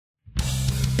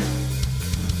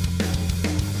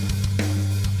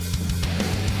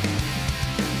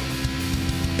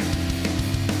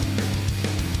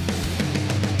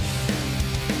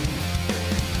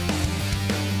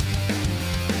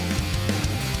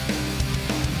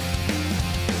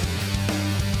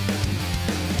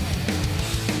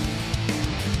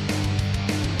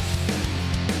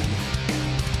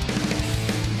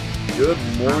Good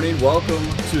morning. Welcome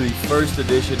to the first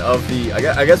edition of the,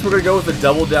 I guess we're going to go with the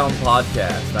Double Down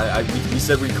podcast. We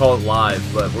said we'd call it live,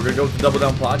 but we're going to go with the Double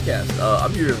Down podcast.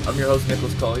 I'm your host,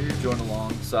 Nicholas Collier, joined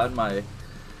alongside my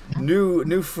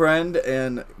new friend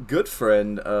and good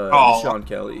friend, Sean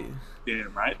Kelly. Yeah,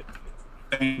 right.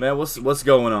 Man, what's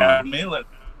going on?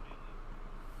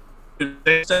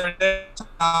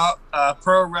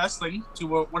 Pro wrestling to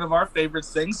one of our favorite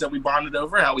things that we bonded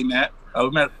over, how we met. We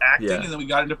met acting, and then we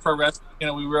got into pro wrestling,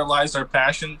 and we realized our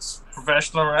passion's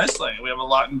professional wrestling. We have a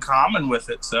lot in common with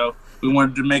it, so we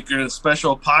wanted to make a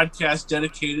special podcast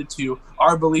dedicated to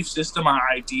our belief system, our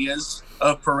ideas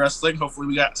of pro wrestling. Hopefully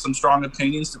we got some strong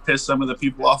opinions to piss some of the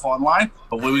people off online.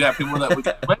 Hopefully we got people that we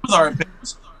can win with our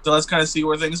opinions. So let's kind of see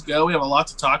where things go. We have a lot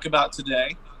to talk about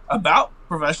today about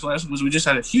professional wrestling, because we just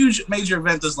had a huge major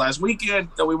event this last weekend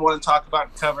that we want to talk about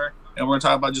and cover. And we're going to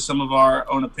talk about just some of our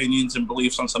own opinions and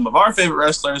beliefs on some of our favorite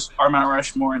wrestlers, our Mount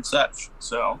Rushmore and such.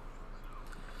 So,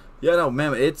 yeah, no,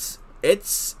 man, it's.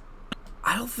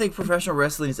 I don't think professional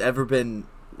wrestling has ever been,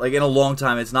 like, in a long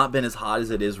time. It's not been as hot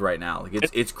as it is right now. Like,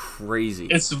 it's crazy.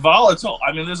 It's volatile.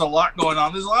 I mean, there's a lot going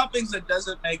on. There's a lot of things that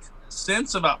doesn't make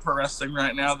sense about pro wrestling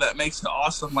right now that makes it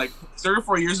awesome. Like 3 or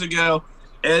 4 years ago,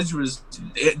 Edge was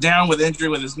down with injury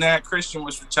with his neck. Christian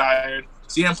was retired.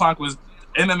 CM Punk was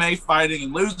MMA fighting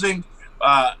and losing,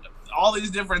 all these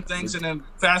different things. And then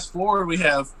fast forward, we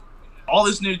have all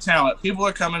this new talent. People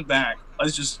are coming back.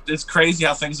 It's crazy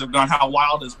how things have gone, how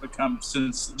wild it's become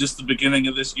since just the beginning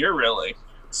of this year, really.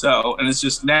 So, and it's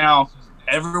just now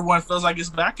everyone feels like it's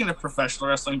back into professional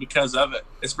wrestling because of it.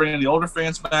 It's bringing the older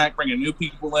fans back, bringing new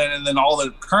people in, and then all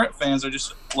the current fans are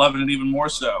just loving it even more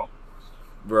so.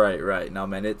 Right. No,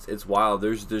 man, it's wild.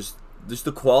 There's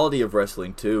the quality of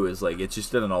wrestling too is like it's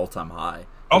just at an all-time high.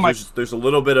 There's a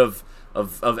little bit of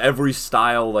every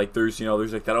style. Like there's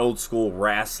like that old school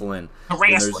wrestling. And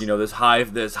there's this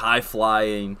high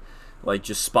flying, like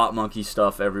just spot monkey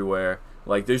stuff everywhere.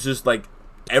 Like there's just like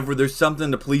there's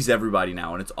something to please everybody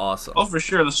now, and it's awesome. Oh, for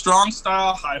sure. The strong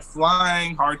style, high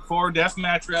flying, hardcore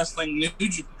deathmatch wrestling.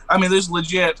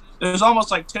 There's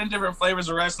almost like 10 different flavors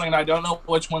of wrestling, and I don't know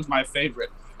which one's my favorite.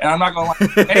 And I'm not going to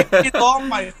lie, hey, it's all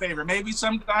my favorite. Maybe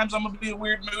sometimes I'm going to be in a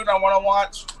weird mood. I want to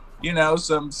watch,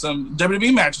 some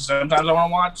WWE matches. Sometimes I want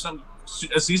to watch some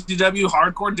CCW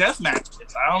hardcore death matches.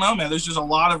 I don't know, man. There's just a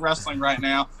lot of wrestling right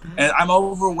now. And I'm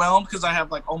overwhelmed because I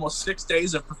have like almost 6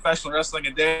 days of professional wrestling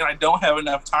a day, and I don't have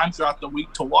enough time throughout the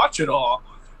week to watch it all.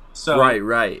 So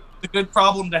right. It's a good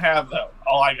problem to have, though.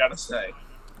 All I got to say.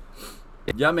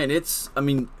 Yeah, man,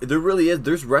 there really is.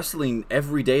 There's wrestling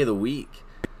every day of the week.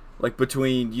 Like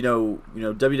between,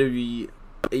 WWE,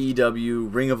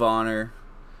 AEW, Ring of Honor,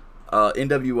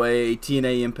 NWA,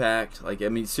 TNA Impact. Like, I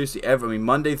mean, seriously,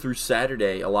 Monday through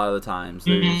Saturday, a lot of the times,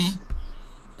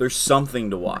 there's something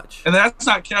to watch. And that's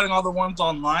not counting all the ones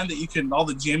online all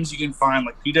the gyms you can find,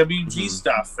 like PWG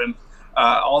stuff and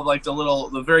all like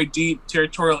the very deep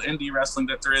territorial indie wrestling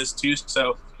that there is too.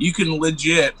 So you can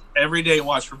legit every day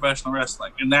watch professional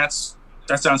wrestling, and that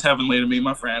sounds heavenly to me,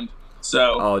 my friend.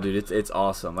 So, oh, dude, it's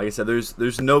awesome. Like I said,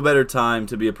 there's no better time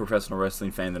to be a professional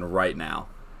wrestling fan than right now.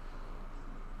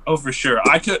 Oh, for sure.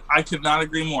 I could not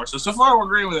agree more. So far we're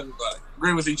agreeing with everybody,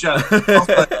 agreeing with each other.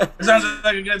 It sounds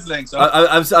like a good thing. So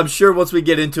I'm sure once we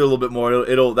get into it a little bit more,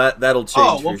 that'll change.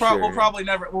 Oh, we'll probably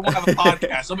never. We'll have a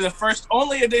podcast. It'll be the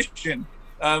only edition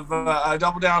of a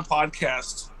Double Down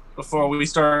podcast before we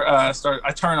start.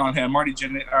 I turn on him, Marty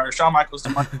Jannetty, or Shawn Michaels to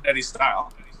Marty Jannetty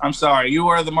style. I'm sorry, you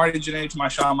are the Marty Jannetty to my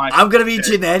Shawn Michaels. I'm gonna be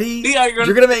Jannetty. Yeah,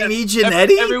 you're gonna make me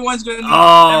Jannetty. Everyone's gonna.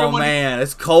 Man,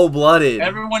 it's cold blooded.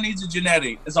 Everyone needs a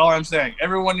Jannetty. That's all I'm saying.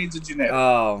 Everyone needs a Jannetty.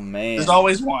 Oh man, there's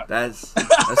always one. That's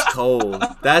cold.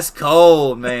 That's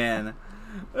cold, man.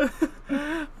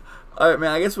 All right, man.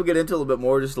 I guess we'll get into a little bit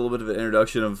more, just a little bit of an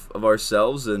introduction of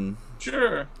ourselves and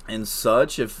sure and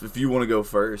such. If you want to go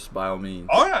first, by all means.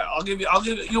 All right, I'll give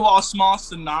you all a small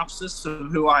synopsis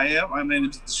of who I am. My name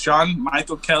is Sean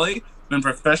Michael Kelly. Been a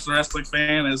professional wrestling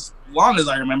fan as long as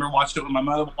I remember. Watched it with my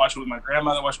mother, watched it with my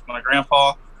grandmother, watched it with my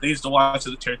grandpa. They used to watch it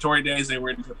the territory days. They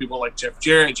were into people like Jeff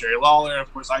Jarrett, Jerry Lawler.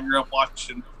 Of course, I grew up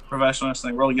watching professional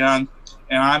wrestling real young.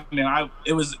 And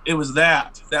it was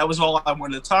that was all I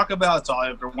wanted to talk about. It's all I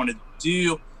ever wanted to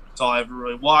do. It's all I ever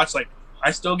really watched. Like,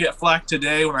 I still get flack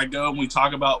today when I go and we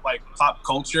talk about like pop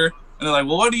culture, and they're like,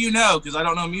 "Well, what do you know?" Because I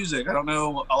don't know music. I don't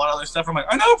know a lot of other stuff. I'm like,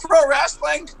 I know pro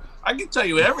wrestling. I can tell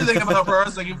you everything about pro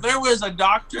wrestling. If there was a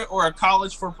doctorate or a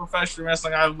college for professional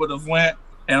wrestling, I would have went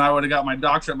and I would have got my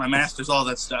doctorate, my master's, all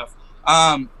that stuff.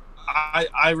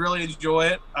 I really enjoy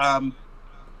it.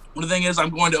 The thing is, I'm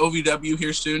going to OVW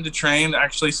here soon to train.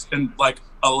 Actually, in like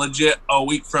a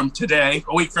week from today.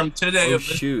 A week from today. Oh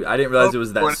shoot! I didn't realize it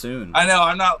was that soon. I know.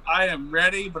 I'm not. I am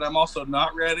ready, but I'm also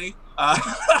not ready.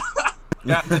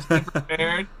 Got this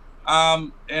prepared.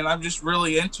 And I'm just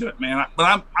really into it, man.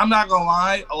 But I'm not gonna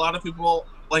lie. A lot of people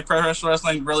like professional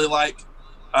wrestling really like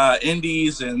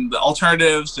indies and the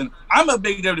alternatives, and I'm a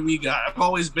big WWE guy. I've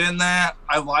always been that.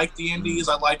 I like the indies.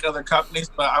 I like other companies,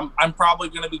 but I'm probably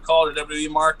going to be called a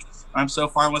WWE mark. I'm so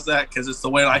fine with that because it's the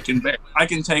way I can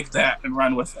take that and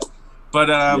run with it. But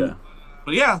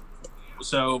yeah.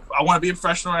 So I want to be a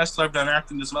professional wrestler. I've done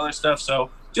acting, and some other stuff. So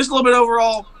just a little bit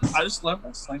overall, I just love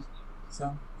wrestling.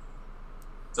 So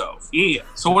yeah.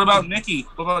 So what about Nikki?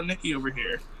 What about Nikki over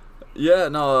here? Yeah,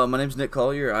 no, my name's Nick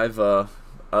Collier. I've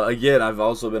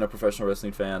also been a professional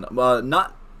wrestling fan.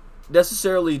 Not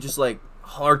necessarily just like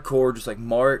hardcore, just like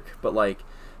Mark, but like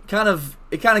it kind of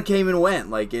came and went.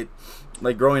 Like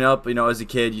growing up, as a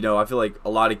kid, I feel like a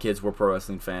lot of kids were pro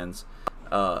wrestling fans.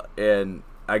 And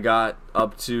I got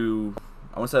up to,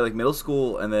 I want to say like middle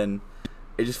school, and then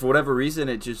it just, for whatever reason,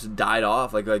 it just died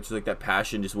off. Like that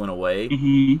passion just went away.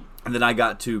 Mm-hmm. And then I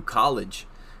got to college,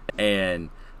 and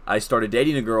I started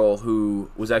dating a girl who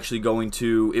was actually going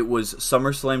to, it was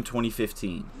SummerSlam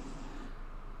 2015.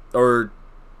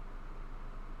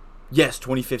 Yes,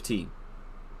 2015.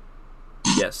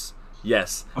 Yes.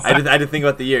 Okay. I had to think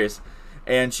about the years.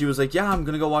 And she was like, yeah, I'm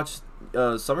going to go watch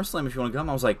SummerSlam if you want to come.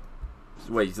 I was like,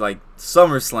 wait, like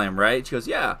SummerSlam, right? She goes,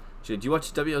 yeah. She said, do you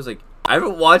watch W? I was like, I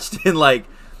haven't watched in like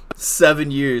 7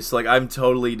 years, so like I'm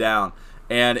totally down.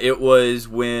 And it was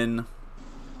when...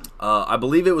 I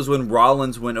believe it was when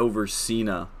Rollins went over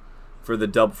Cena for the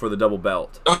double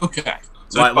belt. Okay.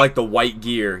 So like the white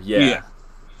gear, yeah.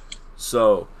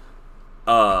 So,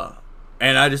 and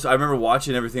I remember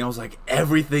watching everything. I was like,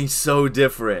 everything's so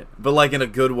different, but like in a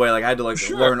good way. Like I had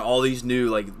to learn all these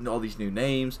new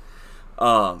names.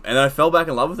 And then I fell back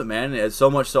in love with it, man. And so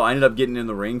much so I ended up getting in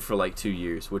the ring for like 2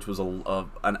 years, which was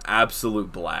an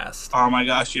absolute blast. Oh my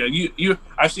gosh, yeah. You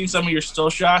I've seen some of your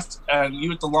still shots, and you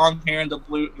with the long hair and the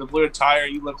blue attire,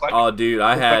 you look like. Oh, dude,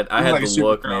 I had the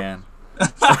look, man.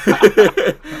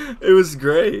 It was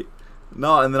great.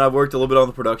 No, and then I worked a little bit on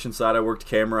the production side. I worked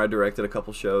camera. I directed a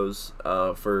couple shows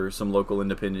for some local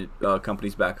independent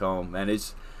companies back home, and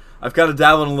I've kind of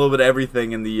dabbled in a little bit of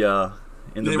everything in the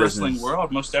wrestling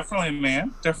world, most definitely,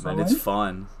 man. Definitely. And it's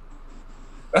fun.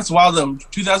 That's wild, though.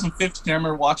 2015, I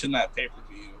remember watching that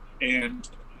pay-per-view, and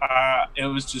it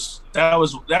was just,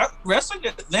 that wrestling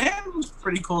then was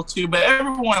pretty cool, too, but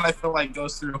everyone, I feel like,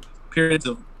 goes through periods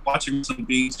of watching some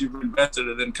being super invested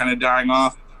and then kind of dying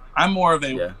off. I'm more of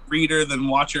a reader than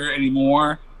watcher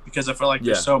anymore because I feel like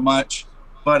there's so much.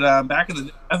 But back in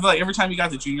the, I feel like every time you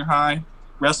got to junior high,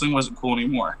 wrestling wasn't cool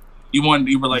anymore. You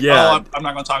were like, I'm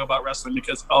not going to talk about wrestling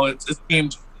because it's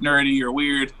deemed nerdy or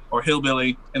weird or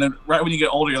hillbilly. And then right when you get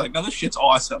older, you're like, no, this shit's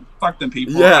awesome. Fuck them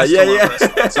people. Yeah.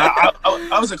 So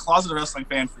I was a closeted wrestling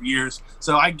fan for years,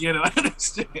 so I get it. I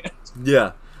understand.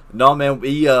 Yeah, no, man.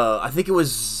 We I think it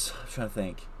was, I'm trying to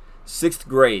think, 6th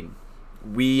grade.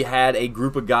 We had a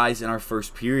group of guys in our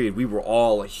first period. We were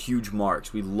all huge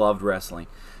marks. We loved wrestling,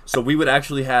 so we would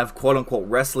actually have quote unquote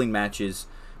wrestling matches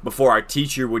before our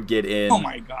teacher would get in. Oh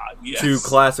my God! Yes. To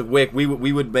class of WIC. We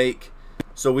would take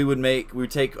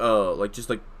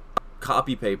like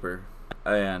copy paper,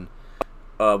 and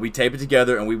we'd tape it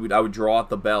together, and I would draw out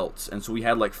the belts, and so we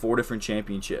had like 4 different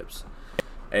championships,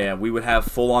 and we would have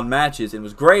full on matches, and it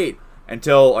was great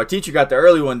until our teacher got there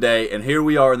early one day, and here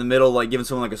we are in the middle, like giving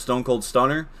someone like a Stone Cold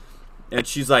Stunner, and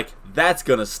she's like, "That's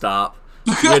gonna stop."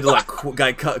 We had to like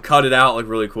cut it out like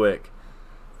really quick.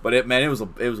 But it was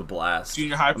a blast.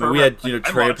 Junior high. We had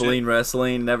trampoline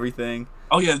wrestling and everything.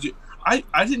 Oh yeah,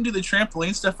 I didn't do the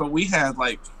trampoline stuff, but we had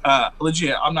like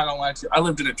legit. I'm not gonna lie to you. I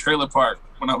lived in a trailer park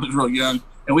when I was real young,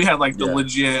 and we had like the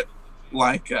legit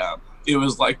it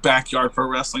was like backyard pro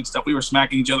wrestling stuff. We were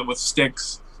smacking each other with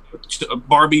sticks,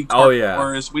 Barbie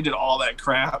cars. We did all that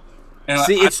crap. And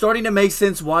it's starting to make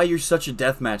sense why you're such a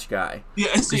deathmatch guy. Yeah,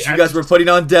 because you guys were putting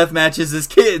on death matches as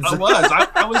kids. I was.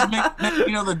 I was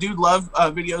making, the dude love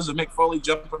videos of Mick Foley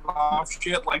jumping off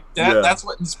shit like that. Yeah. That's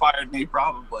what inspired me,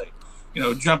 probably.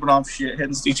 Jumping off shit,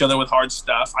 hitting each other with hard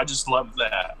stuff. I just loved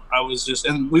that.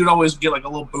 And we would always get like a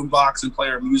little boombox and play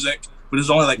our music, but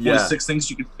there's only like 6 things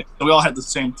you could pick. So we all had the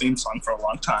same theme song for a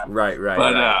long time. Right.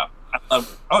 But I loved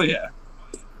it. Oh yeah.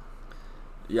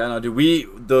 Yeah, no, dude.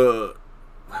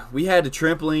 We had a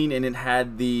trampoline, and it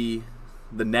had the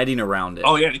netting around it.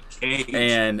 Oh yeah, the cage.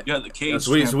 And the cage.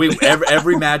 So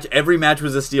every match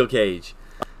was a steel cage.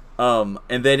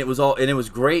 And then it was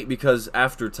great because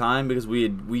after time, because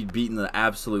we'd beaten the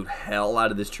absolute hell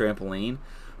out of this trampoline,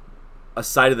 a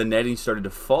side of the netting started to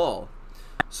fall.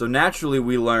 So naturally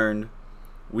we learned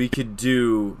we could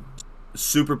do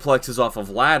superplexes off of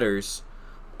ladders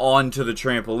onto the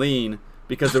trampoline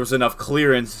because there was enough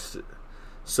clearance.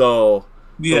 So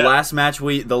the last match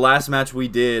we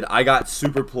did, I got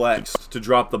superplexed to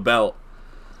drop the belt.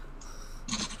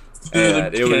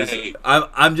 And it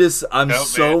was. I'm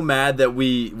so mad that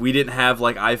we didn't have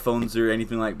like iPhones or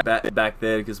anything like back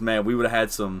then, because man, we would have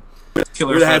had some. We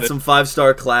would have had some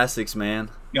 5-star classics, man.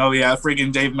 Oh yeah,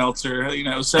 freaking Dave Meltzer,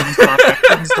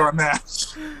 7-star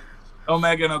match.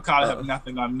 Omega and Okada have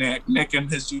nothing on Nick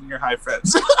and his junior high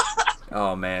friends.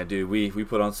 Oh man, dude, we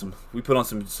put on some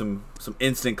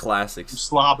instant classics. Some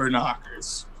slobber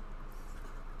knockers.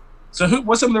 So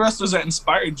what's some of the wrestlers that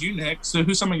inspired you, Nick? So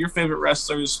who's some of your favorite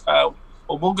wrestlers? Well,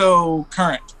 we'll go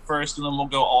current first, and then we'll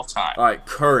go all time. All right,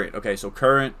 current. Okay, so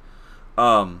current,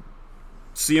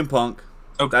 CM Punk.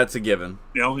 Okay. That's a given.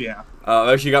 Oh yeah.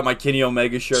 I actually got my Kenny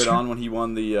Omega shirt on when he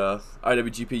won the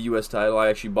IWGP US title. I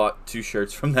actually bought 2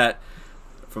 shirts from that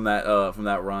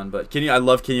run. But I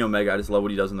love Kenny Omega. I just love what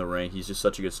he does in the ring. He's just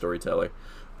such a good storyteller.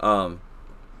 I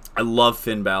love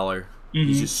Finn Balor. Mm-hmm.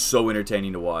 He's just so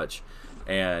entertaining to watch.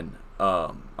 And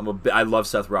I love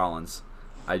Seth Rollins.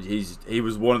 He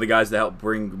was one of the guys that helped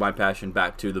bring my passion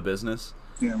back to the business.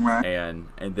 Yeah, right.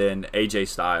 And then AJ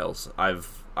Styles.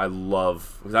 I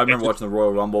love, because I remember watching the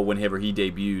Royal Rumble whenever he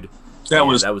debuted. That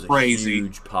was crazy. A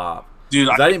huge pop, dude.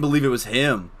 I didn't believe it was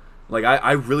him. Like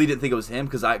I really didn't think it was him,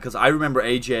 because I remember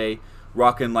AJ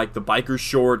rocking like the biker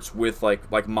shorts with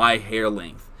like my hair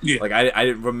length. Yeah. Like I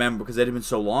didn't remember, because it had been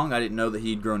so long. I didn't know that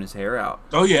he'd grown his hair out.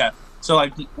 Oh yeah. So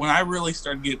like when I really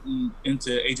started getting into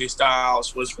AJ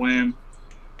Styles was when,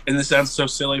 and this sounds so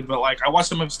silly, but like I watched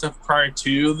some of his stuff prior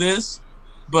to this.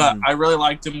 But I really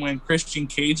liked him when Christian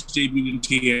Cage debuted in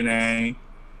TNA,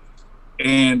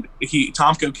 and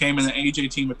Tomko came in the AJ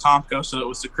team with Tomko, so it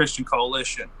was the Christian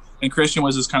Coalition. And Christian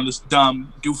was this kind of this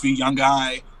dumb, goofy young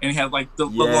guy, and he had like the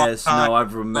long time, I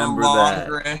remember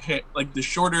that, hair, like the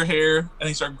shorter hair, and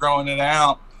he started growing it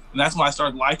out, and that's when I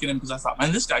started liking him, because I thought,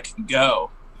 man, this guy can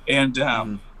go. And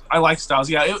I like Styles.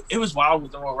 Yeah, it was wild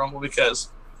with the Royal Rumble, because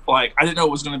like I didn't know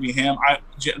it was going to be him.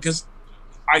 Because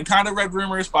I kind of read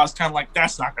rumors, but I was kind of like,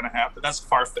 that's not going to happen. That's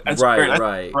far-fetched.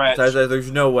 Right.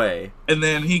 There's no way. And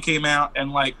then he came out,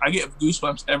 and like I get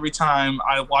goosebumps every time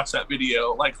I watch that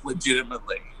video, like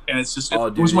legitimately. And it's just,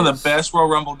 it was one of the best Royal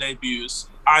Rumble debuts.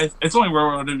 It's only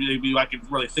Royal Rumble debut I can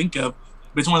really think of,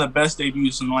 but it's one of the best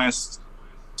debuts in the last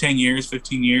 10 years,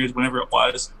 15 years, whenever it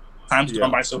was. Time's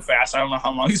gone by so fast. I don't know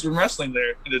how long he's been wrestling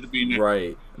there in the WWE.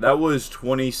 Right. That was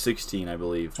 2016, I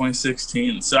believe.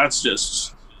 2016. So that's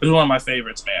just... It was one of my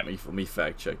favorites, man. Let me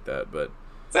fact check that, but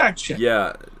fact check.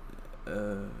 Yeah.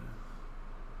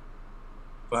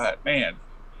 But man,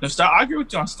 I agree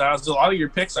with you on Styles. A lot of your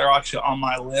picks are actually on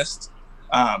my list.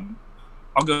 I'll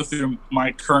go through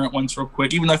my current ones real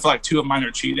quick, even though I feel like 2 of mine are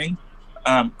cheating.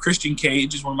 Christian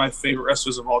Cage is one of my favorite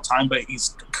wrestlers of all time, but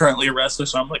he's currently a wrestler,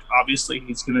 so I'm like, obviously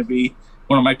he's going to be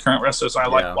one of my current wrestlers I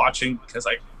like watching, because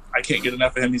I can't get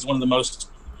enough of him. He's one of the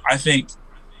most, I think,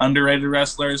 underrated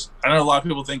wrestlers. I know a lot of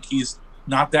people think he's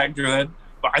not that good,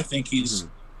 but I think he's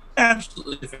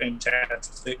absolutely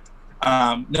fantastic.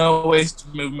 No waste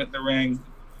of movement in the ring.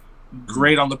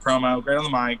 Great on the promo. Great on the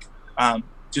mic.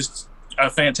 Just a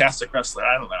fantastic wrestler.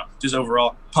 I don't know. Just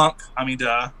overall. Punk's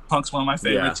one of my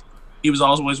favorites. Yeah. He was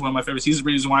always one of my favorites. He's the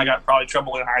reason why I got probably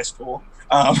trouble in high school.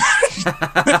 But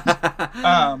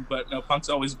no, Punk's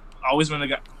always been a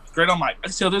guy. Great on mic.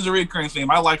 So there's a recurring theme.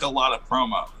 I like a lot of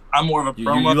promo. I'm more of a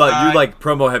promo guy. You like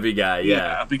promo heavy guy,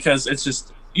 yeah. Because it's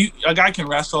just a guy can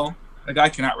wrestle. A guy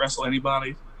cannot wrestle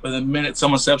anybody. But the minute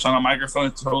someone steps on a microphone,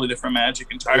 it's a totally different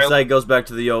magic entirely. It's like, it goes back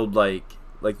to the old like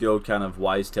the old kind of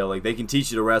wise tale. Like, they can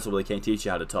teach you to wrestle, but they can't teach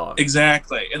you how to talk.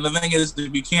 Exactly. And the thing is,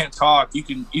 if you can't talk, you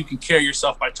can carry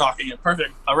yourself by talking. A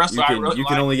wrestler you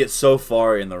can only get so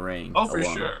far in the ring. Oh, for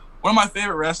sure. One of my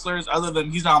favorite wrestlers, other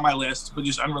than he's not on my list, but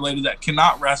just unrelated, that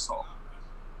cannot wrestle.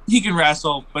 He can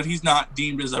wrestle, but he's not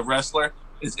deemed as a wrestler.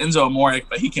 It's Enzo Amore,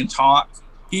 but he can talk.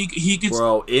 He can.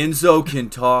 Bro, Enzo can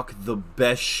talk the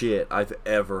best shit I've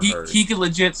ever heard. He could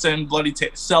legit sell bloody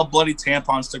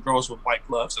tampons to girls with white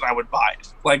gloves, and I would buy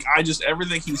it. Like,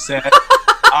 everything he said,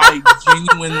 I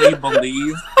genuinely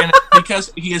believe, and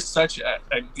because he is such a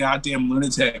goddamn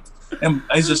lunatic. And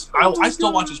I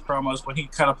still watch his promos when he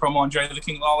cut a promo on Jerry the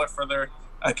King Lawler for their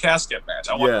casket match.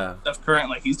 I watch stuff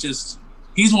currently.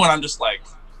 He's one I'm just like.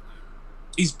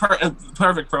 He's a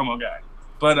perfect promo guy.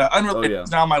 But unrelated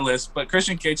is not on my list. But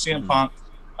Christian Cage, CM Punk,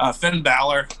 Finn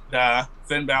Balor.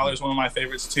 Finn Balor is one of my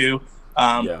favorites too.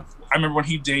 I remember when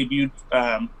he debuted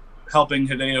helping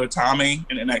Hideo Itami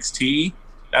in NXT.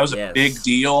 That was a big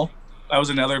deal. That was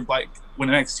another, like, when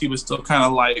NXT was still kind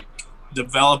of like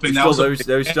developing. There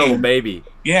was still a baby.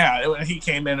 Yeah, when he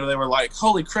came in, they were like,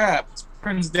 "Holy crap, it's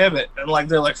Prince Devitt," and like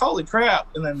they're like, "Holy crap!"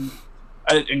 And then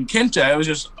in Kenta, it was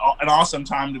just an awesome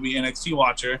time to be an NXT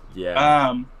watcher.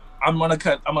 Yeah. I'm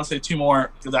gonna say 2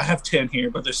 more because I have 10 here,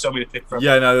 but there's so many to pick from.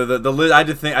 Yeah, no, the list. I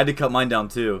did cut mine down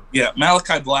too. Yeah,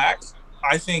 Malachi Black.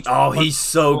 I think. Oh, he's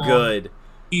so good.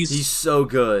 He's so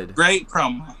good. Great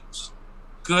promos.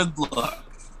 Good look.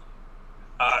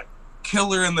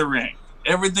 Killer in the ring.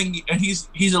 Everything, and he's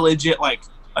a legit, like,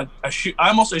 a shoot,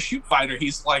 almost a shoot fighter.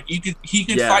 He's like, he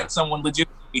could fight someone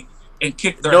legitimately and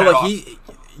kick their head off.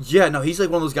 He's like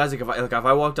one of those guys. Like if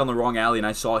I walked down the wrong alley and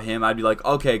I saw him, I'd be like,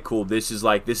 okay, cool. This is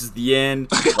the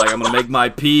end. Like, I'm gonna make my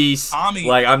peace. Tommy,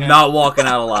 like, I'm not walking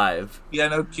out alive. Yeah,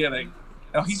 no kidding.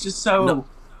 No, he's just so. No.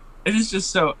 It is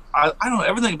just so. I don't know,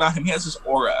 everything about him. He has this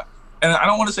aura, and I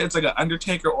don't want to say it's like an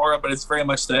Undertaker aura, but it's very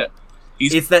much that.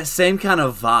 It's that same kind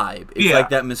of vibe. It's like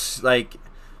that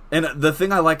and the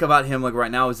thing I like about him, like,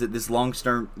 right now, is that this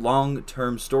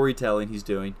long-term storytelling he's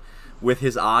doing with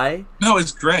his eye. No,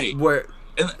 it's great.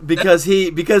 Because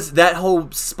that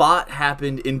whole spot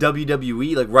happened in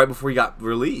WWE, like, right before he got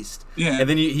released. Yeah. And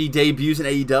then he debuts in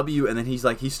AEW, and then he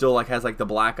still like has like the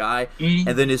black eye, and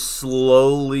then is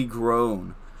slowly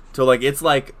grown to like it's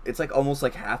like almost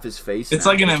like half his face. It's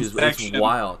now, like an infection. It's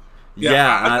wild.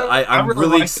 Yeah, I'm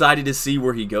really excited to see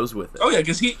where he goes with it. Oh yeah,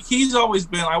 because he's always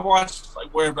been. I watched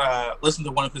listened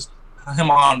to one of him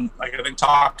on, like, I think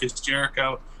Talk is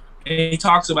Jericho, and he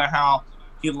talks about how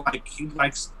he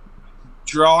likes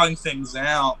drawing things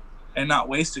out and not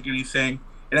wasting anything,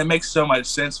 and it makes so much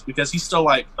sense because he's still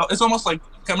like, it's almost like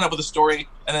coming up with a story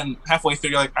and then halfway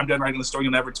through you're like, I'm done writing the story,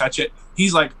 you'll never touch it.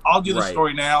 He's like, I'll do the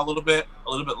story now, a little bit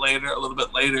later,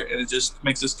 and it just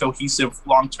makes this cohesive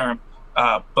long-term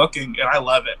booking, and I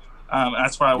love it. And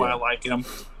that's why I like him.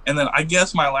 And then I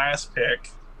guess my last pick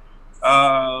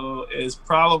is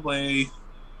probably,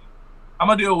 I'm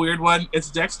gonna do a weird one.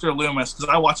 It's Dexter Lumis because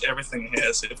I watch everything he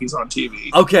has if he's on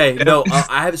TV. Okay, no,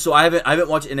 I haven't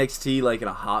watched NXT like in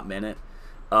a hot minute.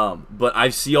 But I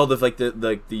see all the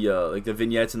the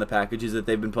vignettes and the packages that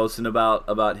they've been posting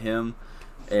about him,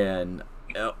 and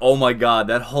oh my god,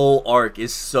 that whole arc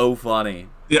is so funny.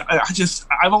 Yeah,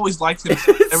 I've always liked him.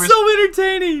 It's so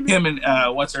entertaining. Him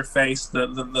and what's her face,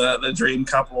 the dream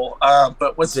couple.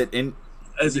 But what's it?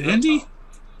 Is it Indy?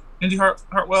 Indy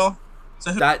Hartwell?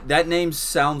 That name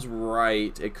sounds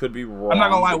right. It could be wrong. I'm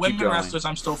not gonna lie, women wrestlers,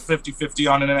 I'm still 50-50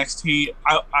 on an NXT.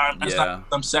 I'm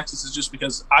sexist. It's just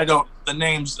because the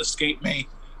names escape me.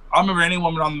 I remember any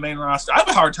woman on the main roster. I have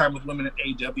a hard time with women at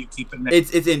AEW keeping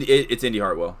names. It's Indy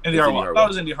Hartwell. Indy Hartwell. That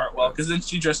was Indy Hartwell because then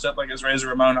she dressed up like as Razor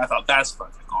Ramon. I thought that's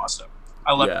fucking awesome.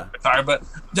 I love her. But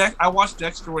I watched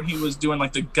Dexter when he was doing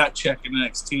like the gut check in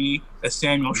NXT as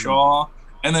Samuel Shaw,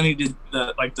 and then he did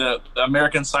the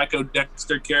American Psycho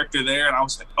Dexter character there, and I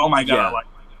was like, oh my god,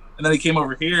 and then he came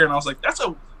over here, and I was like,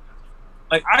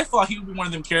 I thought he would be one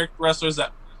of them character wrestlers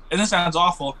that, and this sounds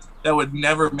awful, that would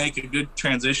never make a good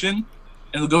transition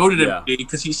and go to WWE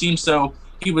because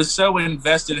he was so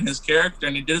invested in his character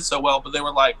and he did it so well. But they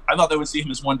were like, I thought they would see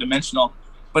him as one-dimensional,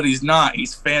 but he's not.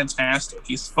 He's fantastic.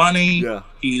 He's funny. Yeah.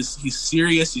 He's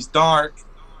serious. He's dark.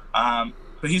 But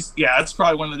that's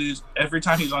probably one of the dudes. Every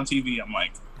time he's on TV, I'm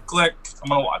like, click. I'm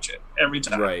gonna watch it every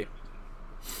time. Right.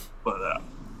 But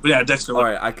yeah, Dexter. All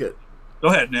right, I could. Go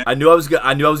ahead, Nick. I knew I was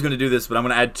gonna do this, but I'm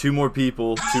gonna add 2 more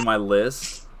people to my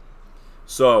list.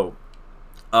 So,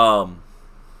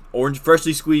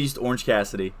 freshly squeezed Orange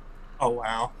Cassidy. Oh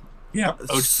wow. Yeah.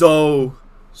 So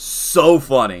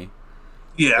funny.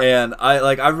 Yeah. And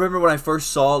I remember when I first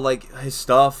saw like his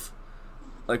stuff,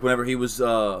 like whenever he was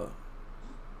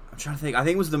I'm trying to think. I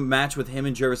think it was the match with him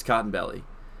and Jervis Cottonbelly.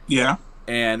 Yeah.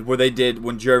 And where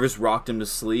when Jervis rocked him to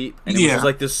sleep, and it was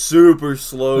like this super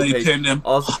slow pace. They pinned him.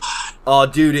 Oh,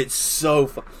 dude, it's so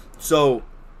fun. So,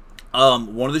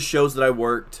 one of the shows that I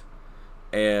worked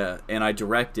and I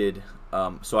directed,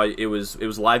 it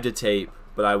was live to tape,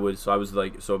 but it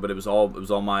was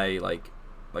all my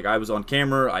like I was on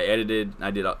camera, I edited,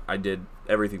 I did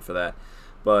everything for that.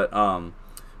 But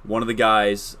one of the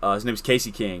guys, his name's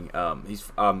Casey King. I'm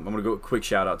gonna go quick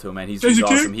shout out to him, man. He's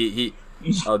awesome. He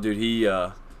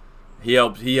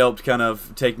helped kind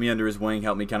of take me under his wing,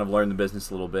 help me kind of learn the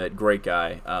business a little bit. Great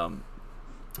guy.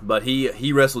 But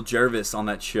he wrestled Jervis on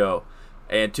that show,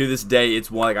 and to this day,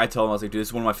 it's one. Like I told him, I was like, dude, this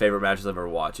is one of my favorite matches I've ever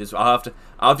watched. I'll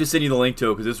have to send you the link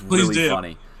to it because it's really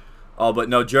funny. Oh, but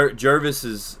no, Jervis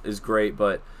is great.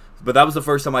 But But that was the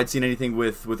first time I'd seen anything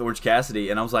with Orange Cassidy,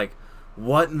 and I was like,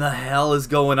 what in the hell is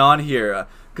going on here?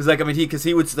 Because like I mean,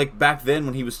 he would like back then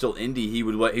when he was still indie, he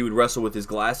would wrestle with his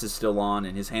glasses still on,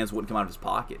 and his hands wouldn't come out of his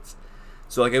pockets.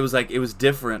 So like it was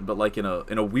different, but like in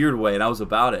a weird way, and I was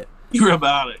about it. You were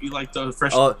about it. You like the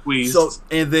fresh squeeze. So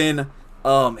and then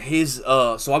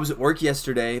so I was at work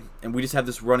yesterday, and we just have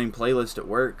this running playlist at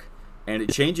work, and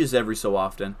it changes every so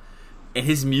often, and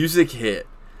his music hit,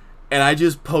 and I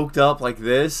just poked up like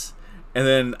this, and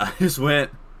then I just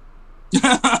went.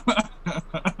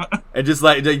 And just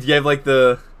like gave like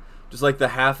the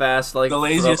half-assed like the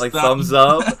laziest thumbs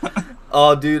up.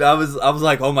 Oh, dude, I was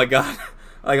like, oh my god,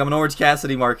 like I'm an Orange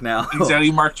Cassidy mark now. Exactly,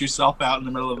 you marked yourself out in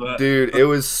the middle of it. Dude, it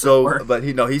was so. But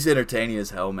he's entertaining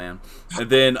as hell, man. And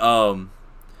then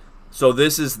so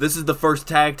this is the first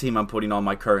tag team I'm putting on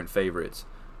my current favorites,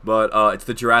 but it's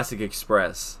the Jurassic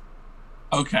Express.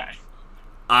 Okay.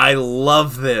 I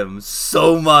love them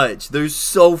so much. They're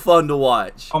so fun to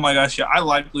watch. Oh my gosh, yeah. I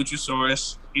like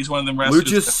Luchasaurus. He's one of them wrestlers.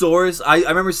 Luchasaurus, I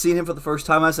remember seeing him for the first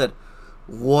time. I said,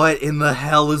 what in the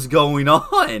hell is going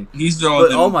on? He's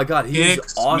throwing oh my god, he's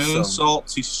awesome.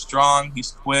 Moonsaults, he's strong,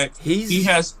 he's quick. He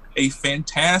has a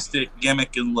fantastic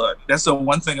gimmick and look. That's the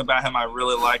one thing about him I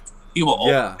really like. He will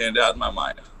always stand out in my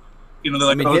mind. You know,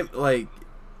 they're like,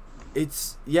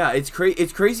 it's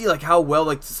crazy like how well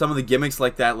like some of the gimmicks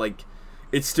like that like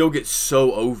it still gets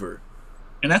so over.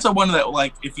 And that's a one that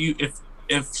like if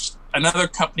another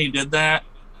company did that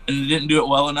and didn't do it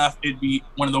well enough, it'd be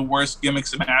one of the worst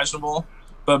gimmicks imaginable.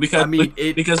 But because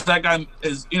because that guy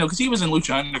is because he was in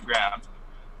Lucha Underground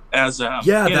as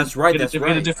that's right. He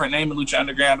had a different name in Lucha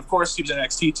Underground. Of course, he was in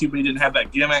NXT too, but he didn't have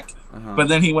that gimmick. But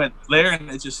then he went there, and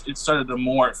it started to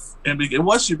morph, and it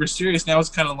was super serious. Now it's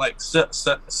kind of like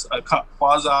a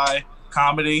quasi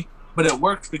comedy, but it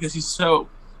works because he's so.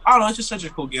 I don't know. It's just such a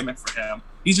cool gimmick for him.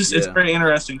 He's just it's a very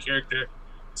interesting character.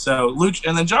 So Lucha,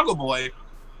 and then Jungle Boy.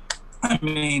 I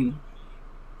mean,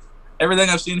 everything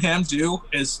I've seen him do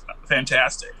is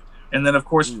fantastic. And then, of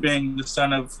course, being the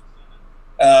son of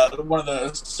one of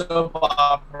the soap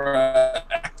opera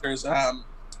actors, I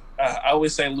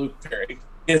always say Luke Perry.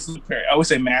 It's Luke Perry. I always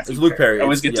say Matthew. It's Luke Perry. I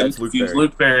always get them confused.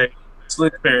 Luke Perry. It's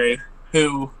Luke Perry,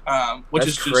 who, which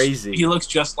That's is crazy. He looks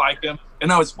just like him. And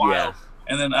no, it's wild.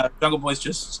 And then Jungle Boy's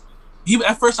just.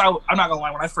 At first, I'm not gonna lie.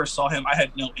 When I first saw him, I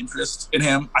had no interest in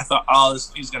him. I thought,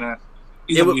 he's gonna.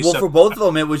 For both of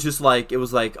them, it was like, I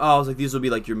was like, these will be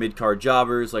like your mid-card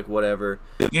jobbers, like whatever.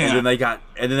 Yeah. And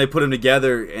then they put them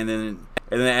together, and then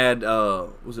they add,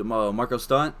 was it Marco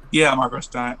Stunt? Yeah, Marco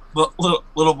Stunt,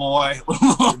 little boy.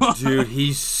 Dude,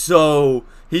 he's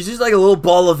just like a little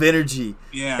ball of energy.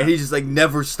 Yeah. And he just like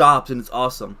never stops, and it's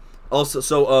awesome. Also,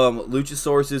 so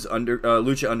Luchasaurus's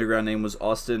Lucha Underground name was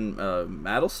Austin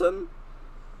Madelson.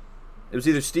 It was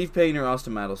either Steve Payne or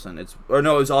Austin Madelson. It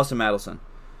was Austin Madelson.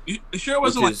 You sure it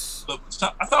wasn't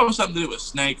I thought it was something to do with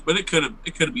Snake, but it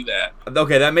could be that.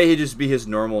 Okay, that may just be his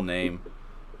normal name.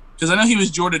 Because I know he was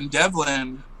Jordan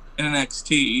Devlin in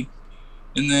NXT,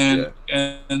 and then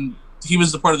and he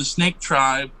was the part of the Snake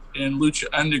Tribe in Lucha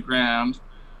Underground,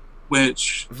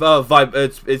 which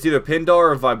it's either Pindar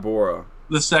or Vibora.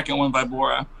 The second one,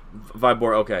 Vibora.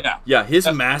 Vibora, okay. Yeah, his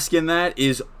mask in that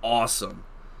is awesome.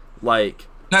 Like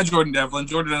not Jordan Devlin.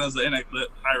 Jordan is the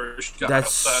Irish guy.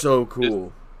 That's so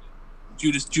cool.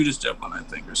 Judas Devlin, I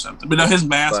think, or something. But no, his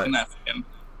mask in that fucking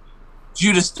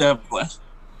Judas Devlin.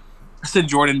 I said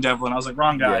Jordan Devlin. I was like,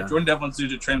 wrong guy. Yeah. Jordan Devlin's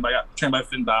dude trained by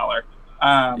Finn Balor.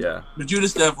 But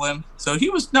Judas Devlin. So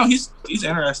he's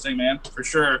interesting, man, for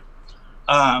sure.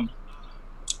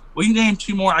 We can name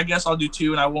two more. I guess I'll do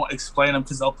two, and I won't explain them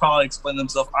because they'll probably explain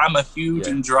themselves. I'm a huge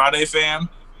Andrade fan.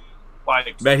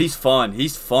 Like, man, he's fun.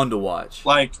 He's fun to watch.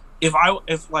 Like, if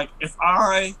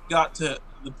I got to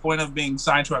the point of being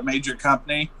signed to a major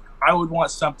company, I would want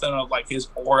something of like his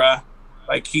aura.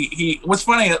 Like he. What's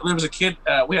funny? There was a kid.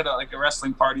 We had a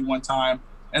wrestling party one time,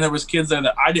 and there was kids there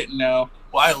that I didn't know.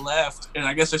 Well, I left, and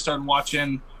I guess I started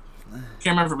watching. Can't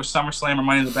remember if it was SummerSlam or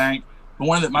Money in the Bank. But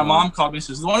one that my mom called me and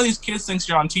says, one of these kids thinks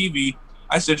you're on TV.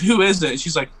 I said, who is it?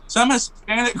 She's like, some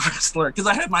Hispanic wrestler, because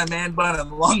I had my man bun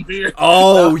and long beard.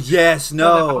 Oh, yes,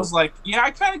 no. I was like, yeah,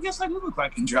 I kind of guess I look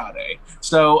like Andrade.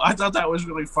 So I thought that was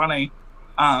really funny.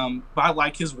 But I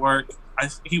like his work.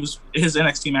 His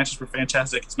NXT matches were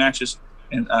fantastic. His matches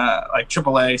in like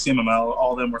AAA, CMLL,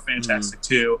 all of them were fantastic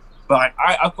too. But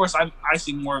of course, I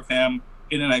see more of him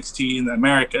in NXT in the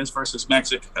Americas versus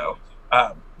Mexico.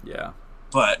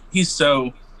 But he's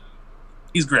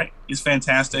great. He's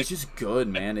fantastic. It's just good,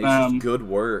 man. It's just good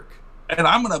work. And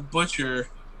I'm gonna butcher.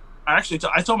 I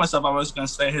told myself I was gonna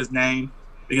say his name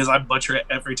because I butcher it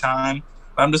every time.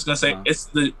 But I'm just gonna say it's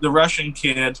the Russian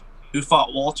kid who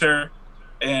fought Walter,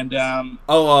 and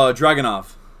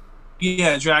Dragunov.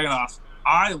 Yeah, Dragunov.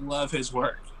 I love his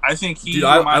work. I think he. Dude,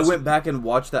 I went back and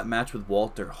watched that match with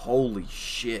Walter. Holy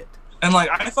shit! And like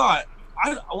I thought,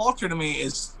 Walter to me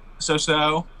is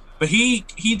so, but he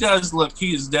does look.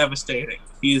 He is devastating.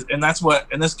 And that's what.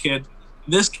 And this kid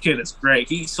is great.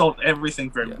 He sold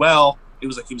everything very well. It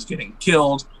was like he was getting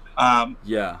killed.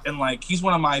 Yeah. And like he's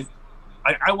one of my.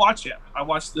 I watch him. I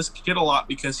watch this kid a lot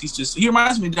because he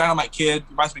reminds me of Dynamite Kid. He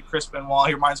reminds me of Chris Benoit.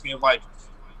 He reminds me of like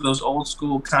those old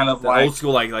school kind of old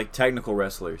school like technical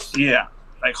wrestlers. Yeah.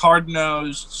 Like hard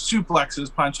nosed,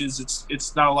 suplexes, punches.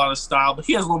 It's not a lot of style, but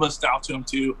he has a little bit of style to him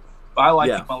too. But I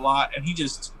like him a lot, and he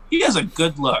has a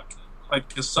good look,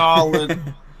 like a solid.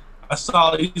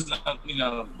 He's the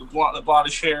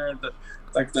blondish hair,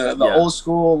 the old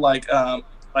school like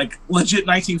legit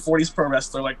 1940s pro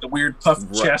wrestler, like the weird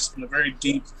puffed chest and the very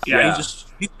deep. Yeah,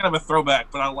 he's kind of a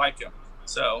throwback, but I like him.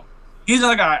 So he's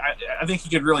a guy I think he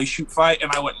could really shoot fight,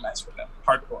 and I wouldn't mess with him.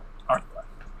 Hardcore.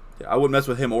 I wouldn't mess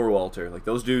with him or Walter. Like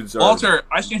those dudes are Walter,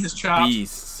 I seen his chops.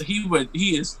 Beasts.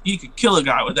 He could kill a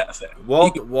guy with that thing.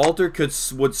 Walter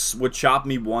would chop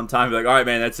me one time and be like, all right,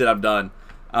 man, that's it, I'm done.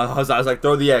 I was like,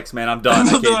 throw the X, man, I'm done.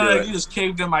 I can't do it. He just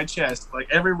caved in my chest. Like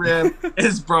every rib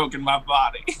is broke in my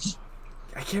body.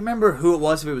 I can't remember who it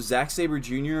was, if it was Zack Sabre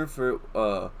Jr.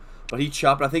 But he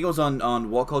chopped. I think it was on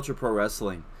What Culture Pro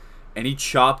Wrestling, and he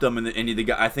chopped him, and the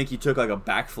guy, I think he took like a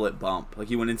backflip bump, like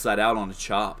he went inside out on a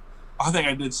chop. I think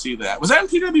I did see that. Was that in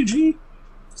PWG?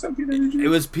 It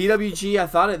was PWG. I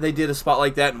thought they did a spot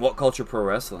like that in What Culture Pro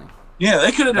Wrestling. Yeah,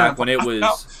 they could have done back when it was.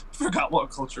 I forgot What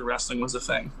Culture Wrestling was a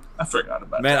thing. I forgot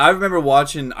about. Man, I remember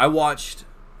watching. I watched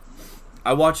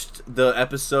the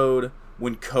episode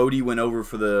when Cody went over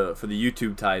for the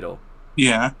YouTube title.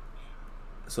 Yeah.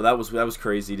 So that was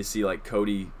crazy to see like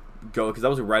Cody go, because that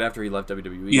was right after he left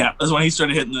WWE. Yeah, that's when he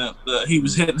started hitting he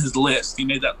was hitting his list. He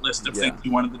made that list of things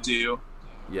he wanted to do.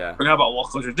 Yeah. Forgot about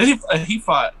What Culture. Did he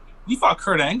fought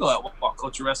Kurt Angle at What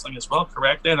Culture Wrestling as well,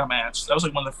 correct? They had a match. That was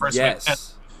like one of the first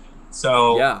matches.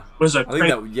 So yeah. It was a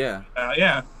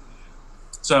yeah.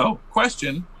 So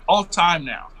question, all time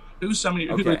now. Who's somebody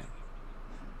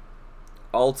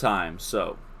all time.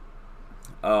 So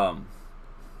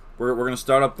we're gonna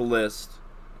start up the list,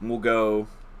 and we'll go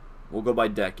by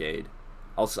decade.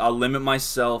 I'll limit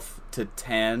myself to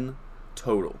 10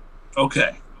 total.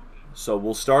 Okay. So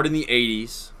we'll start in the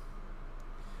 80s.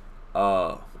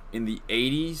 In the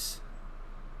 80s,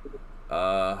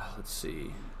 let's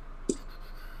see.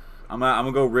 I'm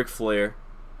gonna go Ric Flair.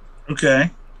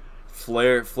 Okay.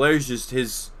 Flair's just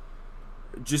he's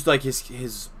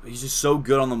just so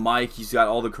good on the mic. He's got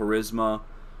all the charisma.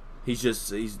 He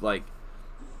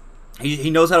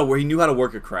knows how to work. He knew how to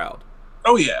work a crowd.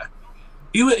 Oh yeah.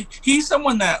 He's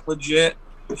someone that legit.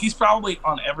 He's probably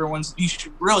on everyone's. He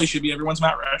should be everyone's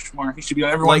Mount Rushmore. He should be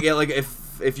on everyone's. Like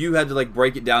if you had to like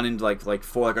break it down into like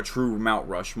for like a true Mount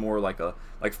Rushmore, like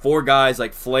four guys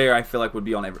like Flair, I feel like would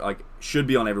be on should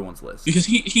be on everyone's list, because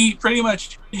he pretty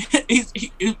much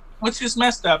what's just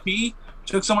messed up. He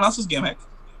took someone else's gimmick,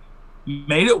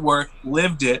 made it work,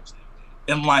 lived it,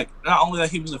 and like not only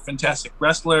that, he was a fantastic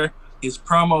wrestler. His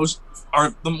promos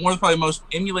are probably most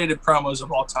emulated promos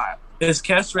of all time. His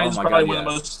catchphrase is probably one of the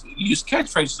most used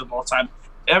catchphrases of all time.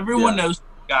 Everyone knows who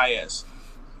the guy is.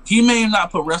 He may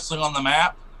not put wrestling on the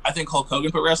map. I think Hulk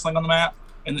Hogan put wrestling on the map.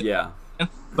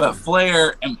 But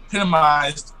Flair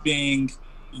epitomized being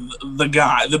the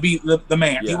guy, the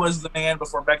man. Yeah. He was the man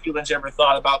before Becky Lynch ever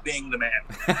thought about being the man.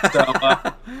 So,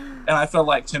 and I feel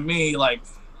like, to me, like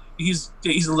he's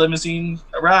a limousine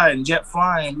ride, jet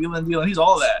flying, wheeling, dealing. He's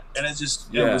all that, and it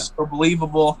was so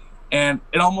believable, and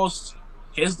it almost.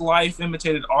 His life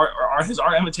imitated art, or his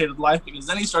art imitated life, because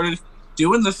then he started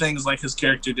doing the things like his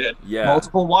character did. Yeah.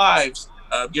 Multiple wives,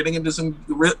 getting into some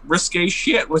risque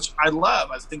shit, which I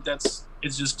love. I think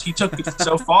he took it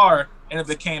so far, and it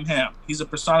became him. He's a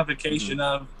personification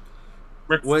of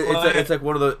Ric Flair. It's like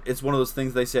one of those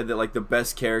things they said that like the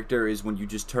best character is when you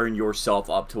just turn yourself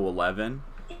up to 11.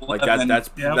 Like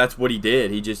that's what he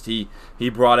did. He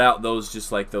brought out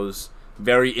those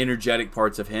very energetic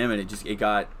parts of him, and it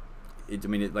got.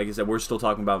 Like I said, we're still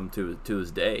talking about him to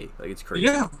this day. Like, it's crazy.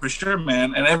 Yeah, for sure,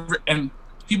 man. And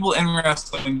people in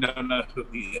wrestling don't know who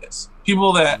he is.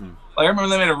 People that like, I remember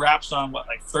they made a rap song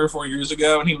like 3 or 4 years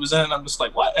ago, and he was in it. And I'm just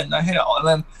like, what in the hell?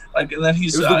 And then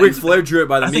he's. It was the Ric Flair drew it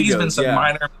by the Migos. I think he's been some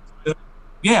minor.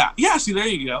 Yeah. See, there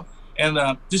you go. And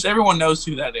just everyone knows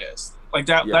who that is. Like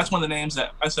that. Yeah. That's one of the names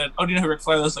that I said. Oh, do you know who Ric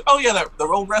Flair is? Like, oh yeah, the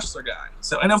old wrestler guy.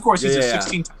 So, and of course he's a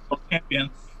 16-time champion,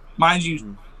 mind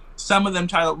you. Some of them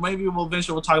maybe we'll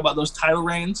talk about those title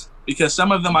reigns, because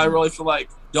some of them I really feel like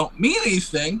don't mean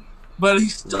anything, but he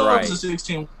still was a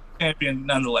 16 champion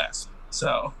nonetheless.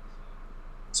 So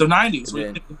 90s. We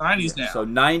think 90s now. So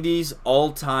 90s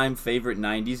all-time favorite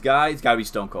 90s guy. It's got to be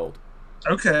Stone Cold.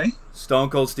 Okay. Stone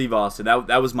Cold Steve Austin.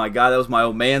 That was my guy. That was my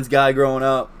old man's guy growing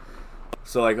up.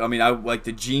 So I like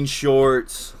the jean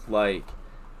shorts. Like,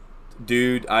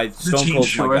 dude, Stone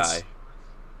Cold's my guy.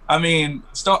 I mean,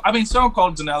 Stone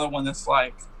Cold's another one that's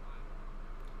like.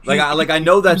 I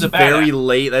know that's very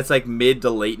late. That's like mid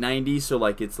to late 90s. So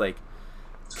like it's like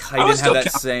I didn't have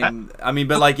that same. I mean,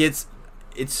 but like it's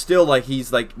still like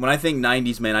he's like when I think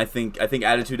 90s man, I think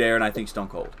Attitude Era and I think Stone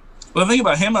Cold. Well, the thing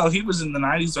about him, he was in the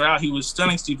 90s or out. He was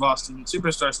Stunning Steve Austin,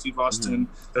 Superstar Steve Austin,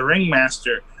 the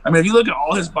Ringmaster. I mean, if you look at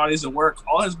all his bodies of work,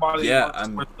 all his bodies of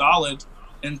work were solid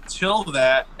until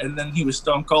that, and then he was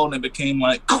Stone Cold, and it became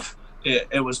like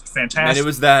it was fantastic. And it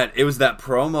was that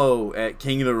promo at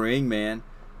King of the Ring, man.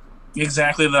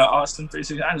 Exactly, the Austin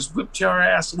 316. I just whipped your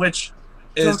ass, which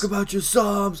is talk about your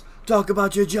Psalms, talk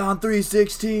about your John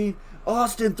 3:16.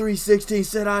 Austin 3:16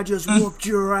 said I just whooped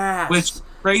your ass. Which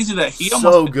crazy that he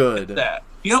almost so good did that.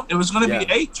 It was going to be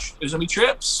H. It was going to be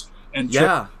Trips, and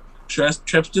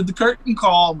Trips did the curtain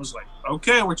call and was like,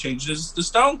 "Okay, we're changing this to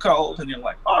Stone Cold," and you're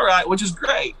like, "All right," which is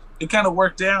great. It kind of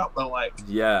worked out, but like,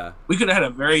 we could have had a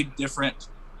very different.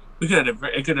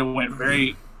 It could have went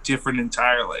very different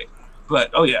entirely.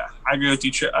 But I agree with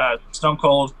you. Stone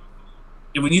Cold.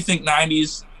 When you think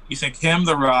 90s, you think him,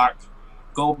 The Rock,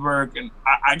 Goldberg, and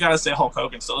I gotta say Hulk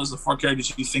Hogan. So those are the four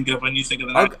characters you think of when you think of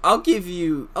the 90s. I'll give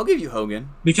you Hogan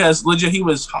because legit he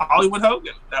was Hollywood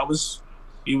Hogan.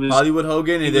 He was Hollywood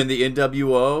Hogan, and then the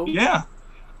NWO. Yeah.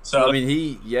 So I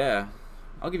mean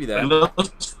I'll give you that. And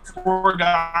those four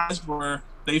guys were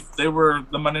they were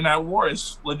the Monday Night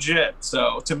Wars legit.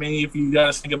 So to me, if you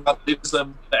gotta think about the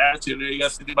attitude, you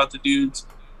gotta think about the dudes,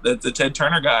 the Ted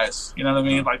Turner guys. You know what I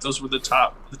mean? Like those were the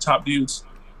top dudes.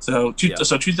 So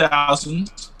 2000s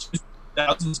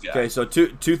guys. Okay, so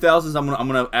 2000s. I'm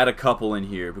gonna add a couple in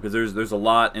here because there's a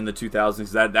lot in the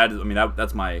 2000s.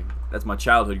 That's my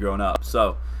childhood growing up.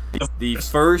 So the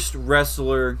first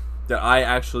wrestler that I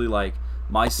actually liked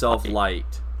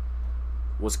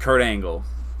was Kurt Angle.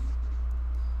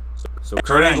 So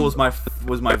Kurt Angle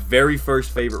was my very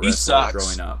first favorite wrestler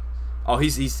growing up. Oh, he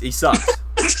sucks.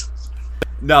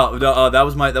 No, that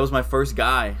was my first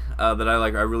guy that I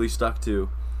really stuck to,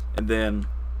 and then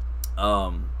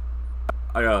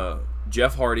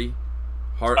Jeff Hardy.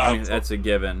 I mean, that's a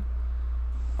given.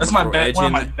 That's one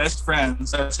of my best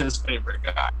friends. That's his favorite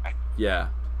guy. Yeah.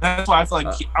 That's why I feel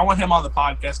like I want him on the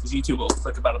podcast because YouTube will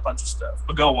click about a bunch of stuff.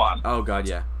 But go on. Oh God,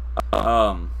 yeah.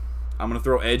 I'm gonna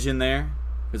throw Edge in there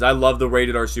because I love the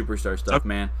Rated R Superstar stuff,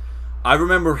 man. I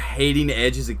remember hating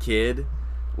Edge as a kid.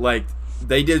 Like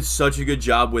they did such a good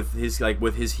job with his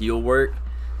heel work.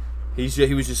 He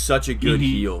was just such a good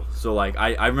heel. So like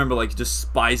I remember like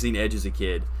despising Edge as a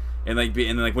kid, and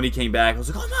then when he came back, I was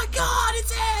like, oh my God,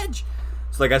 it's Edge.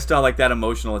 So like I still like that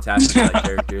emotional attachment to that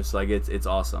character. So like it's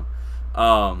awesome.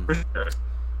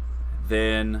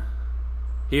 Then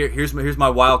here's my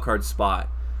wild card spot.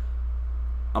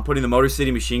 I'm putting the Motor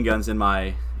City Machine Guns in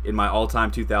my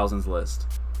all-time 2000s list.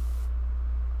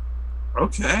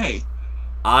 Okay.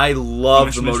 I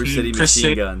love the Motor City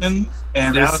Machine Guns.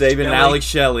 And Chris Sabin and Alex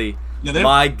Shelley. Yeah,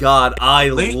 my God, I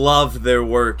loved their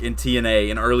work in TNA,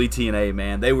 in early TNA,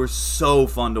 man. They were so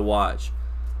fun to watch.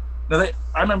 Now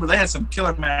I remember they had some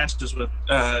killer matches with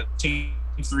Team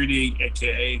 3D,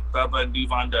 a.k.a. Bubba and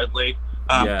Devon Dudley.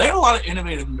 They had a lot of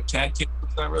innovative tag teams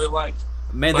that I really liked.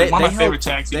 Man, one of my favorite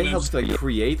tag team moves. They helped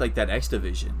create like that X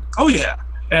Division. Oh yeah,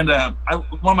 and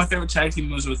one of my favorite tag team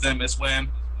moves with them is when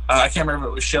I can't remember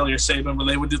if it was Shelley or Sabin, but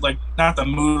they would do like not the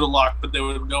Moodle lock, but they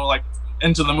would go like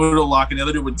into the Moodle lock, and the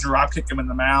other dude would drop kick him in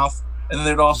the mouth, and then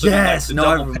they'd also do, like,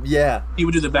 the he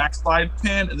would do the backslide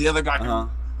pin, and the other guy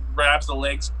grabs the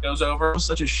legs, goes over. It was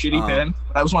such a shitty pin.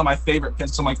 That was one of my favorite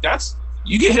pins. So I'm like,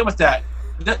 you get hit with that.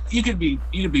 You could be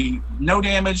no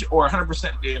damage or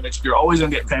 100% damage. You're always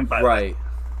gonna get pinned by that.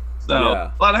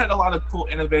 So I had a lot of cool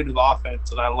innovative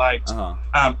offense that I liked.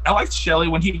 I liked Shelley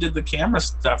when he did the camera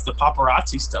stuff, the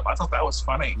paparazzi stuff. I thought that was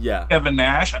funny. Yeah. Kevin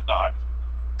Nash, I thought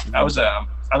that was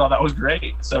I thought that was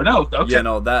great. So no, okay. Yeah,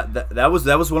 no, that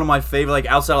was one of my favorite. Like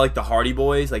outside of like the Hardy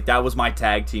Boys, like that was my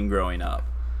tag team growing up.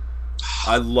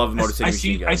 I love Motor City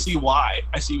Machine Guns. I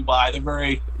see why. They're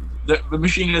very. The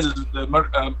Machine Guns, the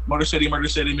Motor City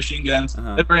Machine Guns,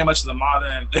 they're very much they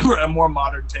were a more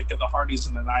modern take of the Hardys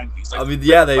in the 90s. Like, I mean,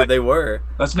 yeah, they were.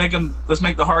 Let's make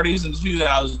the Hardys in the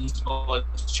 2000s, but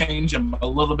let's change them a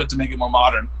little bit to make it more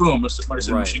modern. Boom, Motor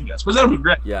City Machine Guns. But they were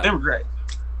great. Yeah. They were great.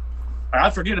 I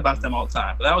forget about them all the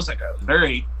time, but that was like a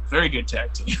very, very good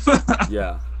tag team.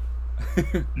 Yeah.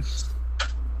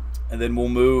 And then we'll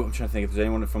move. I'm trying to think if there's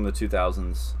anyone from the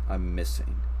 2000s I'm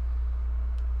missing.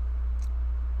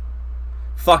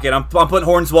 Fuck it, I'm putting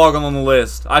Hornswoggle on the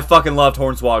list. I fucking loved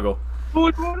Hornswoggle.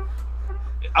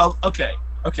 Okay.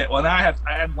 Well, now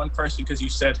I had one person because you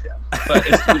said him, but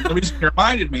the reason you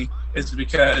reminded me is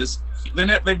because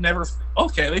they've never.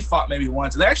 Okay, they fought maybe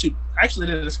once. They actually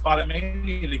did a spot at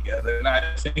Mania together, and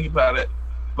I think about it.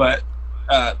 But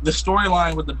the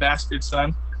storyline with the bastard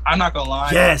son, I'm not gonna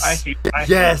lie.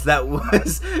 Yes, that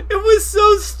was. It was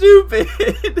so stupid.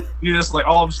 You just like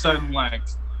all of a sudden like,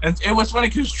 and it was funny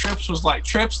because Trips was like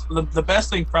The best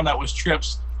thing from that was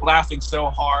Trips laughing so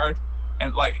hard.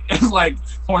 And like it's like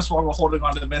Hornswoggle holding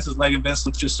onto Vince's leg, and Vince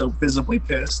looks just so visibly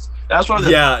pissed. That's one of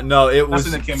the it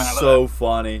was so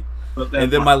funny.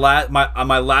 And then my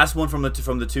last one from the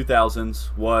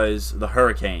 2000s was the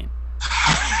Hurricane.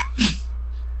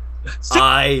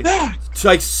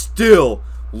 I still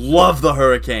love the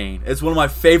Hurricane. It's one of my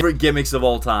favorite gimmicks of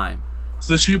all time.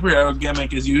 So the superhero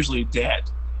gimmick is usually dead.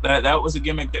 That was a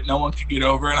gimmick that no one could get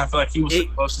over, and I feel like he was the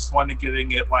closest one to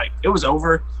getting it. Like it was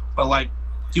over, but like.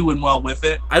 Doing well with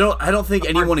it. I don't think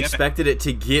anyone expected it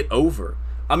to get over.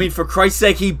 I mean, for Christ's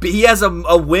sake, he has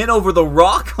a win over The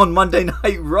Rock on Monday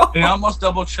Night Raw. He almost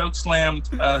double choke slammed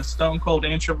Stone Cold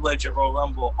and Triple H at Royal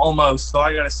Rumble. Almost. So all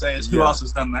I gotta say is, who else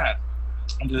has done that?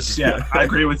 I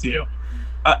agree with you.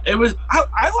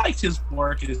 I liked his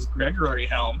work as Gregory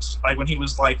Helms, like when he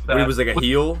was like when he was like a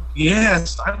heel.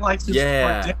 Yes, I liked his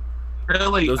work.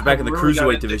 Really, it was back in the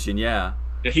cruiserweight division. Yeah,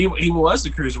 he was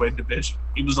the cruiserweight division.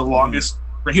 He was the longest.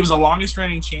 He was the longest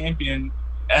reigning champion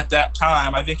at that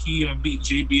time. I think he even beat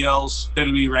JBL's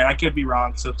WWE reign. I could be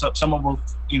wrong. So someone will,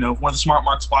 one of the smart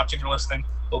marks watching or listening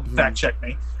will fact check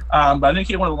me. But I think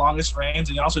he had one of the longest reigns,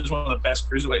 and he also was one of the best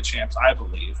cruiserweight champs, I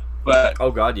believe. But oh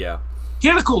god, yeah. He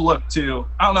had a cool look too.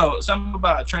 I don't know, something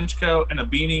about a trench coat and a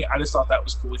beanie. I just thought that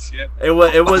was cool as shit. It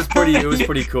was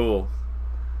pretty cool.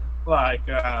 Like,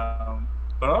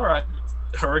 but all right.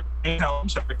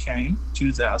 Hurricane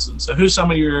 2000. So who's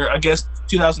some of your, I guess,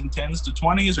 2010s to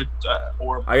 20s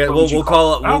or I guess we'll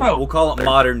call it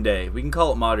modern day. We can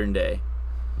call it modern day.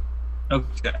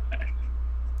 Okay.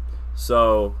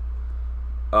 So,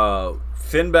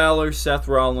 Finn Balor, Seth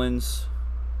Rollins,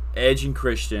 Edge and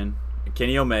Christian, and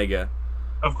Kenny Omega.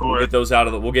 Of course. We'll get those out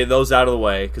of the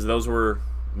way because those are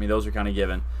kind of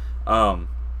given.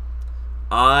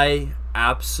 I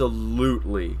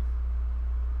absolutely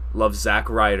love Zack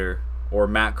Ryder or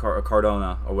Matt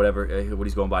Cardona or what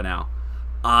he's going by now.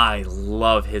 I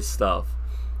love his stuff.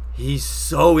 He's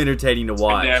so entertaining to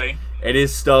watch. And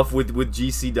his stuff with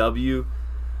GCW.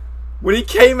 When he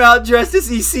came out dressed as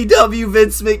ECW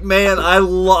Vince McMahon, I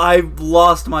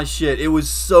lost my shit. It was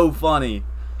so funny.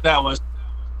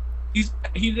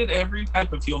 He did every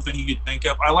type of heel thing you could think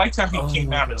of. I liked how he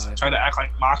came out and tried to act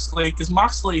like Moxley, because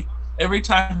Moxley every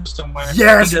time somewhere.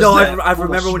 Yes, no, I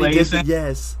remember when he did it.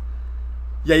 Yes.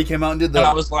 Yeah, he came out and did that. And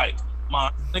I was like,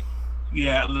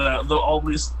 yeah,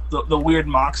 the weird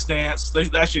Mox dance.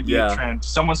 That should be a trend.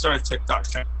 Someone started TikTok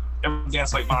trend. Everyone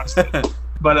danced like Mox did.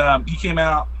 But he came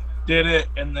out, did it,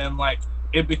 and then like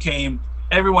it became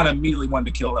everyone immediately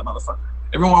wanted to kill that motherfucker.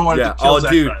 Everyone wanted to kill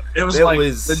that guy. It was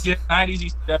legit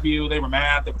 90s ECW. They were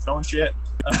mad. They were throwing shit.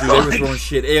 Dude, they were throwing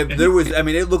shit.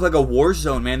 It looked like a war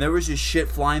zone, man. There was just shit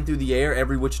flying through the air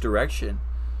every which direction.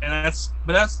 And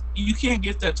that's you can't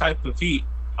get that type of heat.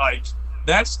 Like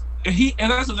that's the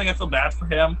thing. I feel bad for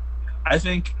him. I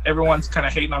think everyone's kind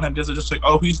of hating on him because they're just like,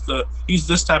 oh, he's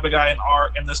this type of guy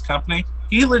in this company.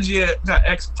 He legit got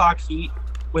X-Pac heat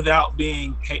without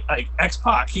being like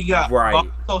X-Pac. He got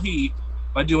volatile heat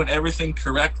by doing everything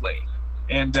correctly,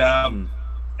 and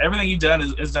everything he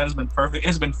has been perfect.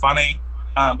 It's been funny,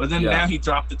 but then now he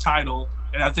dropped the title,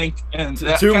 and I think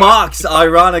to Mox,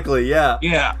 ironically, yeah.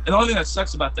 And the only thing that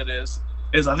sucks about that is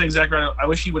I think Zack Ryder. I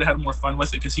wish he would have had more fun with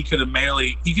it because he could have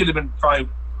been probably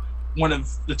one of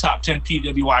the top 10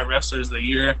 PWI wrestlers of the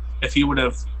year if he would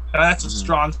have. And that's a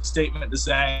strong statement to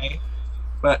say.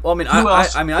 But well,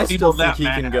 I still think he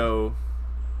can go.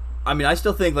 I mean, I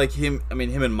still think like him. I mean,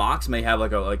 him and Mox may have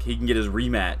he can get his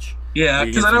rematch. Yeah,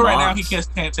 because I know right now he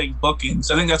can't take bookings.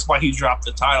 I think that's why he dropped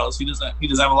the titles. He doesn't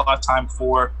have a lot of time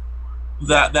for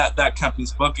that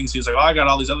company's bookings. He's like, oh, I got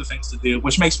all these other things to do,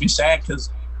 which makes me sad because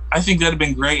I think that'd have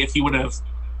been great if he would have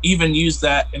even used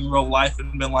that in real life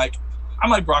and been like, I'm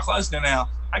like Brock Lesnar now.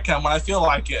 I come when I feel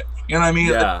like it. You know what I mean?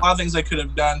 Yeah. A lot of things they could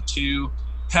have done to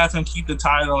have him keep the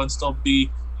title and still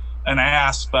be an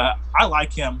ass, but I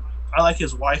like him. I like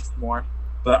his wife more,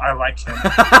 but I like him.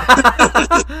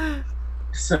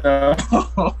 So,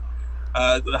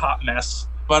 the hot mess.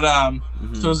 But,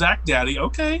 so Zach Daddy,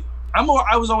 okay.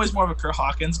 I was always more of a Kurt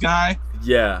Hawkins guy.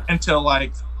 Yeah. Until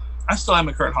like, I still am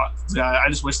a Kurt Hawkins guy. I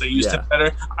just wish they used him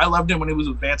better. I loved him when he was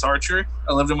with Vance Archer.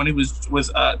 I loved him when he was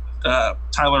with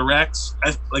Tyler Rex.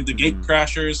 Like the Gate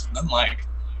Crashers and like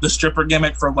the stripper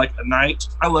gimmick for like a night.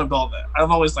 I loved all that.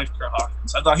 I've always liked Kurt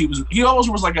Hawkins. I thought he always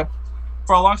was like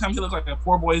for a long time he looked like a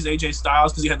poor boy's AJ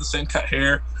Styles because he had the same cut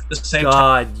hair, the same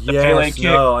yes,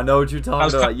 no, I know what you're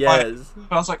talking about. Yes,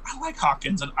 but I was like, I like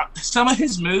Hawkins, and some of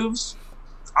his moves,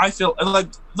 I feel like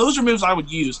those are moves I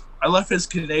would use. I love his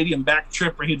Canadian back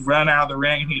trip where he'd run out of the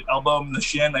ring and he'd elbow him in the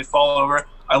shin, they'd fall over.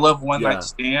 I love one night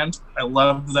stand. I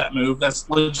love that move. That's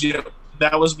legit.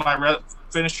 That was my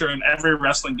finisher in every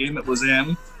wrestling game it was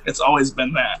in. It's always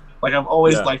been that. Like I've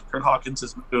always liked Kurt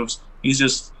Hawkins' moves.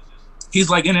 He's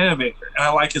like an innovator, and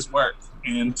I like his work.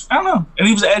 And I don't know. And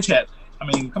he was an edgehead. I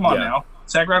mean, come on now.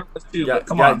 Zach Ryder was too, but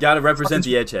come on. Got to represent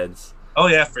the edgeheads. Oh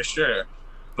yeah, for sure.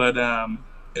 But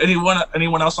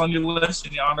anyone else on your list?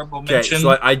 Any honorable mention?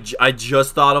 So I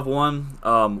just thought of one.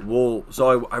 I real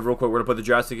quick, we're gonna put the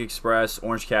Jurassic Express,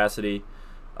 Orange Cassidy,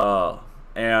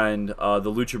 and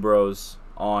the Lucha Bros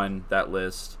on that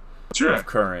list of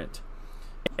current.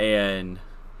 And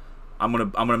I'm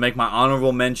gonna make my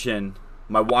honorable mention.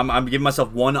 I'm giving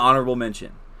myself one honorable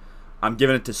mention. I'm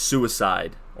giving it to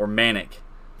Suicide or Manic.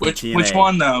 Which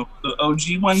one though? The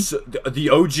OG one? So, the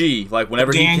OG, like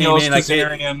whenever Daniels, he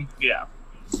came in, yeah.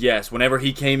 Yes, whenever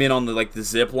he came in on the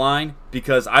zip line,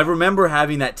 because I remember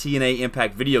having that TNA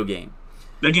Impact video game.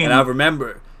 And I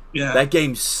remember that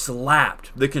game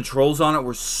slapped. The controls on it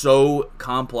were so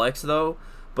complex though,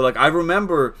 but like I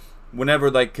remember whenever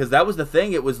because that was the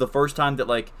thing. It was the first time that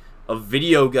like a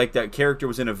video that character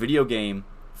was in a video game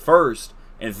first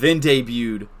and then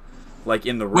debuted like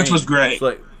in the ring, which was great. So,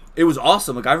 like, it was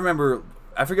awesome. Like I remember,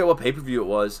 I forget what pay-per-view it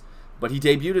was, but he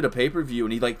debuted at a pay-per-view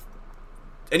and he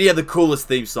had the coolest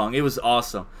theme song. It was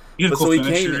awesome. So he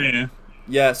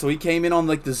came in on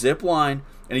like the zip line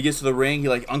and he gets to the ring, he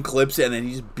like unclips it and then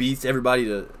he just beats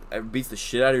the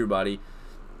shit out of everybody.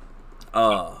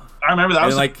 I remember that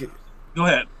was like go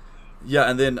ahead. Yeah,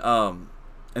 and then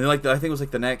like I think it was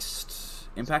like the next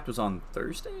Impact was on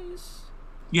Thursdays.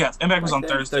 Yeah, Impact was on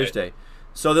Thursday.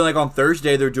 So then like on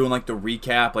Thursday they're doing like the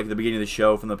recap, like the beginning of the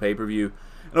show from the pay-per-view.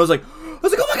 And I was like, oh my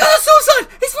god, that's Suicide!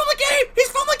 He's from the game!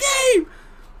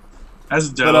 That's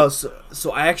dope. But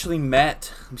so I actually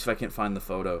met, let me see if I can't find the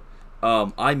photo.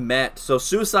 So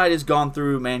Suicide has gone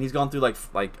through, man, he's gone through like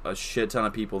a shit ton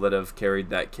of people that have carried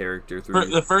that character through.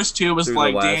 The first two was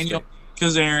like Daniel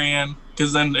Kazarian,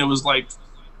 because then it was like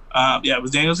it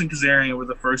was Daniels and Kazarian were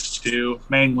the first two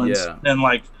main ones. Yeah. And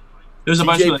like there's a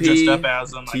bunch of them dressed up as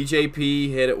them. Like,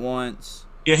 TJP hit it once.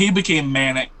 Yeah, he became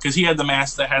Manic because he had the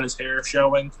mask that had his hair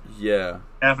showing. Yeah.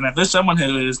 And if there's someone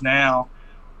who is now,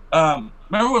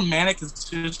 remember when Manic and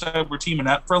Suicide were teaming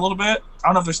up for a little bit? I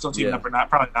don't know if they're still teaming up or not.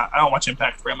 Probably not. I don't watch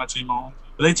Impact very much anymore.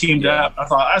 But they teamed up. I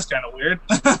thought that's kind of weird.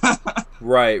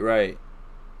 Right.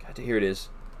 God, here it is.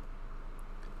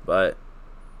 But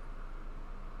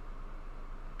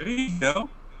there you go.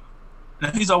 Now,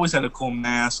 he's always had a cool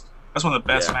mask. That's one of the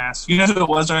best masks. You know who it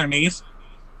was underneath?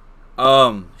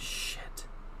 Shit.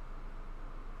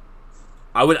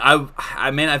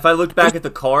 I mean, if I looked back at the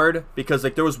card, because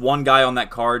like there was one guy on that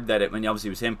card that obviously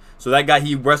it was him. So that guy,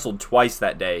 he wrestled twice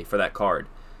that day for that card.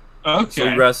 Okay. So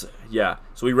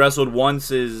he wrestled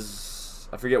once as,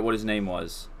 I forget what his name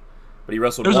was, but he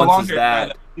wrestled once as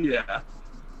that. Yeah.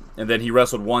 And then he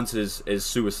wrestled once as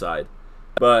Suicide.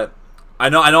 But I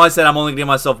know I said I'm only giving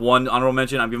myself one honorable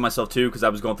mention. I'm giving myself two because I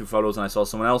was going through photos and I saw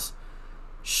someone else.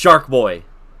 Shark Boy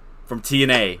from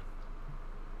TNA.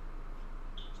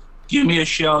 Give me a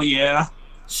shell, yeah.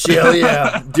 Shell,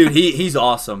 yeah. Dude, he's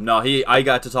awesome. No, I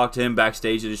got to talk to him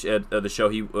backstage at the show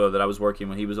that I was working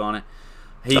when he was on it.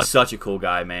 He's such a cool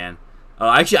guy, man.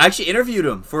 I actually interviewed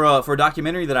him for a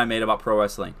documentary that I made about pro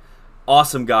wrestling.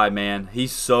 Awesome guy, man.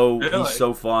 He's so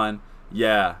fun.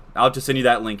 Yeah, I'll just send you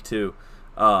that link too.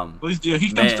 Please do.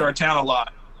 He comes to our town a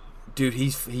lot. Dude,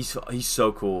 he's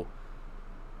so cool,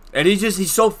 and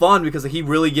he's so fun because he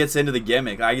really gets into the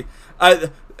gimmick.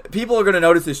 People are gonna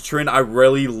notice this trend. I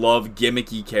really love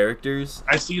gimmicky characters.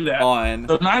 I see that on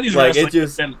the 90s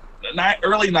wrestling.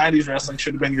 Early 90s wrestling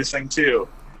should have been your thing too.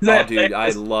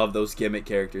 I love those gimmick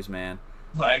characters, man.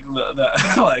 Like what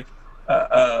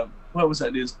was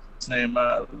that dude's name?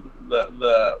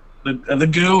 The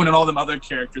Goon and all them other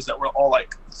characters that were all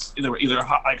like either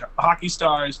hockey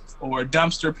stars or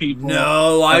dumpster people.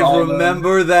 No, I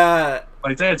remember that.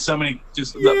 Like they had so many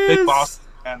the big boss.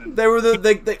 And they were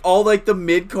they all like the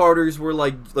mid carders were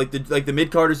like the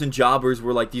mid carders and jobbers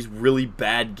were like these really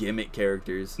bad gimmick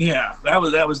characters. Yeah, that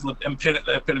was the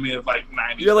epitome of like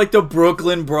 90s. You're like the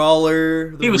Brooklyn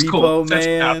Brawler, the he was Repo cool.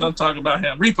 Man. Don't talk about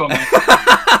him, Repo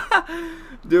Man.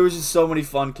 There was just so many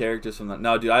fun characters from that.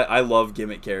 No, dude, I love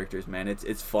gimmick characters, man.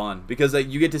 It's fun because like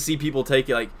you get to see people take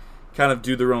it, like kind of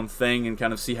do their own thing and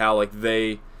kind of see how like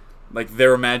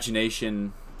their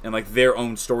imagination and like their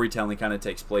own storytelling kind of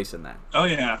takes place in that. Oh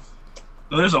yeah,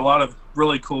 well, there's a lot of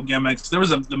really cool gimmicks. There was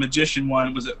the magician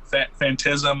one. Was it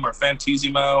Phantasm or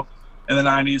Fantasimo in the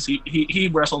 90s? He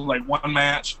wrestled like one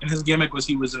match, and his gimmick was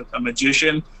he was a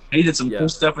magician. And he did some cool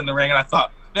stuff in the ring, and I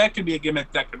thought that could be a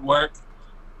gimmick that could work.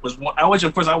 Which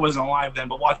of course I wasn't alive then,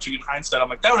 but watching in hindsight, I'm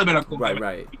like that would have been a cool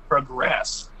gimmick to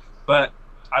progress. But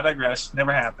I digress.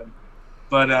 Never happened.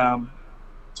 But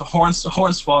so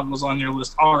Hornswoggle was on your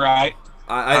list. All right.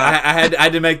 I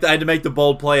had to make the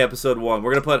bold play episode 1.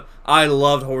 We're gonna put. I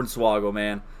loved Hornswoggle,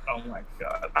 man. Oh my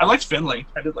god, I liked Finley.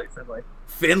 I did like Finley.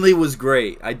 Finley was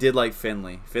great. I did like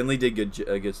Finley. Finley did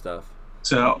good stuff.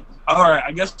 So all right,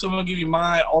 I guess I'm gonna give you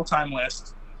my all-time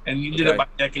list, and you did it by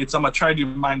decade. So I'm gonna try to do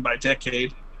mine by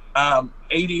decade.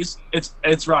 80s.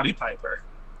 It's Roddy Piper.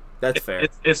 That's fair.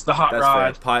 It's the Hot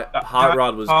Rod. Hot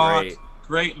Rod was great.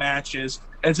 Great matches.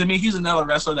 And to me, he's another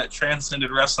wrestler that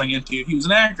transcended wrestling into. He was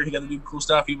an actor. He got to do cool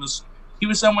stuff. He was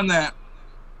someone that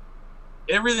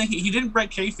everything. He didn't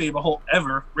break kayfabe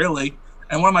ever, really.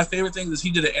 And one of my favorite things is he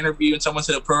did an interview and someone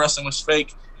said that pro wrestling was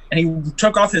fake, and he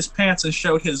took off his pants and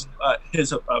showed his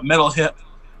metal hip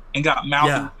and got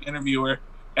mouthed with the interviewer.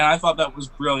 And I thought that was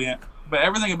brilliant. But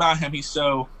everything about him, he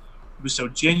was so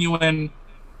genuine.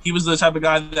 He was the type of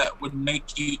guy that would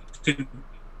make you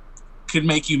could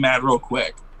make you mad real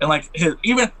quick. And like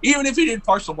even if he did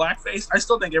partial blackface, I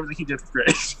still think everything he did was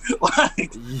great.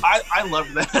 Like I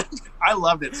loved that. I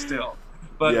loved it still.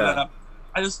 But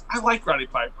I like Roddy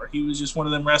Piper. He was just one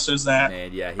of them wrestlers that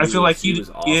I feel like he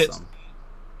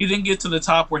didn't get to the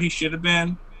top where he should have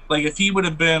been. Like if he would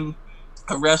have been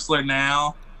a wrestler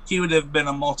now, he would have been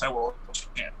a multi-world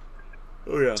champion.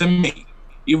 Oh yeah. To me,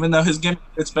 even though his gimmick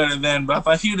gets better then, but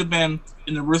if he would have been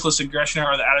in the Ruthless Aggression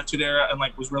era or the Attitude Era and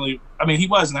like was really, I mean, he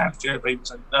was in the Attitude Era, but he was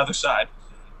on the other side.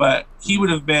 But he would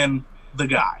have been the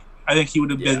guy. I think he would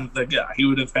have been the guy. He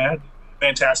would have had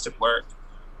fantastic work.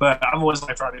 But I've always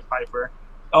liked Roddy Piper.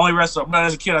 The only wrestler, but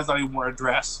as a kid, I thought he wore a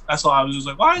dress. That's all I was just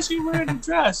like, why is he wearing a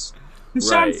dress? It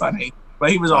sounded funny,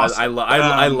 but he was awesome.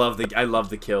 I love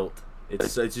the kilt.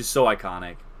 It's just so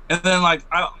iconic. And then like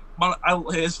one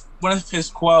of his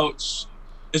quotes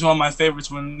is one of my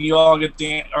favorites. When you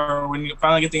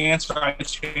finally get the answer, I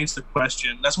change the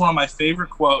question. That's one of my favorite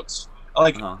quotes.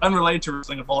 Like unrelated to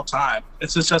wrestling of all time.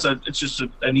 It's just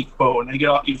a neat quote. And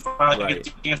you finally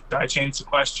get the answer, I change the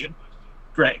question.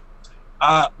 Great.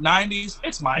 90s,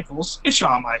 it's Michaels. It's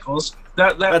Shawn Michaels.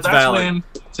 That's when,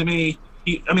 to me,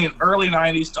 early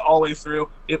 90s to all the way through.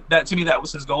 To me, that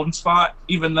was his golden spot.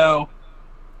 Even though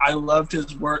I loved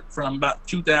his work from about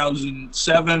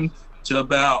 2007 to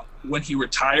about when he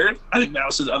retired. I think that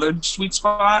was his other sweet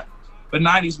spot. But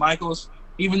 90s Michaels,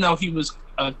 even though he was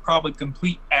a probably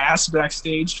complete ass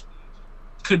backstage,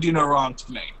 could do no wrong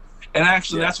to me. And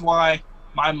actually, that's why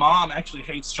my mom actually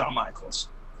hates Shawn Michaels.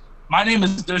 My name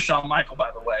is Dashawn Michael,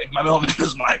 by the way. My middle name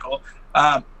is Michael.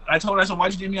 I told her, I said,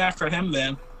 why'd you name me after him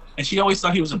then? And she always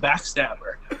thought he was a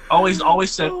backstabber. Always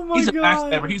said, he's a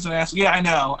backstabber. He's an ass. Yeah, I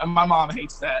know. And my mom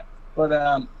hates that.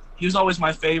 But he was always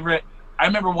my favorite. I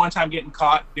remember one time getting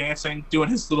caught dancing, doing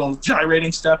his little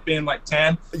gyrating stuff, being like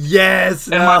 10. Yes.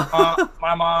 And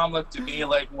my mom looked at me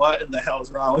like, what in the hell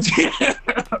is wrong with you?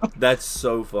 That's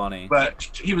so funny.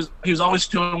 But he was always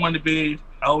who I wanted to be.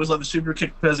 I always loved the super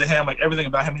kick because of him. Like everything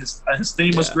about him, his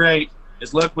theme was great.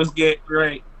 His look was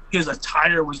great. His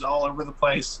attire was all over the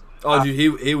place. Oh,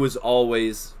 dude, he was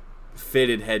always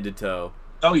fitted head to toe.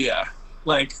 Oh yeah,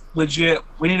 like legit.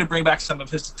 We need to bring back some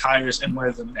of his attires and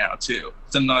wear them now too.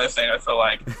 It's another thing I feel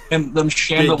like. And them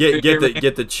chandelier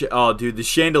the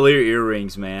chandelier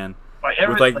earrings, man.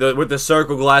 With the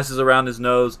circle glasses around his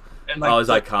nose. And it's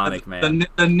iconic, man.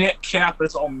 The knit cap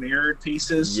that's all mirrored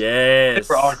pieces. Yes,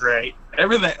 they were all great.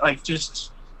 Everything,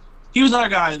 he was another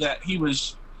guy that he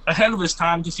was ahead of his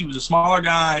time because he was a smaller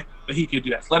guy, but he could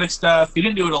do athletic stuff. He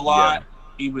didn't do it a lot.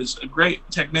 He was a great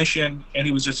technician, and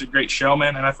he was just a great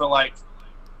showman. And I feel like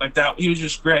that he was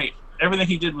just great. Everything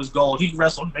he did was gold. He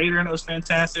wrestled Vader, and it was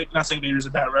fantastic. Not saying Vader's a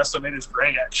bad wrestler. Vader's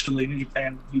great, actually. In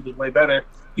Japan, he was way better.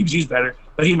 He was used better.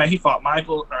 But he fought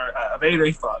Vader.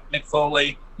 He fought Mick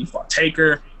Foley. He fought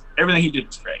Taker. Everything he did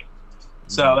was great.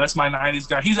 So that's my 90s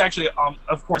guy. He's actually,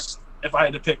 of course, if I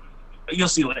had to pick, you'll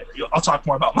see later. I'll talk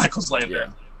more about Michaels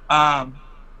later. Yeah.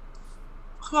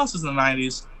 who else is in the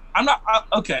 90s?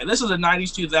 Okay, this is a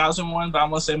 90s 2000 one, but I'm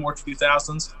going to say more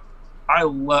 2000s.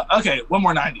 Okay, one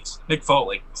more 90s. Mick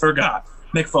Foley. Forgot.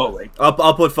 Mick Foley.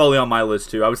 I'll put Foley on my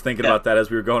list, too. I was thinking about that as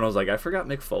we were going. I was like, I forgot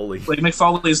Mick Foley. Like, Mick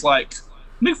Foley's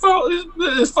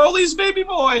Foley's baby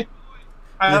boy.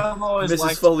 I've always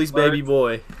Mrs. Foley's baby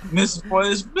boy. Mrs.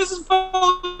 Foley's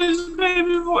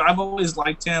baby boy. I've always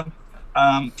liked him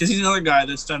because he's another guy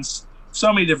that's done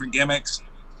so many different gimmicks.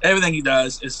 Everything he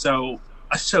does is so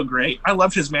great. I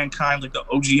loved his Mankind, like the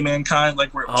OG Mankind,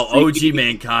 like where it was OG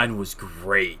Mankind was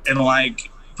great. And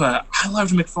but I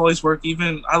loved Mick Foley's work.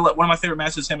 Even one of my favorite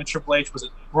matches, him and Triple H, was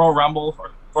at Royal Rumble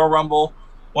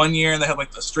one year, and they had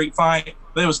like the street fight.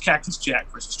 But it was Cactus Jack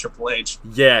versus Triple H.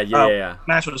 Yeah.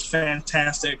 Match was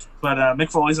fantastic. But Mick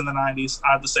Foley's in the 90s.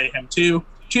 I have to say him too.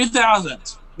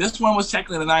 2000s. This one was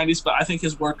technically the 90s, but I think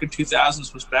his work in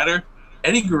 2000s was better.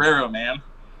 Eddie Guerrero, man.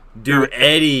 Dude,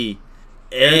 Eddie.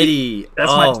 Man.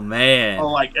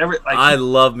 I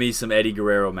love me some Eddie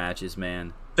Guerrero matches,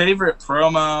 man. Favorite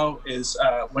promo is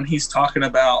when he's talking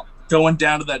about going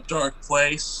down to that dark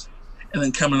place and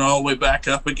then coming all the way back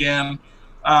up again.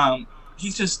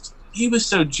 He was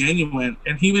so genuine,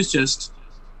 and he was just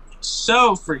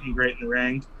so freaking great in the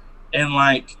ring. And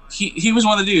like he was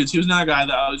one of the dudes. He was another guy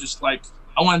that I was just like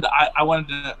I wanted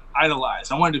to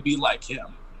idolize. I wanted to be like him.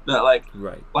 That like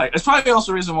it's probably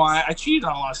also the reason why I cheated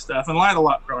on a lot of stuff and lied a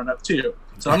lot growing up too.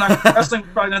 So I'm not wrestling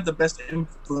probably not the best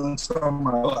influence on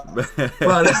my life.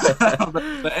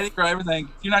 But Eddie Guerrero, everything.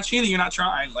 If you're not cheating, you're not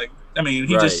trying. Like I mean,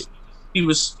 he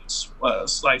was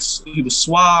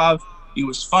suave. He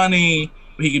was funny,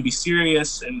 but he could be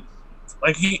serious, and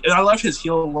I loved his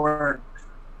heel work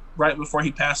right before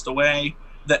he passed away.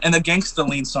 And the Gangsta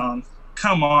Lean song,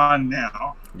 come on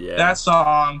now, that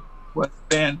song was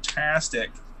fantastic.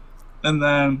 And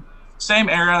then same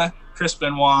era, Chris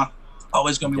Benoit,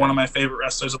 always going to be one of my favorite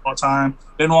wrestlers of all time.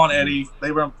 Benoit and Eddie,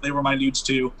 they were my dudes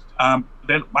too. One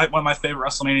of my favorite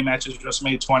WrestleMania matches was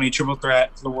WrestleMania 20, Triple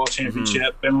Threat for the World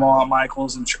Championship. Benoit,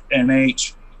 Michaels, and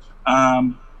H.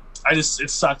 It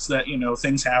sucks that,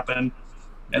 things happen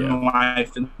in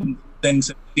life and things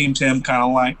that seem to him kind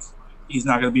of like he's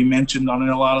not going to be mentioned on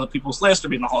a lot of the people's list or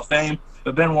be in the Hall of Fame.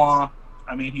 But Benoit,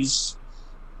 I mean, he was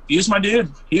my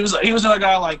dude. He was another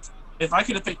guy, like, if I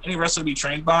could have picked any wrestler to be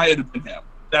trained by, it would have been him.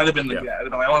 That would have been the guy.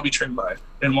 I want to be trained by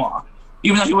Benoit.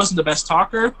 Even though he wasn't the best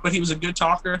talker, but he was a good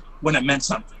talker when it meant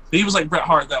something. He was like Bret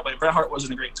Hart that way. Bret Hart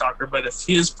wasn't a great talker, but if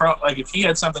he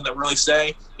had something to really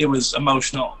say, it was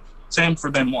emotional. Same for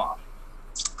Benoit.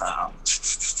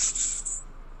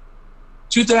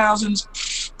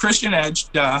 2000s, Christian Edge,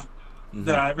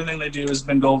 everything they do has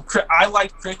been gold. I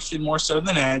liked Christian more so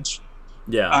than Edge.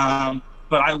 Yeah.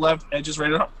 But I loved Edge's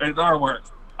rated R work.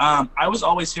 I was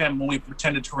always him when we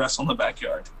pretended to wrestle in the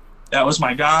backyard. That was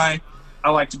my guy. I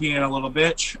liked being a little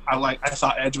bitch. I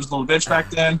thought Edge was a little bitch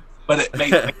back then, but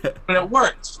it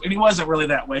worked. And he wasn't really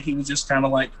that way. He was just kind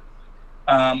of like,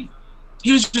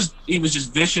 he was just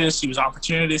vicious. He was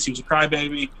opportunist. He was a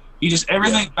crybaby. He just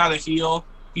everything about a heel.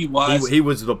 He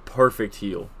was the perfect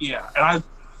heel. Yeah, and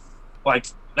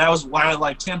that was why I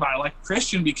liked him. But I liked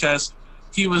Christian because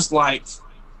he was trying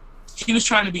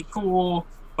to be cool,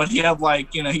 but he had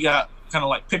he got kind of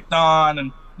like picked on.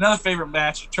 And another favorite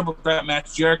match, triple threat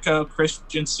match, Jericho,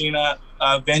 Christian, Cena,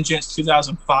 Vengeance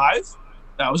 2005.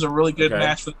 That was a really good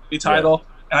match for the title.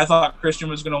 And I thought Christian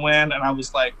was going to win, and I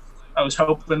was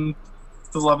hoping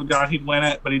for the love of God he'd win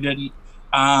it, but he didn't.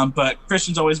 But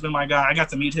Christian's always been my guy. I got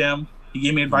to meet him. He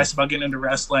gave me advice about getting into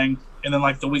wrestling. And then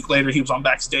the week later, he was on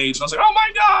backstage. And I was like, oh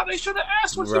my God, I should have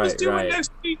asked what he was doing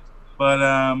next week.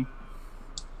 But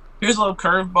here's a little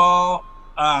curveball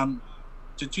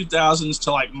to 2000s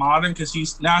to modern, because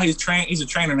he's a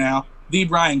trainer now. The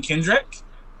Brian Kendrick.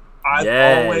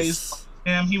 I've always liked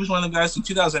him. He was one of the guys in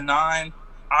 2009.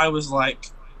 I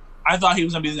thought he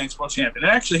was going to be the next world champion.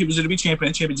 And actually, he was going to be champion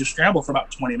in Championship Scramble for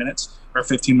about 20 minutes or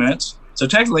 15 minutes. So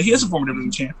technically, he is a former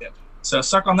WWE champion. So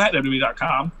suck on that,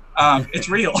 WWE.com. It's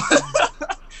real.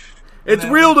 It's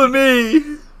real to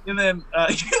me. And then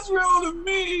it's real to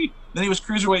me. Then he was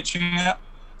Cruiserweight champ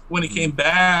when he came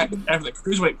back after the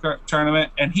Cruiserweight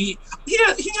tournament. And he's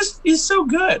so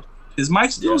good. His mic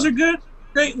skills are good.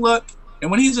 Great look. And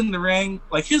when he's in the ring,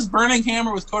 his burning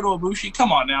hammer with Kota Ibushi,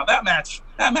 come on now, that match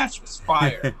was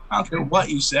fire. I don't care what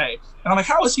you say. And I'm like,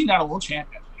 how is he not a world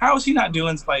champion? How is he not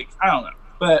doing I don't know.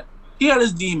 But he had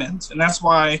his demons, and that's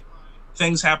why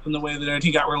things happened the way they did.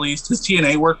 He got released. His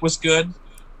TNA work was good.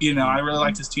 I really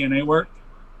liked his TNA work.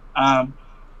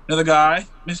 Another guy,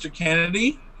 Mr.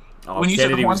 Kennedy. When you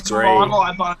Kennedy said was great.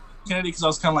 I thought Kennedy because I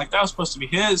was kind of that was supposed to be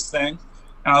his thing.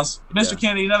 And Mr.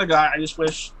 Kennedy, another guy. I just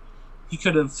wish he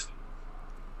could have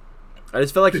I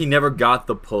just feel like he never got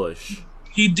the push.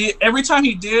 He did every time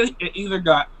he did. It either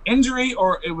got injury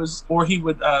or he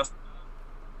would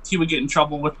get in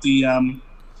trouble with the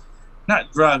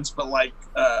not drugs, but like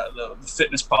the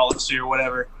fitness policy or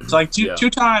whatever. So like two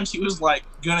times he was like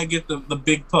gonna get the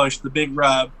big push, the big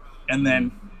rub, and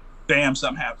then bam,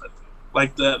 something happened.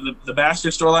 Like the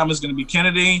Bastard storyline was gonna be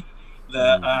Kennedy.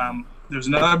 There was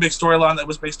another big storyline that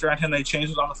was based around him. They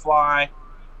changed it on the fly.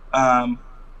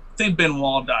 I think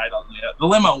Benoit died on the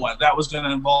limo one. That was going to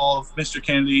involve Mr.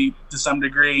 Kennedy to some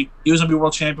degree. He was going to be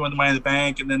world champion with the Money in the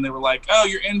Bank, and then they were like, "Oh,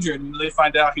 you're injured," and they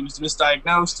find out he was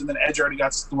misdiagnosed, and then Edge already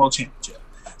got the world championship.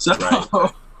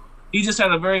 So he just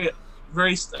had a very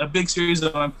big series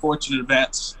of unfortunate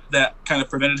events that kind of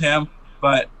prevented him.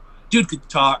 But dude could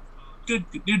talk, dude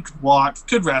could walk,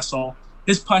 could wrestle.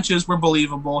 His punches were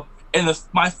believable, and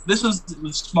this was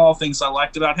the small things I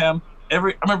liked about him. I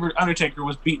remember Undertaker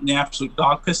was beating the absolute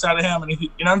dog piss out of him, and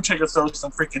Undertaker throws some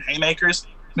freaking haymakers.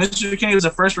 Mr. Kennedy was the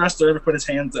first wrestler to ever put his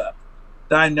hands up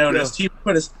that I noticed. Yeah.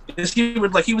 He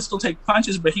would still take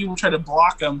punches, but he would try to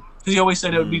block them because he always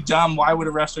said it would be dumb. Why would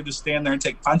a wrestler just stand there and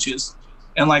take punches?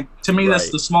 And like to me,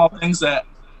 that's the small things that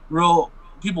real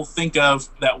people think of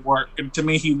that work. And to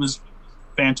me, he was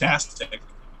fantastic.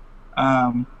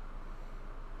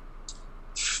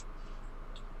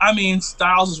 I mean,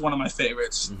 Styles is one of my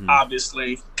favorites,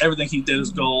 obviously. Everything he did is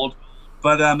gold.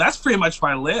 But that's pretty much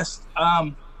my list.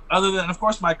 Other than, of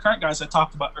course, my current guys I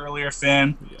talked about earlier,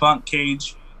 Finn, Punk,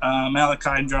 Cage, Malachi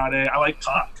Andrade. I like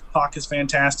Pac. Pac is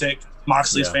fantastic.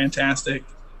 Moxley's fantastic.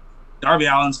 Darby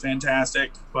Allin's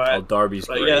fantastic. But Darby's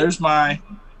great. Yeah, there's my...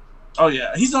 Oh,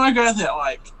 yeah. He's another guy that,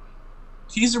 like...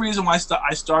 He's the reason why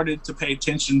I started to pay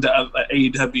attention to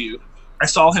AEW. I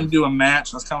saw him do a match,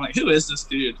 and I was kind of like, who is this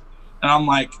dude? And I'm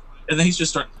like, and then he just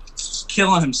starts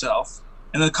killing himself.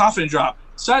 And the confidence drop.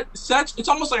 It's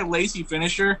almost like a lazy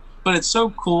finisher, but it's so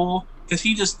cool because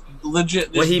he just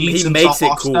legit. Well, he makes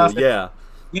it cool, yeah.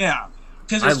 Yeah.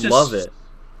 I love it.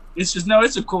 It's just,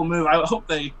 it's a cool move. I hope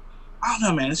I don't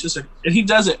know, man. It's just and he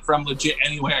does it from legit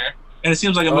anywhere. And it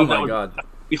seems like a move that would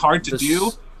be hard to do,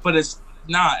 but it's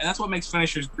not. And that's what makes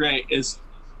finishers great is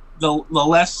the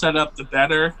less set up, the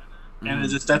better. And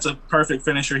that's a perfect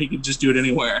finisher. He can just do it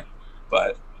anywhere.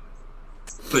 But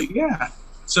yeah.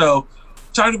 So,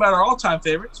 talked about our all-time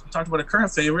favorites. We talked about our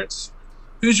current favorites.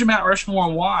 Who's your Mount Rushmore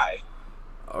and why?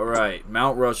 All right,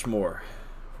 Mount Rushmore.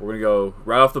 We're going to go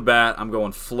right off the bat. I'm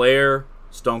going Flair,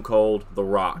 Stone Cold, The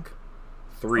Rock.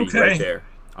 3 right there.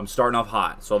 I'm starting off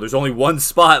hot. So, there's only one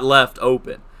spot left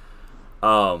open.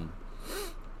 Let's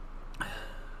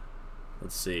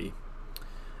see.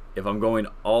 If I'm going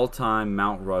all-time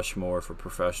Mount Rushmore for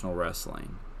professional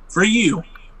wrestling. For you.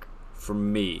 For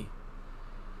me.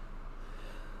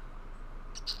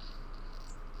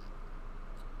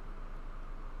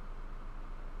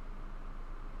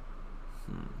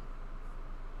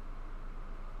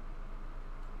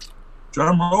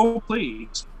 Drum roll,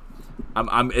 please.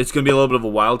 It's going to be a little bit of a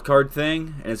wild card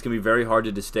thing, and it's going to be very hard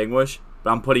to distinguish, but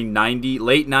I'm putting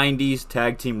late 90s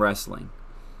tag team wrestling.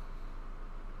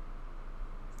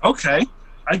 Okay.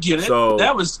 I get it. So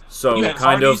that was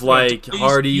kind of like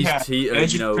Hardy's,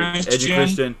 Edge and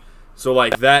Christian. So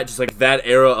like that, just like that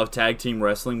era of tag team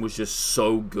wrestling was just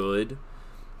so good.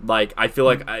 Like I feel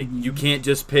like you can't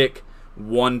just pick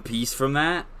one piece from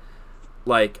that.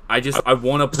 Like I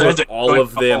want to put all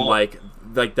of them like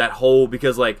that whole,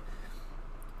 because like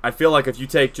I feel like if you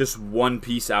take just one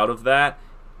piece out of that,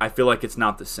 I feel like it's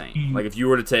not the same. Like if you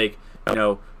were to take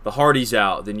the Hardys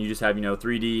out, then you just have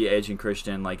 3D, Edge, and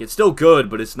Christian. Like it's still good,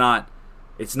 but it's not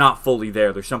fully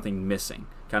there. There's something missing,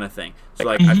 kind of thing. So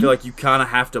like I feel like you kind of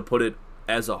have to put it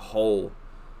as a whole.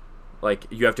 Like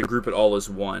you have to group it all as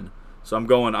one. So I'm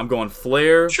going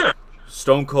Flair,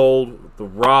 Stone Cold, The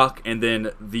Rock, and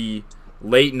then the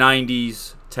late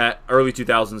 90s, early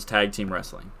 2000s tag team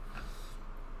wrestling.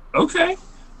 Okay,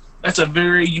 that's a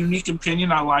very unique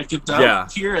opinion. I like it though. Yeah.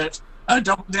 Here at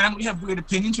Double Down, we have weird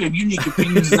opinions. We have unique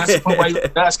opinions, and that's the point why you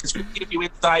us, because we give you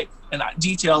insight and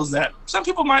details that some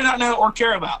people might not know or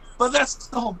care about. But that's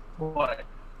the whole point.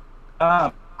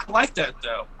 I like that,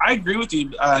 though. I agree with you.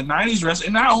 90s wrestling,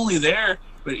 and not only there,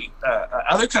 but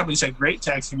other companies had great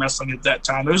tag team wrestling at that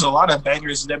time. There was a lot of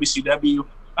bangers in WCW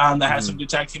that had some good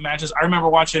tag team matches. I remember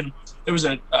watching, there was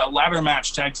a ladder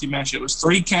match tag team match. It was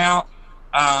 3 count.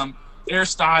 Air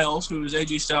Styles, who was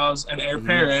AJ Styles, and Air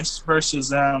Paris versus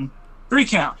 3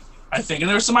 count, I think. And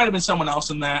there might have been someone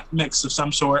else in that mix of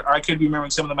some sort, or I could be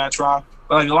remembering some of the match wrong.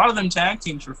 But like a lot of them tag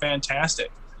teams were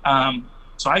fantastic.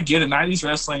 So I get it.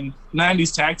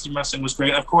 90s tag team wrestling was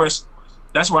great. Of course,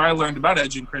 that's where I learned about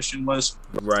Edge and Christian was.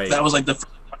 Right. That was like the first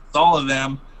all of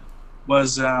them.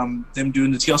 was them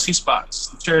doing the TLC spots,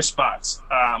 the chair spots.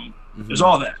 It was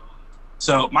all that.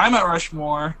 So my Mount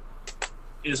Rushmore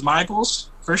is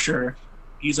Michaels for sure.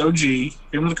 He's OG,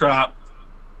 cream of the crop.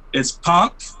 It's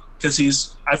Punk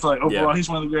because I feel like overall he's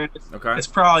one of the greatest. Okay. It's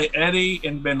probably Eddie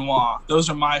and Benoit. Those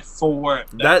are my four.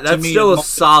 That's still a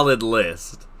solid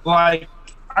list. Like,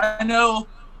 I know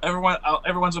everyone's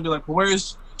gonna be like, well,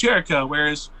 where's Jericho?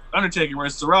 Where's Undertaker?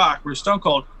 Where's The Rock? Where's Stone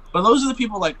Cold? But those are the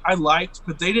people like I liked,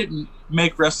 but they didn't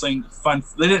make wrestling fun.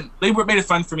 They made it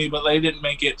fun for me, but they didn't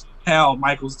make it how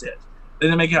Michaels did. They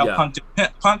didn't make it how Punk did.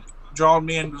 Punk drawed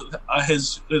me in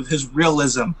with his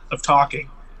realism of talking.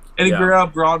 Eddie Guerrero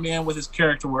drawed me in with his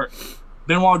character work.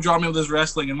 Benoit drawed me with his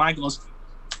wrestling, and Michaels.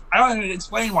 I don't even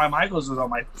explain why Michaels is on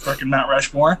my freaking Mount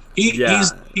Rushmore. He's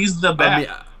the best.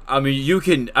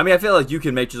 I feel like you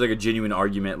can make just like a genuine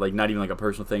argument, like not even like a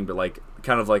personal thing, but like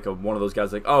kind of like one of those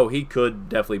guys, like, oh, he could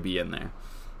definitely be in there,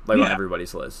 like on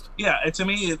everybody's list. Yeah, to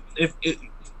me, if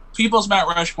people's Mount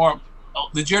Rushmore,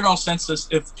 the general census,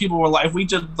 if people were like, if we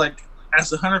did like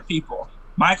ask 100 people,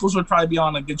 Michaels would probably be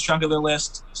on a good chunk of their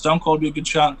list. Stone Cold would be a good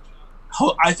chunk.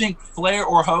 I think Flair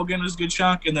or Hogan is a good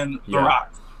chunk, and then The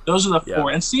Rock. Those are the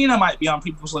four. And Cena might be on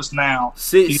people's list now.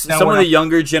 Some of the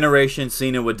younger generation,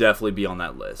 Cena would definitely be on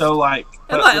that list. So, like...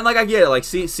 And I get it. Like,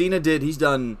 Cena he's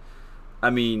done,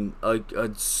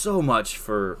 so much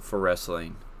for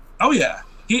wrestling. Oh, yeah.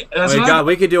 God,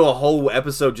 we could do a whole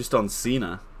episode just on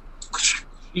Cena.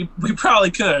 We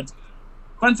probably could.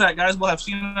 Fun fact, guys, we'll have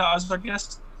Cena as our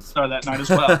guest star that night as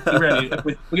well. Be ready. If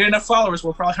we get enough followers,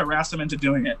 we'll probably harass him into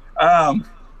doing it.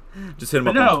 Just hit him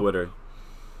up on Twitter.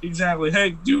 Exactly.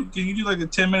 Hey, dude, can you do like a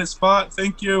 10-minute spot?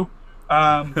 Thank you.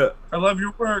 I love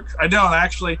your work. I don't,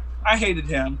 actually. I hated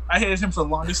him. I hated him for the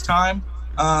longest time.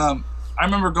 I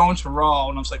remember going to Raw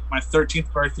when I was like my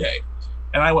 13th birthday,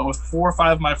 and I went with 4 or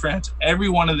 5 of my friends. Every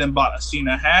one of them bought a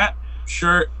Cena hat,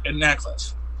 shirt, and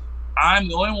necklace. I'm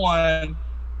the only one.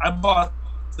 I bought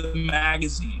the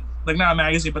magazine. Like, not a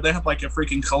magazine, but they have like a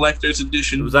freaking collector's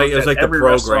edition. It was like the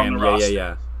program.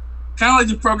 Yeah. Kind of like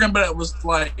the program, but it was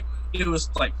like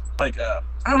I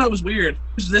don't know, it was weird.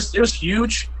 It was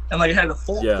huge, and like it had a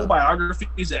full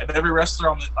biographies of every wrestler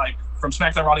on the, like, from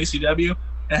SmackDown, Raw, ECW, and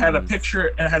it had a picture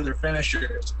and it had their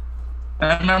finishers.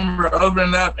 And I remember opening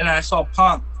it up and I saw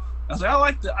Punk. I was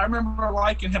like, I remember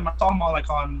liking him. I saw him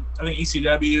on I think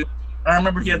ECW. I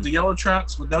remember he had the yellow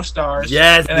trunks with no stars.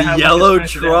 Yes, the yellow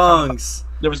trunks.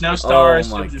 There was no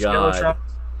stars. Oh my it was just God. Yellow trunks.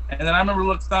 And then I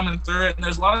remember thumbing through it, and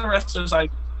there's a lot of wrestlers I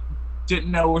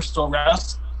didn't know were still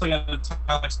wrestling at the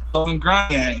time, like Sullivan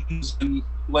Grande. He was in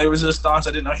Lay Resistance.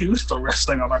 I didn't know he was still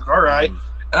wrestling. I'm like, all right.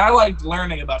 And I liked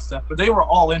learning about stuff, but they were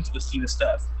all into the Cena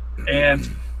stuff. And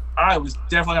I was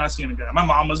definitely not a Cena guy. My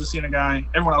mom was a Cena guy.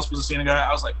 Everyone else was a Cena guy.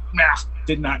 I was like, nah,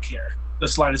 did not care the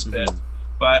slightest bit.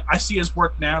 But I see his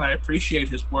work now, and I appreciate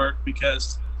his work,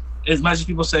 because as much as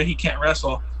people say he can't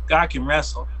wrestle, God can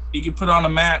wrestle. He can put on a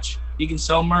match. He can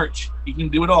sell merch. He can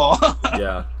do it all.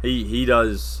 Yeah, he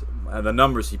does. The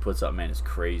numbers he puts up, man, is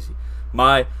crazy.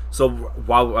 So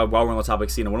while we're on the topic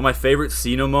of Cena, one of my favorite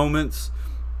Cena moments,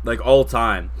 like all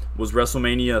time, was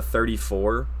WrestleMania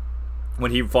 34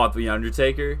 when he fought the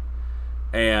Undertaker,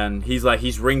 and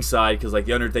he's ringside because like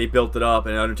they built it up,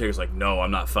 and the Undertaker's like, no,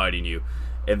 I'm not fighting you,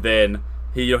 and then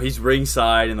he's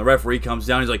ringside, and the referee comes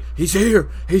down. He's like, he's here,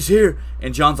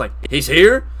 and John's like, he's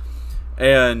here,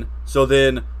 and so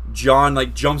then John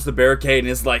like jumps the barricade and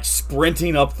is like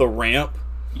sprinting up the ramp,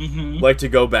 like to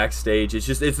go backstage.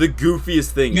 It's the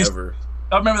goofiest thing ever.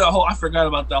 I remember I forgot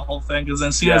about that whole thing, because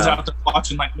then Cena's out there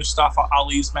watching like Mustafa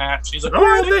Ali's match. He's like,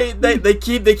 oh, they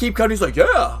keep cutting. He's like,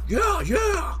 yeah.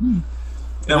 And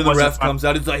then the ref comes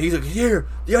out. He's like, here,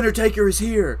 the Undertaker is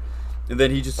here. And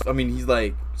then he's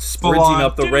like sprinting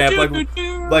up the ramp,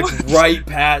 like right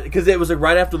past, because it was like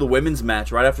right after the women's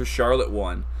match, right after Charlotte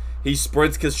won. He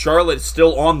sprints because Charlotte's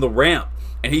still on the ramp,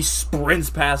 and he sprints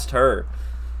past her.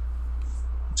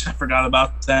 I forgot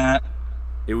about that.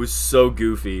 It was so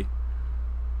goofy.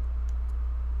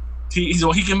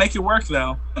 He can make it work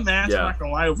though. The match, I'm not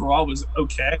gonna lie, overall was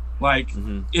okay. Like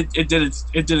it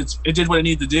did what it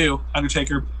needed to do.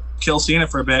 Undertaker killed Cena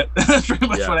for a bit. That's pretty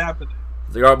much what happened.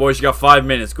 It's like, all right, boys, you got 5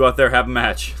 minutes. Go out there, have a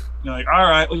match. You're like, all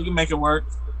right, we can make it work.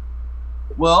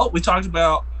 Well, we talked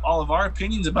about all of our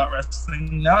opinions about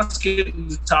wrestling. Now let's get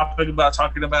into the topic about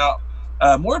talking about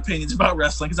more opinions about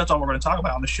wrestling, because that's all we're going to talk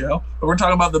about on the show. But we're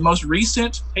talking about the most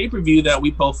recent pay-per-view that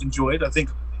we both enjoyed. I think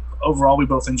overall we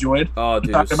both enjoyed. Oh,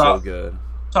 dude, it was so good.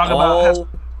 Talk about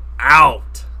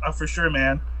out. For sure,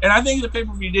 man. And I think the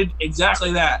pay-per-view did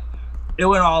exactly that. It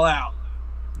went all out.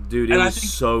 Dude, it was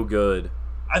so good.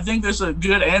 I think there's a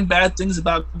good and bad things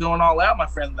about going all out, my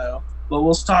friend, though. but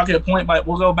we'll talk it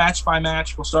we'll go match by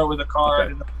match. We'll start with the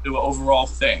card and then do an overall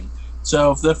thing.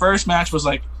 So the first match was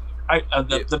like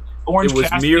the Orange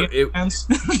Cassidy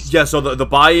yeah, so the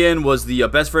buy-in was the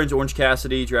Best Friends, Orange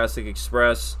Cassidy, Jurassic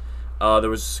Express. There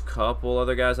was a couple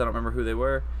other guys, I don't remember who they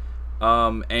were.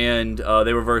 And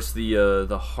they reversed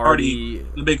the Hardy,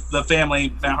 the family,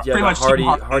 pretty much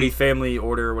Hardy family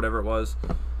order or whatever it was.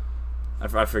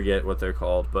 I forget what they're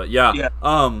called, but yeah. It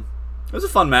was a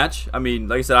fun match. I mean,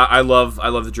 like I said, I love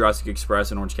the Jurassic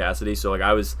Express and Orange Cassidy, so like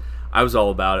I was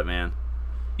all about it, man.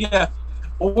 Yeah,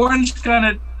 Orange kind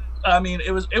of. I mean,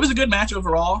 it was a good match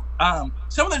overall.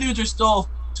 Some of the dudes are still,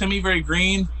 to me, very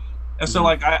green, and so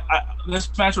like this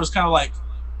match was kind of like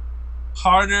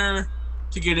harder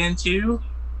to get into,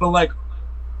 but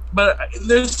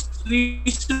there's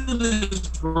these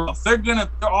they're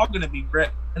all gonna be great,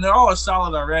 and they're all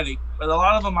solid already. But a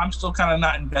lot of them I'm still kind of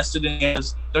not invested in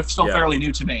because they're still fairly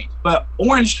new to me. But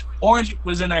Orange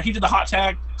was in there. He did the hot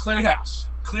tag, cleared house,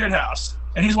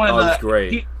 and he's one of the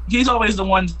great. He's always the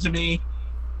one to me.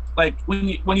 Like when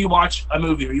you watch a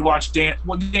movie or you watch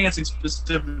dancing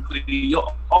specifically,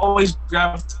 you'll always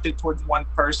gravitate towards one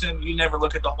person. You never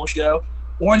look at the whole show.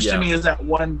 Orange to me is that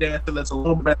one dancer that's a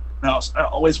little bit better than else. I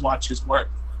always watch his work,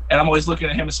 and I'm always looking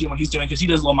at him to see what he's doing because he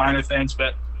does little minor things.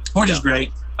 But Orange is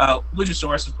great.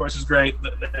 Luchasaurus, of course, is great,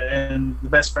 and the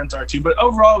Best Friends are too. But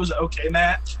overall, it was an okay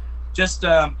match. Just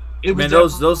it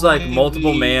was those like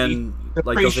multiple man.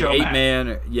 Like those like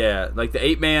 8-man, like the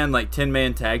 8-man, like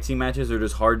 10-man tag team matches are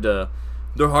just hard to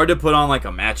put on like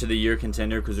a match of the year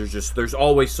contender because there's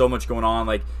always so much going on.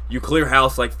 Like you clear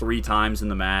house like 3 times in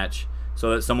the match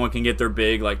so that someone can get their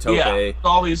big like tope. Yeah, it's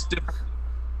always different.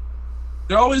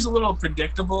 They're always a little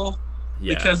predictable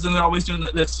because then they're always doing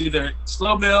this either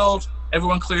slow build,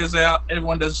 everyone clears out,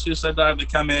 everyone does a suicide dive, they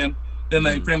come in, then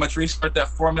they pretty much restart that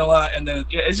formula, and then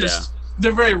it's just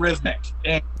they're very rhythmic,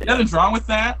 and nothing's wrong with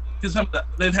that. Because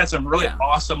they've had some really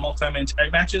awesome multi-man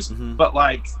tag matches, but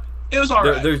like it was all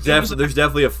right. There's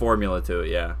definitely a formula to it,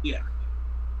 yeah. Yeah,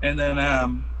 and then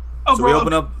so we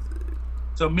open up.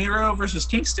 So Miro versus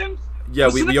Kingston. Yeah,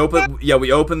 we open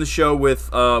the show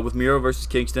with Miro versus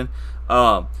Kingston.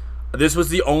 This was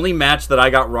the only match that I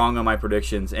got wrong on my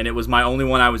predictions, and it was my only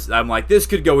one. I'm like, this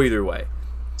could go either way.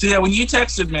 So yeah, when you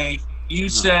texted me, you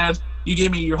said you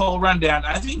gave me your whole rundown.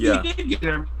 I think you did get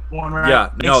it. One, right?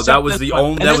 Yeah, no, Except that was the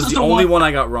only one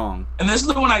I got wrong. And this is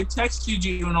the one I texted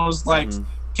you, and I was like,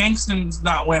 Kingston's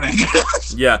not winning.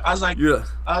 Yeah, I was like,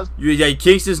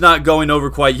 Kingston's not going over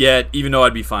quite yet, even though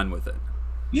I'd be fine with it.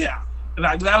 Yeah, and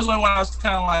that was the one I was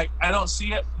kind of like, I don't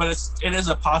see it, but it is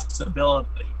a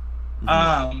possibility.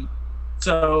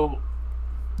 So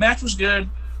match was good.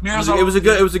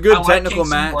 It was a good technical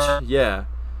match. Yeah.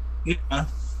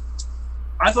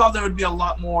 I thought there would be a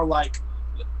lot more like.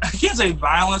 I can't say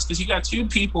violence because you got 2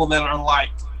 people that are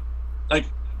like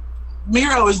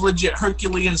Miro is legit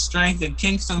Herculean strength and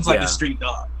Kingston's like a street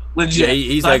dog. Legit. Yeah,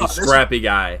 he's like a scrappy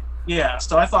guy. Yeah,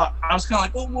 so I was kind of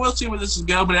like, well, we'll see where this is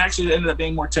go, but it actually ended up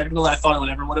being more technical than I thought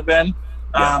it would have been,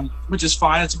 which is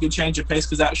fine. It's a good change of pace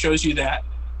because that shows you that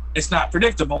it's not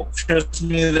predictable. It shows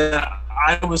me that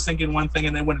I was thinking one thing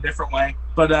and they went a different way.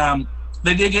 But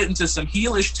they did get into some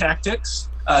heelish tactics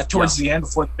towards the end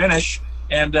before the finish,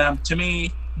 and to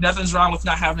me, nothing's wrong with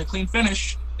not having a clean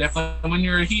finish. Definitely when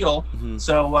you're a heel.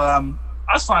 So I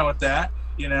was fine with that.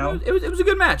 You know, it was a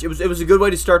good match. It was a good way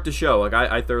to start the show. Like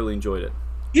I thoroughly enjoyed it.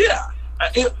 Yeah,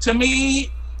 to me,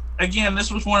 again,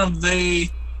 this was one of the.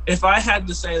 If I had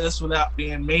to say this without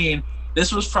being mean,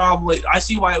 this was probably. I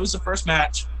see why it was the first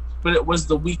match, but it was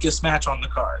the weakest match on the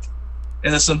card,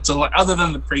 in the sense of like, other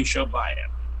than the pre-show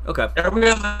buy-in. Okay. Every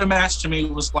other match to me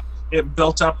was like it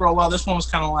built up real well. This one was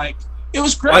kind of like. It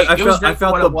was great. It was great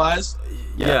for what it was.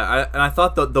 Yeah, I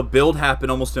thought the build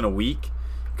happened almost in a week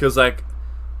because like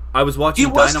I was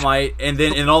watching Dynamite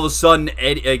and all of a sudden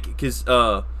Eddie because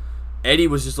Eddie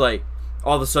was just like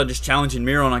all of a sudden just challenging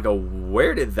Miro and I go,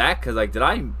 where did that? Because like did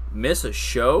I miss a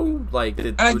show? Like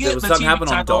did something happen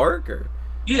on Dark or?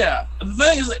 Yeah, the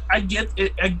thing is like, I get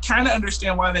it. I kind of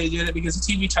understand why they did it because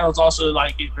the TV title is also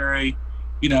like a very,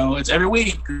 it's every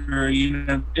week or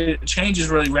it changes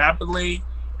really rapidly.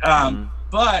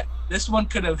 But this one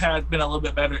could have been a little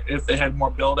bit better if they had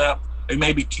more build up. Like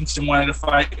maybe Kingston wanted to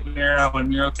fight Miro and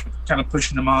Miro kind of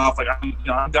pushing him off. Like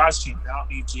I'm God's team. I don't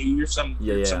need you.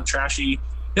 You're some trashy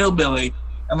hillbilly.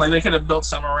 And like they could have built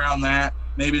some around that.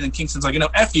 Maybe then Kingston's like,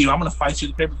 F you. I'm going to fight you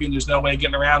at the pay-per-view. And there's no way of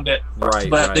getting around it. Right.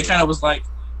 But they kind of was like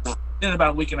in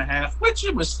about a week and a half, which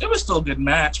it was still a good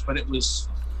match, but it was.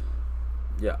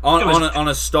 Yeah, on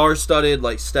a star-studded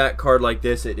like stat card like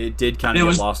this, it did kind of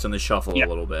get lost in the shuffle a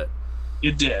little bit.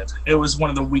 It did. It was one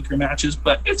of the weaker matches,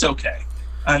 but it's okay.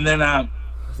 And then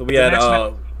so we had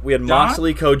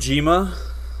Moxley Kojima.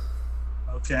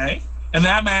 Okay, and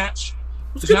that match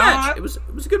was a good match. It was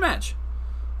a good match.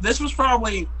 This was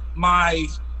probably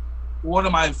one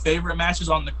of my favorite matches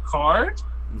on the card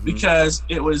because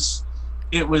it was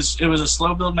a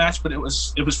slow build match, but it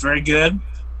was very good.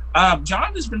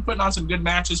 John has been putting on some good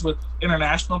matches with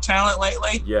international talent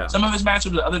lately. Yeah. Some of his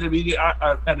matches with other WWE,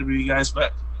 not WWE guys,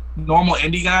 but normal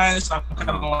indie guys, I'm kind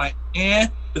of like,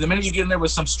 But the minute you get in there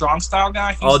with some strong style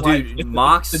guy, he's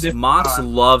Mox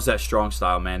loves that strong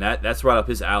style, man. That's right up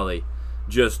his alley.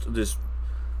 Just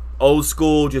old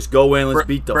school, just go in, let's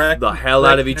beat the hell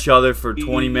out of each other for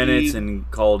 20 minutes and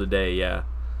call it a day, yeah.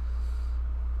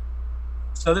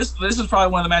 So this is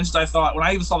probably one of the matches I thought, when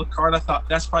I even saw the card, I thought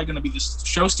that's probably going to be the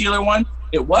show stealer one.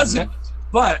 It wasn't,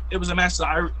 but it was a match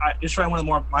that it's probably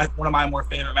one of my more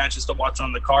favorite matches to watch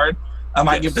on the card. I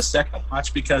might give the second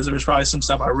watch because there was probably some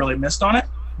stuff I really missed on it,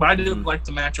 but I did like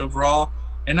the match overall.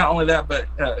 And not only that, but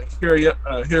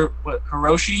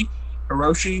Hiroshi,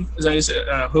 is that his,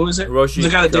 who is it? Hiroshi, the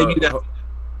guy that debuted.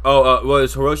 Well,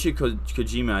 it's Hiroshi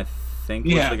Kojima, I think,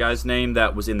 was the guy's name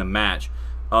that was in the match.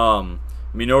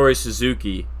 Minoru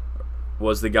Suzuki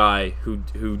was the guy who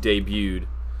debuted.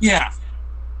 Yeah.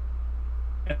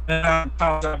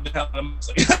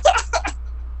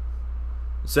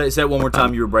 Say it one more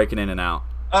time. You were breaking in and out.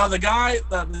 The guy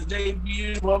that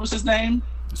debuted, what was his name?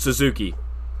 Suzuki.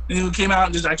 And he came out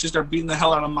and just actually started beating the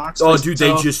hell out of Mox. Oh, dude,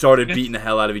 they just started beating the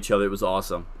hell out of each other. It was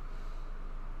awesome.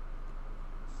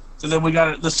 So then we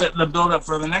got the build up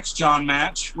for the next John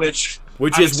match, which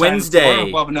is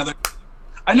Wednesday.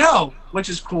 I know, which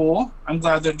is cool. I'm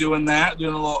glad they're doing that,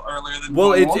 doing a little earlier than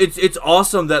normal. It's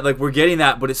awesome that we're getting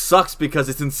that, but it sucks because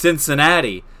it's in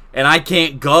Cincinnati and I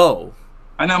can't go.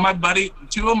 I know my buddy,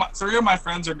 3 of my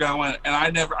friends are going, and I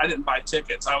didn't buy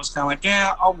tickets. I was kind of like,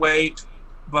 yeah, I'll wait.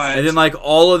 But and then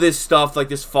all of this stuff,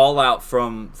 this fallout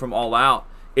from All Out,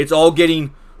 it's all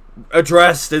getting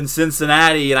addressed in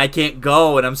Cincinnati, and I can't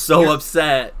go, and I'm so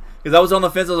upset because I was on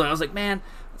the fence. I was like, man,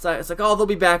 it's like oh, they'll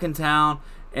be back in town.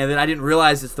 And then I didn't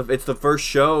realize it's the first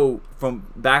show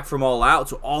from All Out,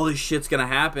 so all this shit's gonna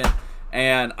happen,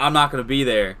 and I'm not gonna be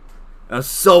there. And I'm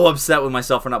so upset with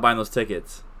myself for not buying those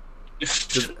tickets.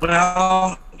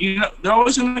 Well, they're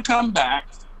always gonna come back.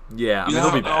 Yeah,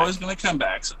 they'll be back. They're always gonna come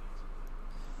back. So.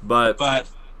 But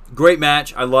great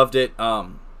match. I loved it. Like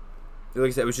I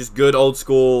said, it was just good old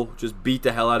school. Just beat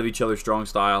the hell out of each other, strong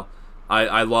style.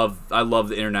 I love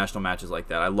the international matches like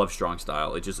that. I love strong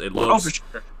style. It looks. For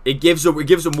sure. It gives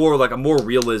a more a more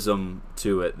realism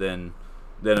to it than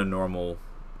a normal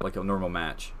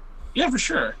match. Yeah, for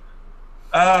sure.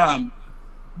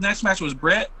 Next match was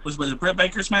was it Britt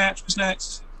Baker's match was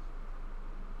next?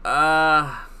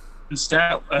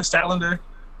 Statlander.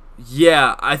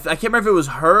 Yeah, I can't remember if it was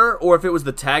her or if it was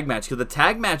the tag match because the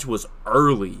tag match was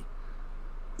early.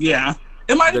 Yeah,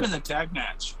 it might have been the tag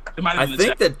match. I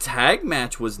think the tag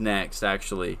match was next,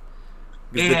 actually.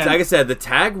 Like I said, the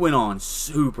tag went on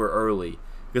super early.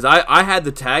 Because I had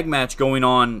the tag match going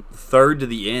on third to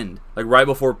the end, right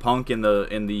before Punk in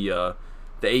the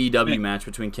AEW match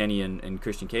between Kenny and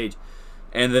Christian Cage,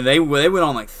 and then they went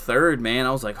on third. Man,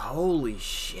 I was like, holy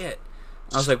shit!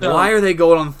 I was like, why are they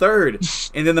going on third?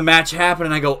 And then the match happened,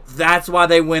 and I go, that's why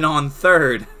they went on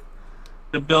third.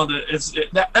 To build it,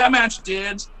 that match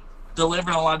did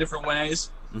deliver in a lot of different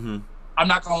ways. Mm-hmm. I'm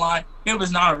not gonna lie, it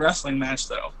was not a wrestling match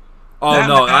though. Oh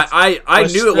no, I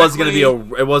knew it wasn't gonna be a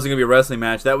wrestling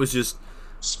match. That was just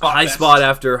spot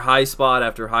after high spot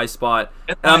after high spot.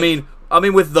 And I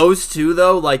mean, with those two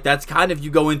though, that's kind of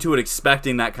you go into it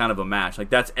expecting that kind of a match.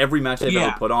 That's every match they've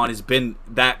ever put on has been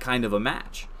that kind of a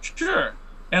match. Sure,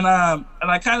 and I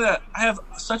have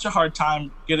such a hard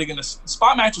time getting into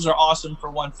spot matches. Are awesome for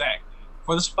one thing.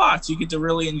 For the spots, you get to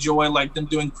really enjoy them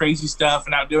doing crazy stuff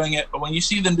and outdoing it. But when you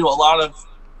see them do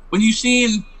when you've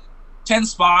seen 10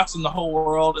 spots in the whole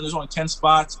world and there's only 10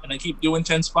 spots and they keep doing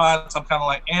 10 spots, I'm kind of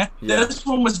like, Yeah. This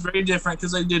one was very different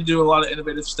because they did do a lot of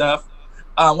innovative stuff.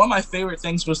 One of my favorite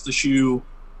things was the shoe,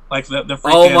 the freaking.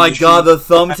 Oh my god, the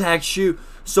thumbtack shoe.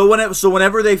 So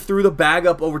whenever they threw the bag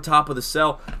up over top of the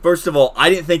cell, first of all, I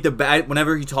didn't think the bag.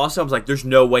 Whenever he tossed it, I was like, "There's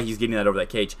no way he's getting that over that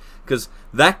cage," because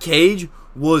that cage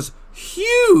was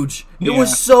huge. It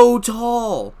was so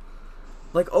tall.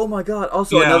 Oh my god.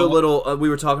 Also, another little. We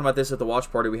were talking about this at the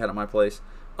watch party we had at my place.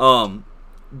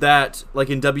 That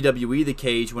in WWE, the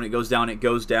cage when it goes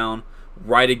down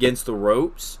right against the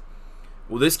ropes.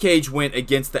 Well, this cage went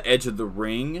against the edge of the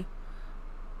ring,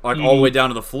 all the way down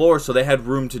to the floor, so they had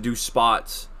room to do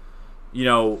spots,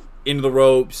 into the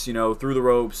ropes, through the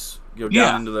ropes, go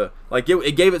down into the like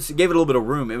it gave it a little bit of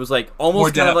room. It was like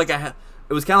almost kind of like a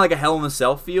Hell in a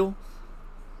Cell feel.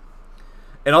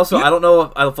 And also, I don't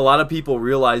know if a lot of people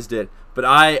realized it, but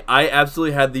I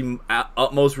absolutely had the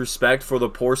utmost respect for the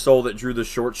poor soul that drew the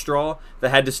short straw that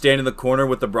had to stand in the corner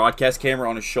with the broadcast camera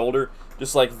on his shoulder,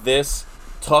 just like this,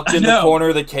 tucked in the corner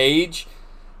of the cage.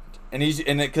 And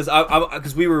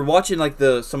because we were watching like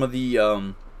some of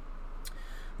the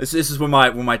this is when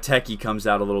my techie comes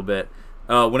out a little bit.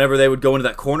 Whenever they would go into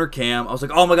that corner cam, I was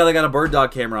like, oh my god, they got a bird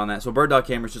dog camera on that. So a bird dog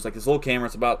camera is just like this little camera.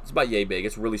 It's about yay big.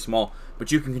 It's really small,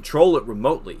 but you can control it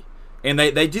remotely. And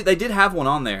they did have one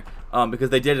on there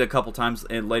because they did it a couple times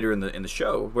later in the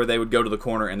show where they would go to the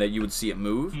corner and that you would see it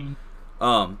move.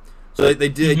 So they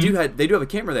do have a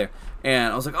camera there.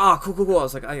 And I was like, oh, cool. I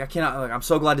was like, I cannot. Like, I'm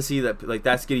so glad to see that like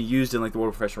that's getting used in like the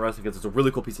world of professional wrestling because it's a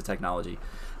really cool piece of technology.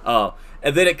 And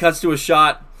then it cuts to a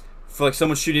shot for like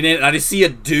someone shooting in, and I just see a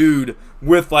dude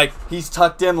with like he's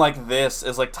tucked in like this,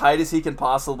 as like tight as he can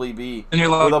possibly be, and you're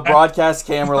like, with a broadcast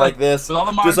camera like this,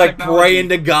 just like praying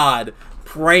to God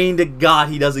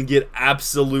he doesn't get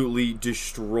absolutely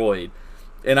destroyed.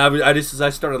 And I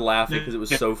started laughing because it was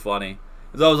so funny.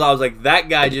 I was like, that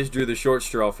guy just drew the short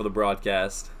straw for the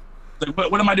broadcast. Like,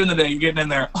 what am I doing today? You're getting in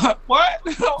there. What?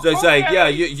 So it's like, yeah,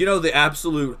 you know the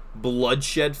absolute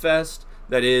bloodshed fest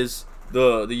that is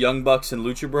the Young Bucks and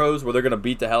Lucha Bros, where they're gonna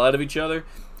beat the hell out of each other.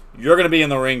 You're gonna be in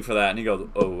the ring for that. And he goes,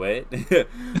 oh wait,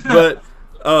 but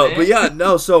yeah,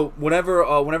 no. So whenever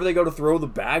they go to throw the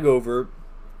bag over,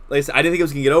 like I said, I didn't think it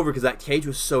was gonna get over because that cage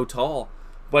was so tall,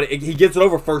 but he gets it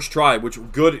over first try, which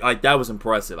good. Like that was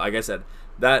impressive. Like I said,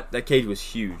 that cage was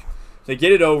huge. So they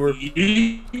get it over,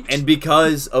 and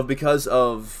because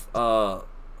of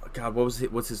God,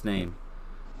 what's his name?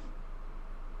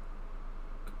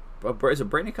 Is it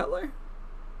Brandon Cutler?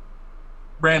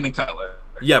 Brandon Cutler.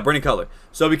 Yeah, Brandon Cutler.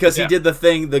 So because he did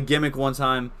the gimmick one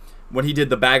time when he did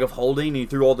the bag of holding and he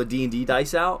threw all the D&D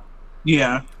dice out.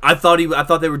 Yeah. I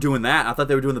thought they were doing that. I thought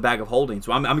they were doing the bag of holding.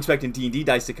 So I'm expecting D&D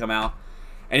dice to come out.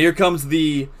 And here comes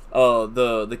the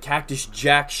Cactus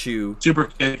Jack shoe. Super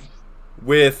kick.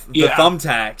 With the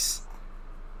thumbtacks.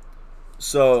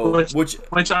 So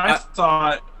which I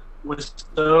thought was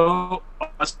so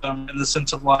awesome in the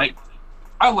sense of like,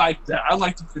 I like that. I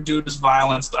like the gratuitous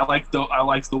violence. I like the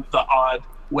odd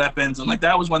weapons, and like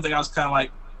that was one thing I was kind of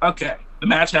like, okay, the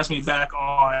match has me back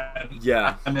on.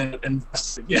 Yeah, I'm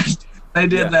invested again. They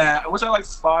did that. I wish I liked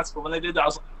spots, but when they did that, I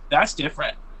was like, that's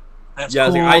different. That's cool.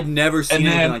 Like, I'd never seen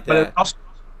anything like that.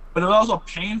 But it was also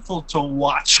painful to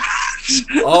watch.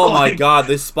 Oh my god,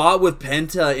 this spot with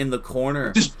Penta in the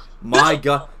corner. My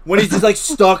god, when he's just like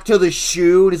stuck to the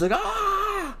shoe, and he's like, ah.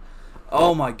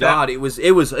 Oh my god, it was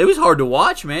hard to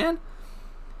watch, man.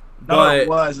 No, it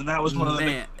was, and that was one of the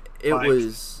man. It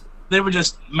was. They were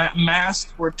just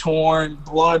masks were torn,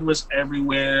 blood was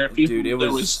everywhere. Dude, it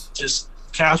was just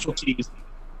casualties.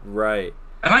 Right.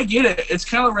 And I get it. It's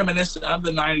kind of reminiscent of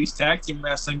the '90s tag team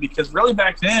wrestling because really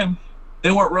back then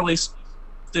they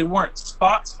weren't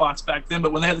spots back then.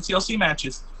 But when they had the TLC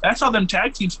matches, that's how them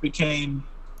tag teams became.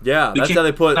 Yeah, that's how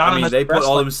they put. I mean, they put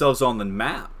all themselves on the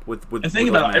map with. And think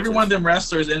about it. Every one of them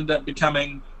wrestlers ended up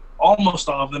becoming, almost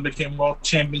all of them became world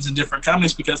champions in different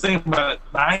companies because think about it.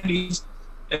 '90s,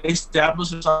 they established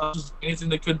themselves as anything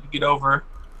they couldn't get over,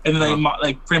 and then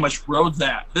they pretty much rode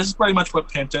that. This is pretty much what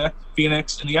Penta,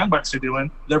 Phoenix, and the Young Bucks are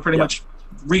doing. They're pretty much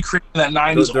recreating that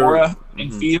 '90s aura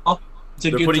and feel.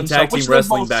 They're putting tag team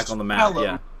wrestling back on the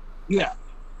map. Yeah,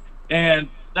 and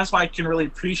that's why I can really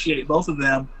appreciate both of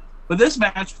them. But this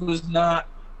match was not.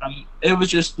 It was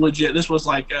just legit. This was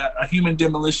like a human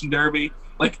demolition derby.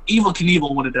 Like Evel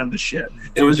Knievel would have done this shit.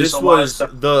 It was just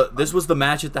this was the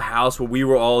match at the house where we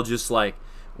were all just like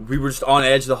we were just on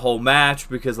edge the whole match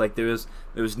because like there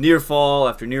was near fall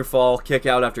after near fall, kick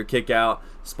out after kick out,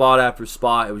 spot after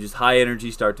spot. It was just high energy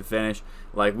start to finish.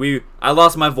 Like I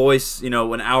lost my voice, an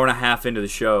hour and a half into the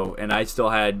show, and I still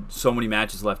had so many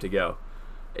matches left to go.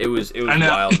 It was I know.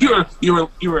 wild. You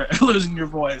were losing your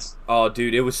voice. Oh,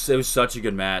 dude, it was such a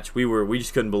good match. We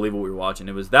just couldn't believe what we were watching.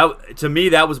 It was that to me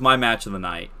that was my match of the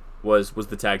night. Was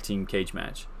the tag team cage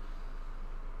match.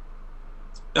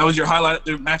 That was your highlight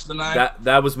match of the night.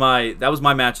 That was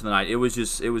my match of the night. It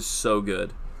was so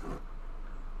good.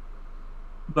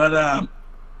 But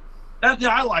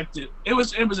I liked it. It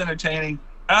was entertaining.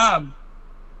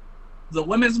 The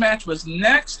women's match was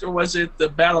next, or was it the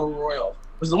Battle Royal?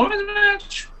 Was the women's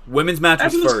match? Women's match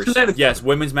was first. Yes,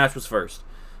 women's match was first.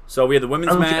 So we had the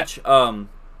women's match.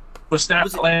 With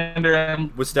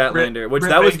Statlander. Which that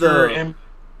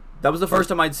was the first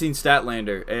time I'd seen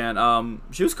Statlander, and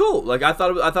she was cool. Like I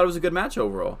thought it was a good match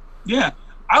overall. Yeah,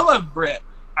 I love Britt.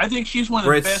 I think she's one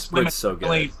of the best women so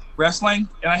in wrestling.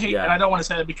 And and I don't want to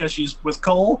say it because she's with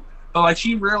Cole, but like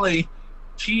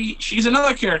she's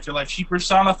another character. Like she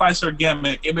personifies her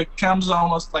gimmick. It becomes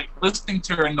almost like listening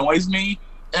to her annoys me.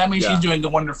 I mean, she's doing a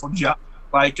wonderful job.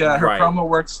 Like her promo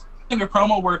works. I think her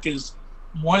promo work is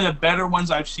one of the better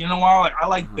ones I've seen in a while. Like I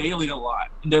like Bayley a lot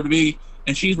in WWE,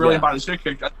 and she's really embodies her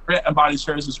character. Britt embodies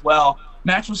hers as well.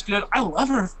 Match was good. I love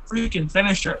her freaking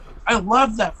finisher. I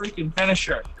love that freaking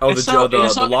finisher. Oh,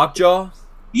 the lockjaw?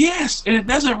 Yes, and it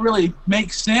doesn't really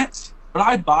make sense, but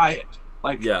I buy it.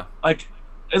 Like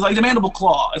it's like the mandible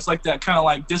claw. It's like that kind of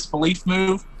like disbelief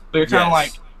move, but you're kind of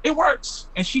like, it works.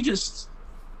 And she just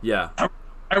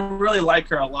I really like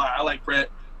her a lot. I like Britt.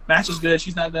 Match is good.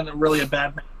 She's not done a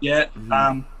bad match yet.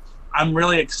 Mm-hmm. I'm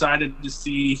really excied to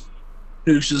see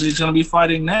who she's going to be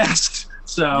fighting next.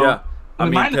 So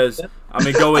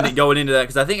going into that,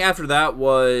 because I think after that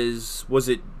was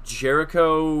it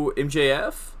Jericho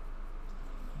MJF?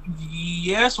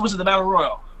 Yes. Was it the Battle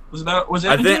Royal?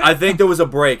 I think there was a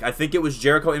break. I think it was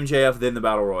Jericho MJF, then the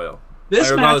Battle Royal.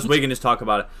 We can just talk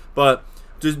about it. But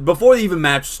just before the even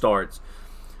match starts,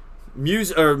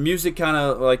 music kind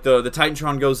of like the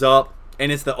Titantron goes up, and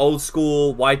it's the old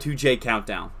school Y2J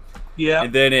countdown. Yeah.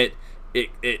 And then it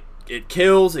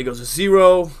kills. It goes to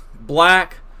 0,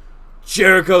 black.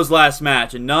 Jericho's last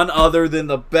match, and none other than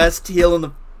the best heel in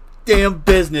the damn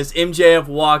business, MJF,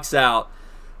 walks out,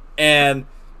 and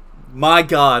my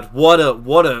God, what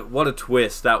a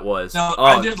twist that was. No,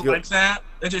 I did like that.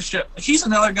 It just showed, he's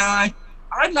another guy.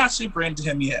 I'm not super into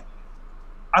him yet.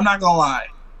 I'm not gonna lie.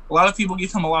 A lot of people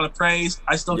give him a lot of praise.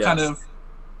 I still kind of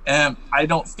am. I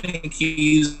don't think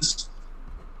he's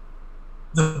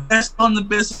the best on the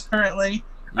business currently.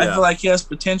 I feel like he has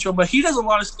potential, but he does a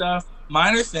lot of stuff,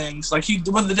 minor things. Like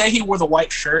the day he wore the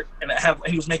white shirt and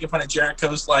he was making fun of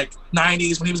Jericho's like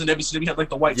 90s when he was in WCW, he had like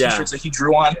the white t-shirts that he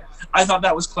drew on. I thought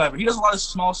that was clever. He does a lot of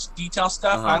small detail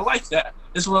stuff. I like that.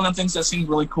 This is one of the things that seemed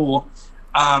really cool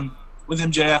with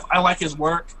MJF. I like his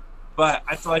work, but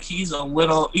I feel like he gets a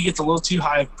little too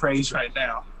high of praise right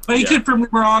now. But he could prove me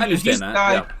wrong. If he's the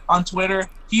guy on Twitter,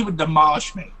 he would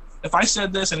demolish me. If I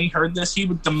said this and he heard this, he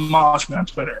would demolish me on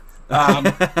Twitter. So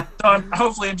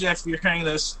hopefully, MJF, if you're hearing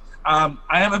this, I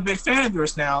am a big fan of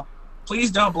yours now.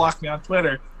 Please don't block me on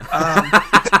Twitter.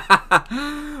 But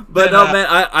no, man,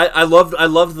 I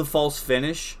loved the false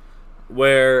finish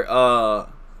where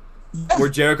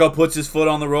Jericho puts his foot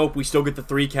on the rope. We still get the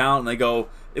 3 count, and they go.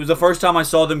 It was the first time I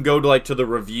saw them go to the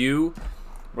review.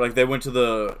 Where, like, they went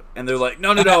to and they're like,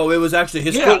 no, it was actually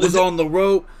his foot was on the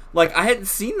rope. Like, I hadn't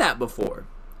seen that before.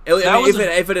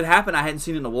 If it had happened, I hadn't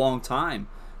seen it in a long time.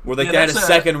 Where they had a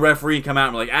second referee come out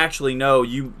and like, actually, no,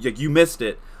 you missed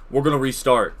it. We're gonna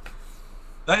restart.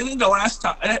 I think the last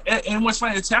time, and what's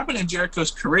funny, it's happened in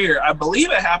Jericho's career. I believe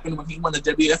it happened when he won the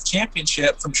WF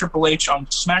Championship from Triple H on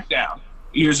SmackDown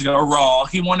years ago, Raw.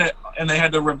 He won it, and they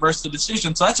had to reverse the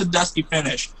decision. So that's a dusty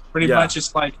finish. Pretty much,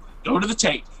 it's like go to the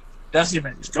tape. Dusty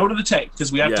finish. Go to the tape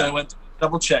because we have to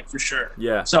double check for sure.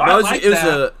 Yeah. So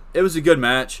it was a good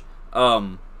match.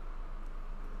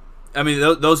 I mean,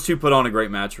 those two put on a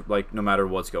great match. Like no matter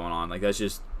what's going on, like that's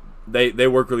just they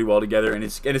work really well together, and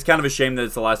it's kind of a shame that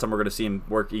it's the last time we're going to see them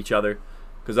work each other,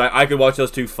 because I could watch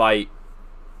those two fight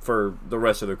for the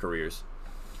rest of their careers.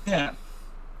 Yeah,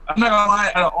 I'm not gonna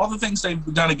lie. Out of all the things they've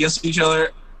done against each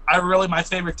other, my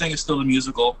favorite thing is still the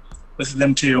musical with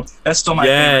them two. That's still my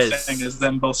favorite thing is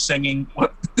them both singing.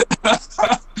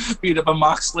 Beat up a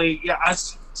Moxley. Yeah,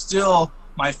 that's still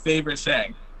my favorite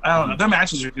thing. I don't know. Their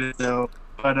matches are good though.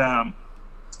 But I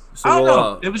don't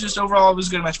know. It was just overall, it was a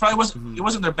good match. Probably wasn't it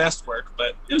wasn't their best work,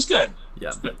 but it was good. Yeah. It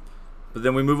was good. But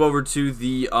then we move over to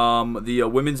the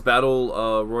women's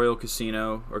battle royal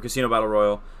casino Battle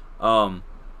Royal. Man,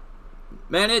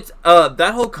 it's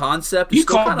that whole concept is you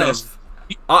still called kind this. of.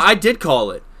 I did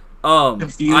call it.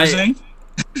 Confusing.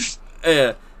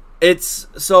 It's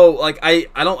so like I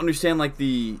don't understand like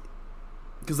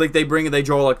because like they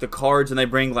draw like the cards and they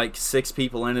bring like 6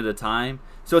 people in at a time.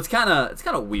 So it's kind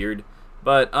of weird,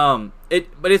 but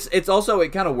it's also it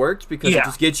kind of works because it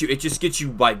just gets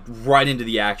you like right into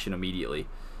the action immediately,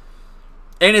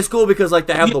 and it's cool because like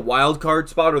they have the wild card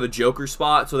spot or the Joker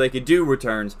spot, so they could do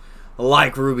returns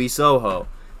like Ruby Soho.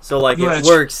 So like it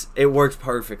works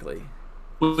perfectly.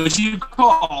 Would you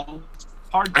call?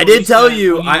 I did tell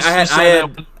you I had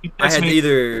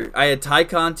Ty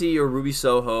Conti or Ruby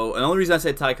Soho, and the only reason I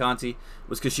said Ty Conti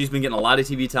was because she's been getting a lot of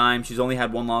TV time. She's only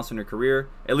had 1 loss in her career,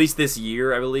 at least this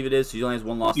year, I believe it is. She only has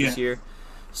 1 loss this year,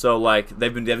 so like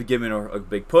they've been giving her a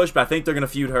big push. But I think they're gonna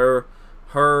feud her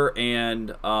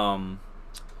and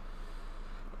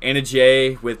Anna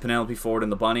Jay with Penelope Ford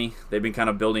and the Bunny. They've been kind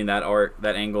of building that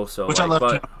angle. So which I love.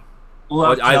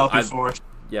 Love Penelope Ford.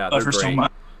 Yeah, love her great. so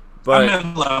much. But I'm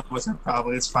in love with her.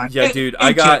 Probably it's fine. Yeah, dude,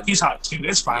 he's hot too.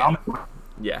 It's fine.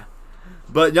 Yeah,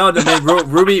 but no, man,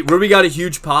 Ruby got a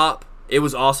huge pop. It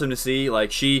was awesome to see.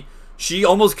 Like she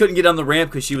almost couldn't get on the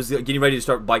ramp because she was getting ready to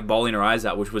start like bawling her eyes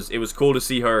out, which was cool to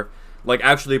see her like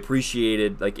actually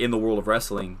appreciated like in the world of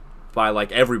wrestling by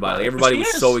like everybody. Like, everybody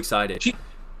was so excited.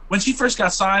 When she first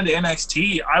got signed to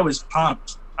NXT, I was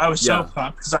pumped. I was so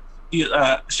pumped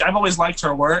because I've always liked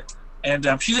her work, and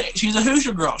she's a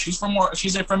Hoosier girl. She's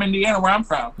from Indiana, where I'm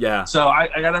from. Yeah. So I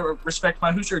gotta respect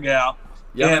my Hoosier gal.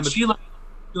 Yeah, and she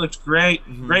looked great.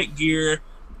 Mm-hmm. Great gear,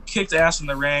 kicked ass in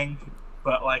the ring.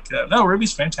 But no,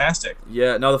 Ruby's fantastic.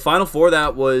 Yeah. No, the final four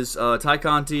that was Ty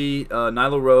Conti,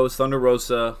 Nyla Rose, Thunder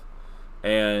Rosa,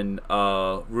 and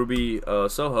Ruby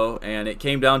Soho, and it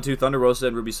came down to Thunder Rosa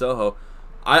and Ruby Soho.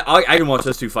 I can watch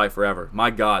those two fight forever.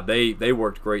 My God, they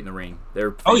worked great in the ring.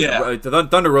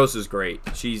 Thunder Rosa is great.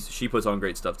 She puts on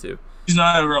great stuff too. She's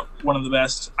not one of the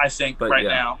best, I think,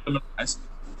 now.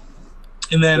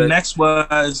 And then next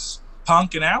was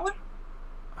Punk and Allen.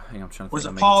 I think I'm trying to. Was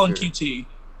it Paul and QT?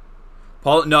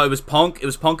 Paul? No, it was Punk. It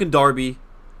was Punk and Darby,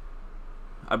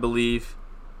 I believe.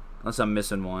 Unless I'm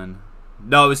missing one.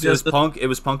 No, it was Punk. It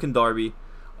was Punk and Darby.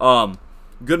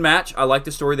 Good match. I like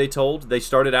the story they told. They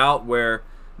started out where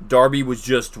Darby was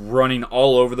just running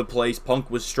all over the place.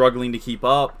 Punk was struggling to keep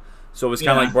up, so it was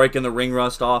kind of like breaking the ring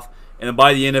rust off. And then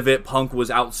by the end of it, Punk was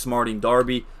outsmarting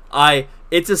Darby.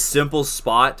 It's a simple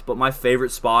spot, but my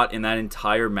favorite spot in that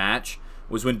entire match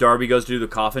was when Darby goes to do the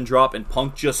coffin drop and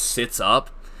Punk just sits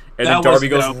up, and then Darby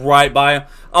goes right by him.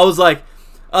 I was like,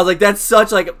 that's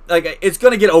such like it's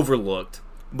gonna get overlooked,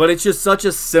 but it's just such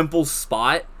a simple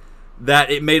spot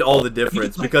that it made all the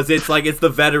difference because it's the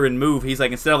veteran move. He's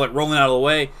like, instead of like rolling out of the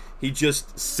way, he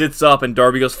just sits up and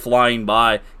Darby goes flying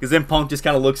by, because then Punk just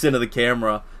kind of looks into the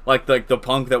camera like the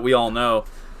Punk that we all know.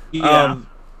 Yeah.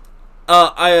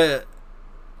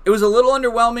 It was a little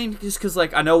underwhelming just because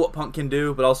I know what Punk can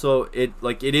do, but also it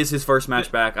is his first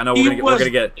match back. I know we're gonna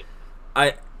get.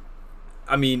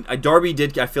 I mean, Darby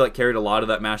did. I feel like carried a lot of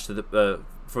that match to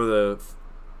for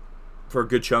a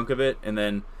good chunk of it, and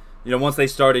then once they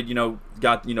started,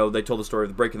 they told the story of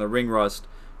the breaking the ring rust.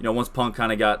 Once Punk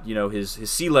kind of got his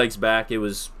sea legs back, it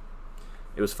was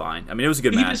fine. I mean, it was a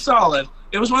good match. He was solid.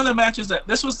 It was one of the matches that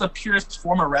this was the purest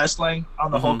form of wrestling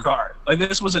on the whole card.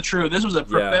 This was a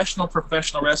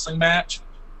professional wrestling match,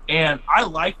 and I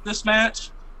liked this match.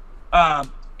 I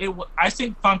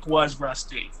think Punk was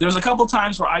rusty. There was a couple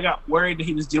times where I got worried that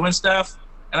he was doing stuff,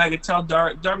 and I could tell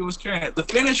Darby was carrying it. The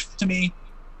finish, to me,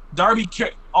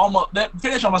 that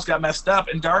finish almost got messed up,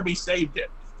 and Darby saved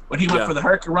it. When he went for the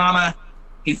Hurricanrana,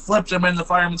 he flipped him in the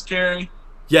fireman's carry.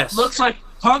 Yes. Looks like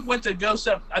Punk went to go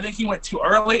step. I think he went too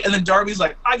early, and then Darby's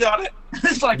like, I got it.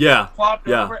 It's flopped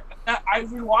over. I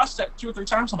rewatched that 2 or 3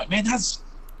 times. I'm like, man,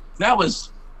 that was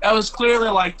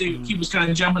clearly he was kind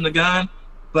of jumping the gun.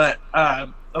 But I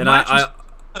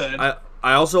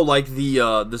also like the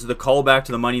callback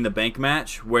to the Money in the Bank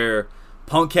match where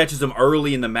Punk catches him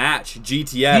early in the match.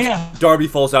 GTS. Darby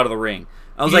falls out of the ring.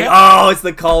 I was like, oh, it's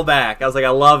the callback. I was like, I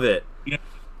love it. Yeah.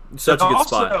 Such a good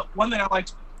spot. One thing I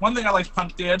liked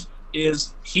Punk did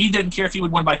is he didn't care if he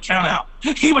would win by countout.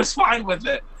 He was fine with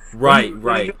it. Right.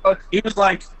 He was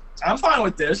like, I'm fine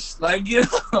with this. Yeah,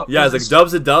 it's like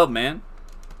dub's a dub, man.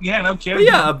 Yeah, no kidding.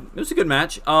 But yeah, it was a good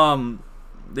match. Then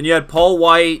you had Paul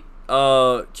White,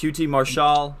 QT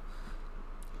Marshall.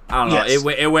 I don't know. Yes.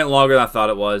 It went longer than I thought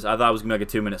it was. I thought it was going to be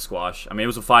like a 2-minute squash. I mean, it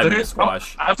was a 5-minute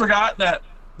squash. I forgot that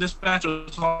this match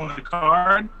was on the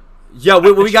card. Yeah,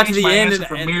 when we got to the end.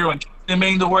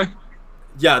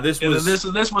 Yeah, this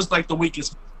was like the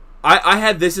weakest. I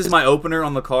had this as my opener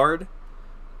on the card,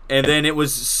 and then it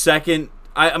was second.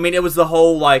 I mean, it was the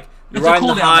whole you're riding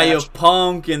the high of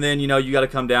Punk, and then you got to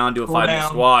come down to a 5-minute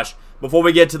squash. Before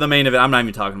we get to the main event, I'm not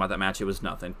even talking about that match. It was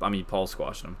nothing. I mean, Paul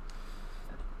squashed him.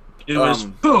 It was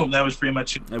boom. That was pretty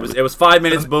much it. It was 5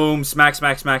 minutes. Boom.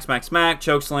 Smack.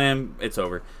 Choke slam. It's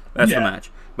over. That's the match.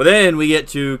 But then we get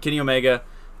to Kenny Omega,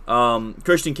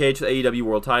 Christian Cage for the AEW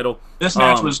World Title. This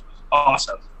match was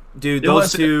awesome, dude.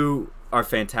 Those two are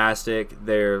fantastic.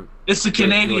 It's the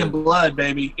Canadian blood,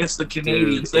 baby. It's the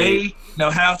Canadians. They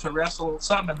know how to wrestle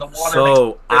something in the water.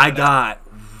 So I got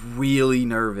really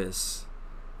nervous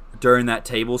during that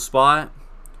table spot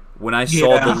when I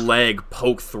saw the leg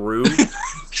poke through.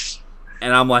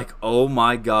 And I'm like, oh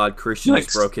my God, Christian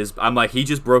just broke his. I'm like, he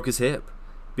just broke his hip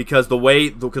because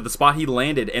the spot he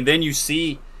landed, and then you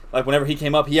see whenever he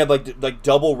came up, he had like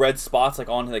double red spots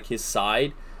on his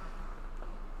side.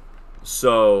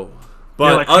 So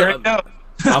But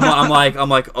like, I'm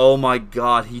like, oh my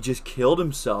god, he just killed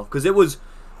himself, because it was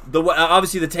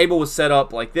obviously the table was set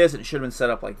up like this, and it should have been set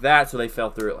up like that, so they fell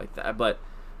through it like that. But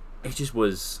it just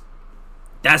was,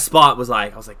 that spot was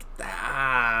like, I was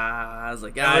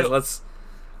like, guys,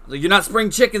 you're not spring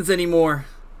chickens anymore.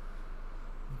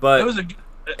 But it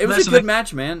was a good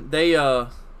match, man. They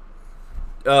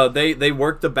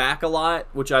worked the back a lot,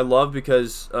 which I love,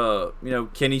 because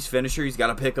Kenny's finisher, he's got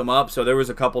to pick him up. So there was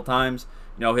a couple times,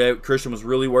 Christian was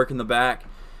really working the back,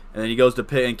 and then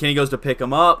Kenny goes to pick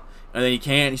him up, and then he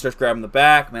can't. He starts grabbing the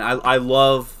back. Man, I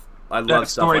love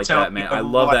stuff like that, man. I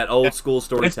love that old school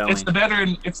storytelling. It's the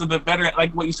veteran,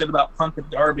 like what you said about Punk and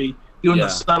Darby doing the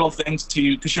subtle things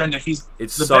to showing that he's the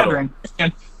subtle. veteran.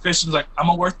 And Christian's like, I'm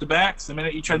gonna work the backs. The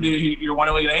minute you try to do your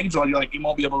one-way angel, you're like, you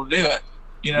won't be able to do it.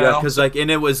 Yeah, because and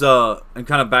it was and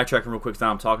kind of backtracking real quick. Now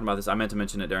I'm talking about this. I meant to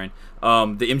mention it during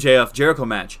the MJF Jericho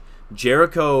match.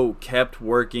 Jericho kept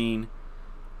working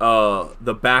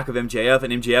the back of MJF,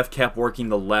 and MJF kept working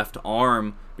the left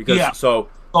arm, because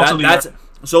that's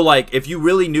so, like, if you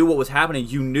really knew what was happening,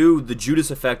 you knew the Judas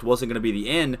effect wasn't going to be the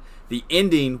end. The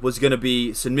ending was going to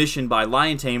be submission by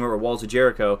Lion Tamer or Walls of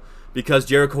Jericho, because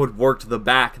Jericho had worked the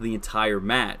back the entire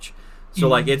match. So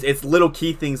like it's little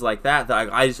key things like that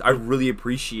I really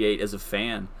appreciate as a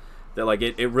fan. That like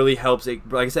it really helps. Like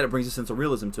I said, it brings a sense of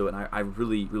realism to it, and I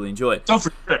really really enjoy it. Oh,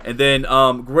 for sure. And then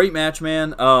great match,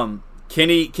 man.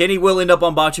 Kenny will end up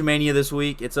on Botchamania this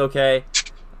week. It's okay.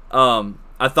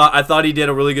 I thought he did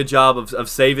a really good job of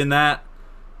saving that.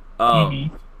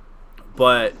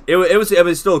 But it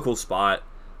was still a cool spot.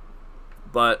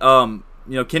 But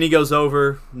Kenny goes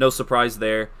over, no surprise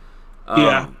there.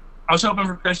 I was hoping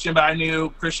for Christian, but I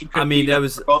knew Christian couldn't. I mean, that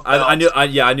was I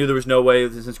knew there was no way,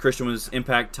 since Christian was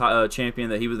Impact champion,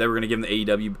 that they were going to give him the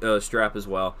AEW strap as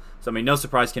well. So I mean, no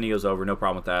surprise Kenny goes over, no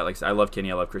problem with that. Like I said, I love Kenny,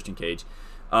 I love Christian Cage.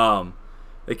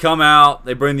 They come out,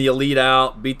 they bring the Elite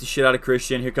out, beat the shit out of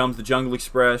Christian. Here comes the Jungle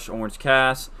Express, Orange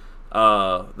Cass,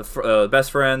 the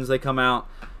Best Friends. They come out,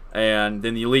 and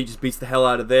then the Elite just beats the hell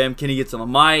out of them. Kenny gets on the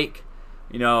mic,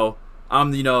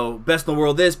 I'm best in the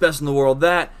world this, best in the world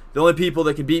that. The only people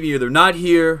that can beat me are they're not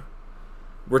here,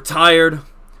 retired,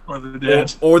 or they're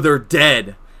dead. Or they're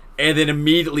dead. And then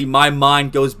immediately my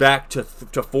mind goes back to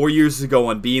 4 years ago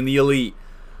on Being the Elite,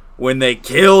 when they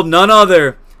killed none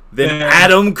other than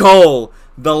Adam Cole.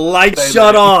 The lights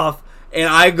shut off, and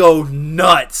I go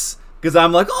nuts, because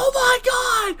I'm like, oh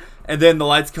my god! And then the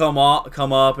lights come up,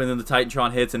 and then the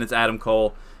Titantron hits, and it's Adam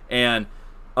Cole. And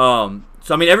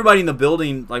so I mean, everybody in the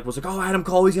building was like, oh, Adam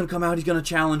Cole, he's gonna come out, he's gonna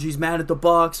challenge, he's mad at the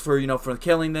Bucks for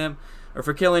killing them, or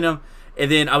for killing him.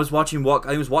 And then I was watching I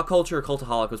think it was What Culture or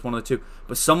Cultaholic, was one of the two.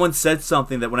 But someone said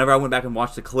something that whenever I went back and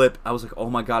watched the clip, I was like,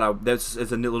 oh my god, that's a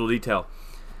little detail.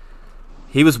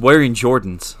 He was wearing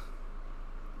Jordans.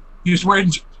 He was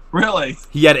wearing, really?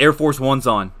 He had Air Force Ones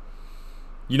on.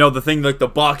 The thing, like the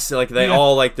Bucks, they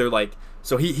all they're like.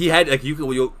 So he had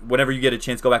whenever you get a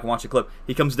chance, go back and watch the clip.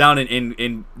 He comes down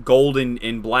in gold and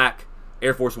in black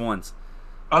Air Force Ones.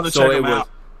 Oh, check them out.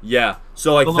 Yeah.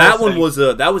 So that one was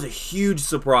a huge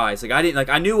surprise.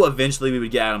 I knew eventually we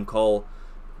would get Adam Cole,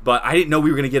 but I didn't know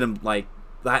we were gonna get him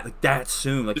that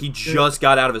soon. He just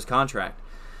got out of his contract,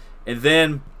 and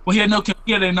then. Well, he didn't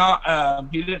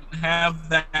have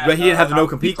that. But he didn't have the no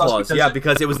compete clause. Yeah,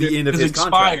 because it was the end of his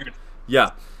contract.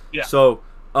 Yeah. So,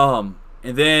 and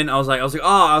then I was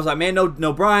like, man,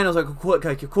 no Brian. I was like,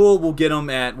 cool. We'll get him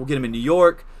in New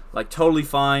York. Totally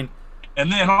fine.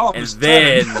 And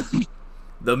then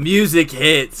the music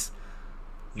hits.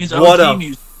 What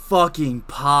a fucking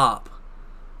pop!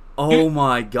 Oh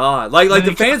my god!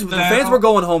 The fans were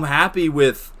going home happy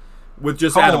with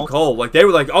just Cole. Adam Cole. They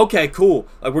were like, okay, cool.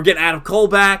 We're getting Adam Cole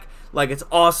back. It's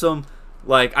awesome.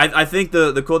 I think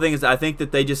the cool thing is I think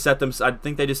that they just set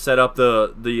up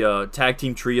the tag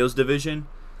team trios division,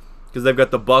 because they've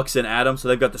got the Bucks and Adam, so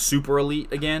they've got the Super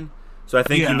Elite again. So I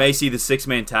think you may see the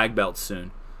 6-man tag belts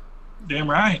soon. Damn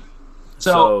right.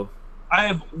 So I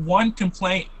have one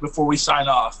complaint before we sign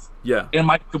off. Yeah. And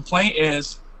my complaint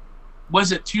is,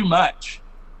 was it too much?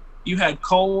 You had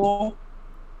Cole,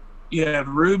 you had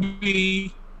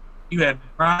Ruby, you had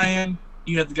Brian,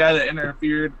 you had the guy that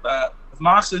interfered with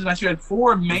Moxley's match. You had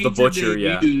 4 major the Butcher,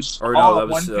 debuts. Or no, that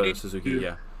was Suzuki,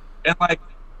 yeah.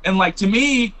 And to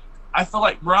me, I feel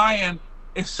like Brian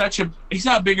is he's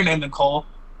not a bigger name than Cole,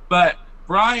 but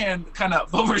Brian kind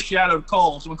of overshadowed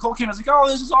Cole. So when Cole came, I was like, "Oh,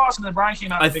 this is awesome." And Brian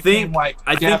came out. And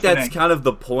I think that's kind of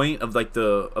the point of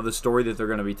the story that they're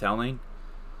going to be telling.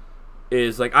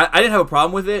 Is I didn't have a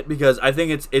problem with it, because I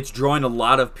think it's drawing a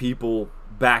lot of people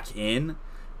back in,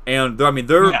 And they're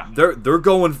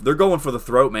going for the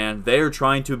throat, man. They are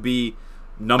trying to be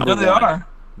number one. They are.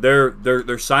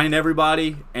 They're signing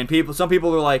everybody, and some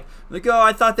people are like, oh,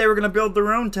 I thought they were gonna build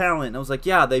their own talent. And I was like,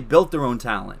 yeah, they built their own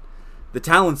talent. The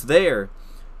talent's there,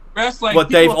 wrestling, but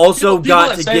they've also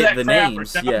got to get the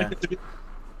names. Yeah,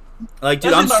 like,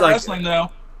 dude, I'm just like, wrestling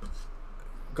though.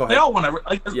 Go ahead. They all want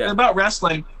to about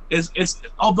wrestling it's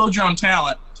all build your own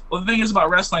talent. Well, the thing is about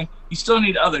wrestling, you still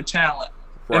need other talent.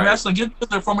 Right. In wrestling, just because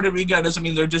they're a former WWE guy doesn't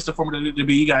mean they're just a former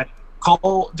WWE guy.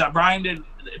 Cole, Brian did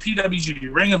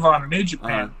PWG, Ring of Honor, New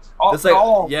Japan.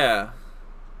 Yeah.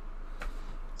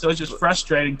 So it's just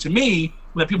frustrating to me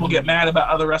that people get mad about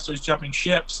other wrestlers jumping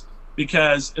ships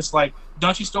because it's like,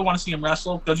 don't you still want to see him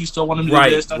wrestle? Don't you still want him to do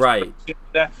this? Right.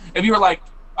 That? If you were like,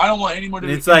 I don't want any more. But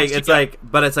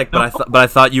I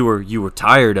thought you were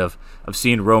tired of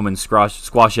seeing Roman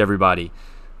squash everybody.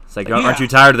 It's like, aren't you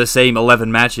tired of the same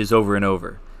 11 matches over and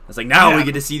over? It's like, now we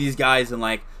get to see these guys in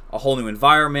like a whole new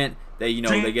environment. They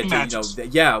get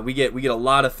to we get a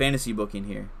lot of fantasy booking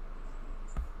here.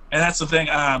 And that's the thing.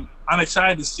 I'm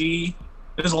excited to see.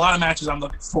 There's a lot of matches I'm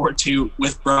looking forward to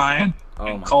with Brian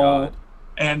and Cole. God.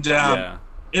 And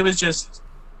it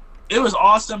was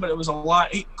awesome, but it was a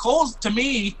lot. Cole's, to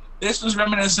me, this was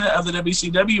reminiscent of the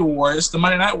WCW Wars, the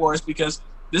Monday Night Wars, because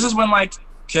this is when like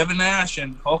Kevin Nash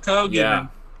and Hulk Hogan and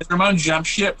Ramon jumped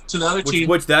ship to the other team.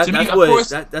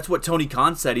 That's what Tony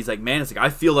Khan said. He's like, man, it's like, I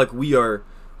feel like we are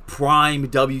prime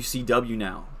WCW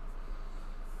now.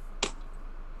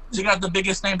 They got the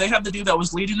biggest name. They have the dude that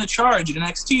was leading the charge in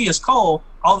NXT is Cole.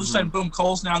 All of a sudden, boom,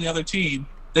 Cole's now on the other team.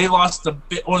 They lost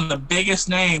one of the biggest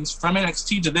names from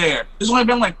NXT to there. There's only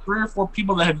been like 3 or 4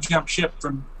 people that have jumped ship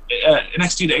from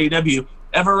NXT to AEW.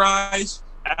 Everrise,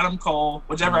 Adam Cole,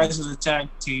 which Everrise is a tag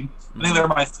team. I think they're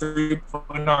by 3.0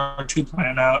 or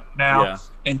 2.0 out now. Yeah.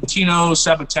 And Tino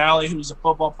Sabatali, who's a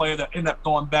football player that ended up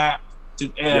going back to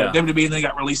WWE and then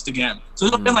got released again. So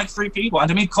there's been like 3 people. And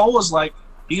to me, Cole was like,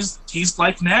 he's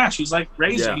like Nash. He's like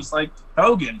Razor. He's like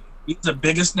Hogan. He's the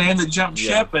biggest name that jumped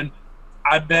ship, and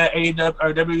I bet AEW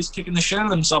or WWE's kicking the shit out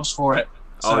of themselves for it.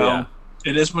 So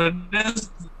it is what it is.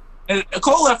 And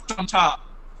Cole left on top,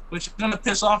 which is going to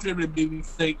piss off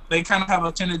WWE. They kind of have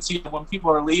a tendency when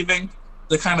people are leaving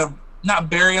to kind of not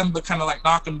bury them, but kind of like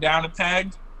knock them down a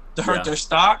peg to hurt their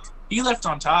stock. He left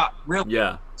on top, really.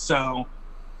 Yeah. So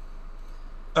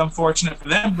unfortunate for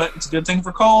them, but it's a good thing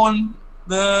for Cole and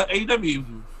the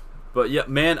AEW. But yeah,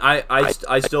 man,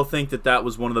 I still think that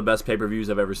was one of the best pay-per-views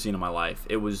I've ever seen in my life.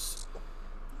 It was,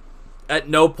 at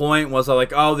no point was I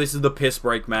like, oh, this is the piss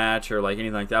break match or like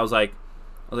anything like that. I was like,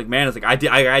 man, it's like I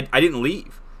didn't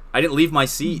leave. I didn't leave my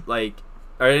seat, or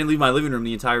I didn't leave my living room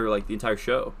the entire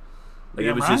show. Like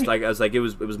it was just like, I was like, it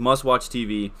was must-watch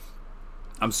TV.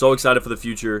 I'm so excited for the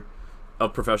future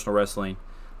of professional wrestling.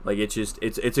 Like it's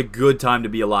a good time to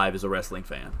be alive as a wrestling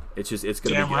fan. It's gonna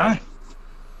be good. Right.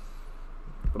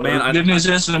 But man, the good news is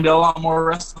there's gonna be a lot more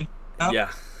wrestling.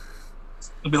 Yeah.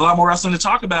 There'll be a lot more wrestling to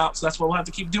talk about, so that's what we'll have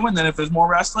to keep doing. Then if there's more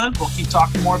wrestling, we'll keep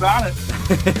talking more about it.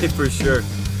 For sure.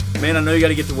 Man, I know you got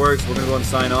to get to work, so we're gonna go and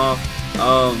sign off.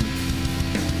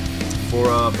 For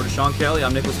Dashawn Kelly,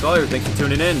 I'm Nicholas Collier. Thanks for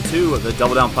tuning in to the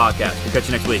Double Down Podcast. We'll catch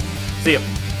you next week. See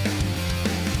ya.